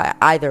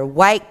either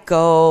white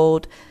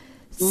gold,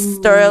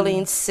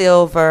 sterling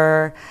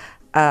silver.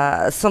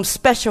 Some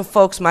special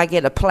folks might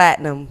get a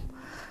platinum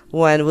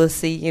one. We'll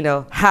see,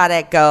 how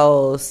that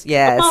goes.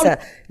 Yeah.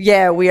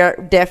 So, we are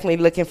definitely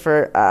looking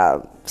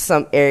for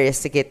some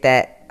areas to get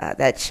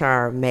that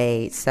charm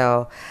made.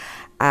 So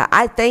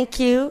I thank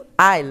you.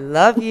 I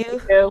love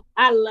you.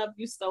 I love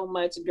you so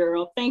much,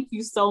 girl. Thank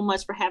you so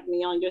much for having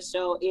me on your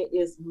show. It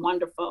is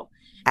wonderful.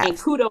 And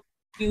kudos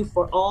to you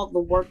for all the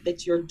work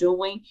that you're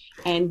doing.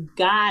 And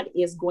God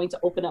is going to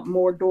open up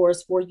more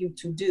doors for you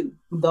to do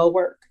the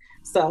work.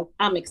 So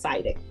I'm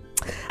excited.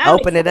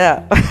 Open it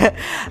up. All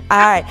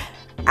right.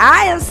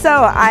 I am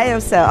so.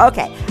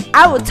 Okay.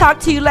 I will talk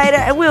to you later,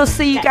 and we'll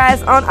see you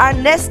guys on our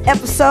next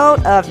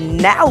episode of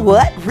Now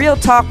What? Real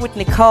Talk with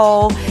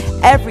Nicole.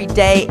 Every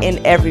day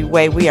in every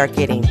way, we are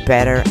getting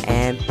better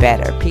and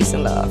better. Peace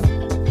and love.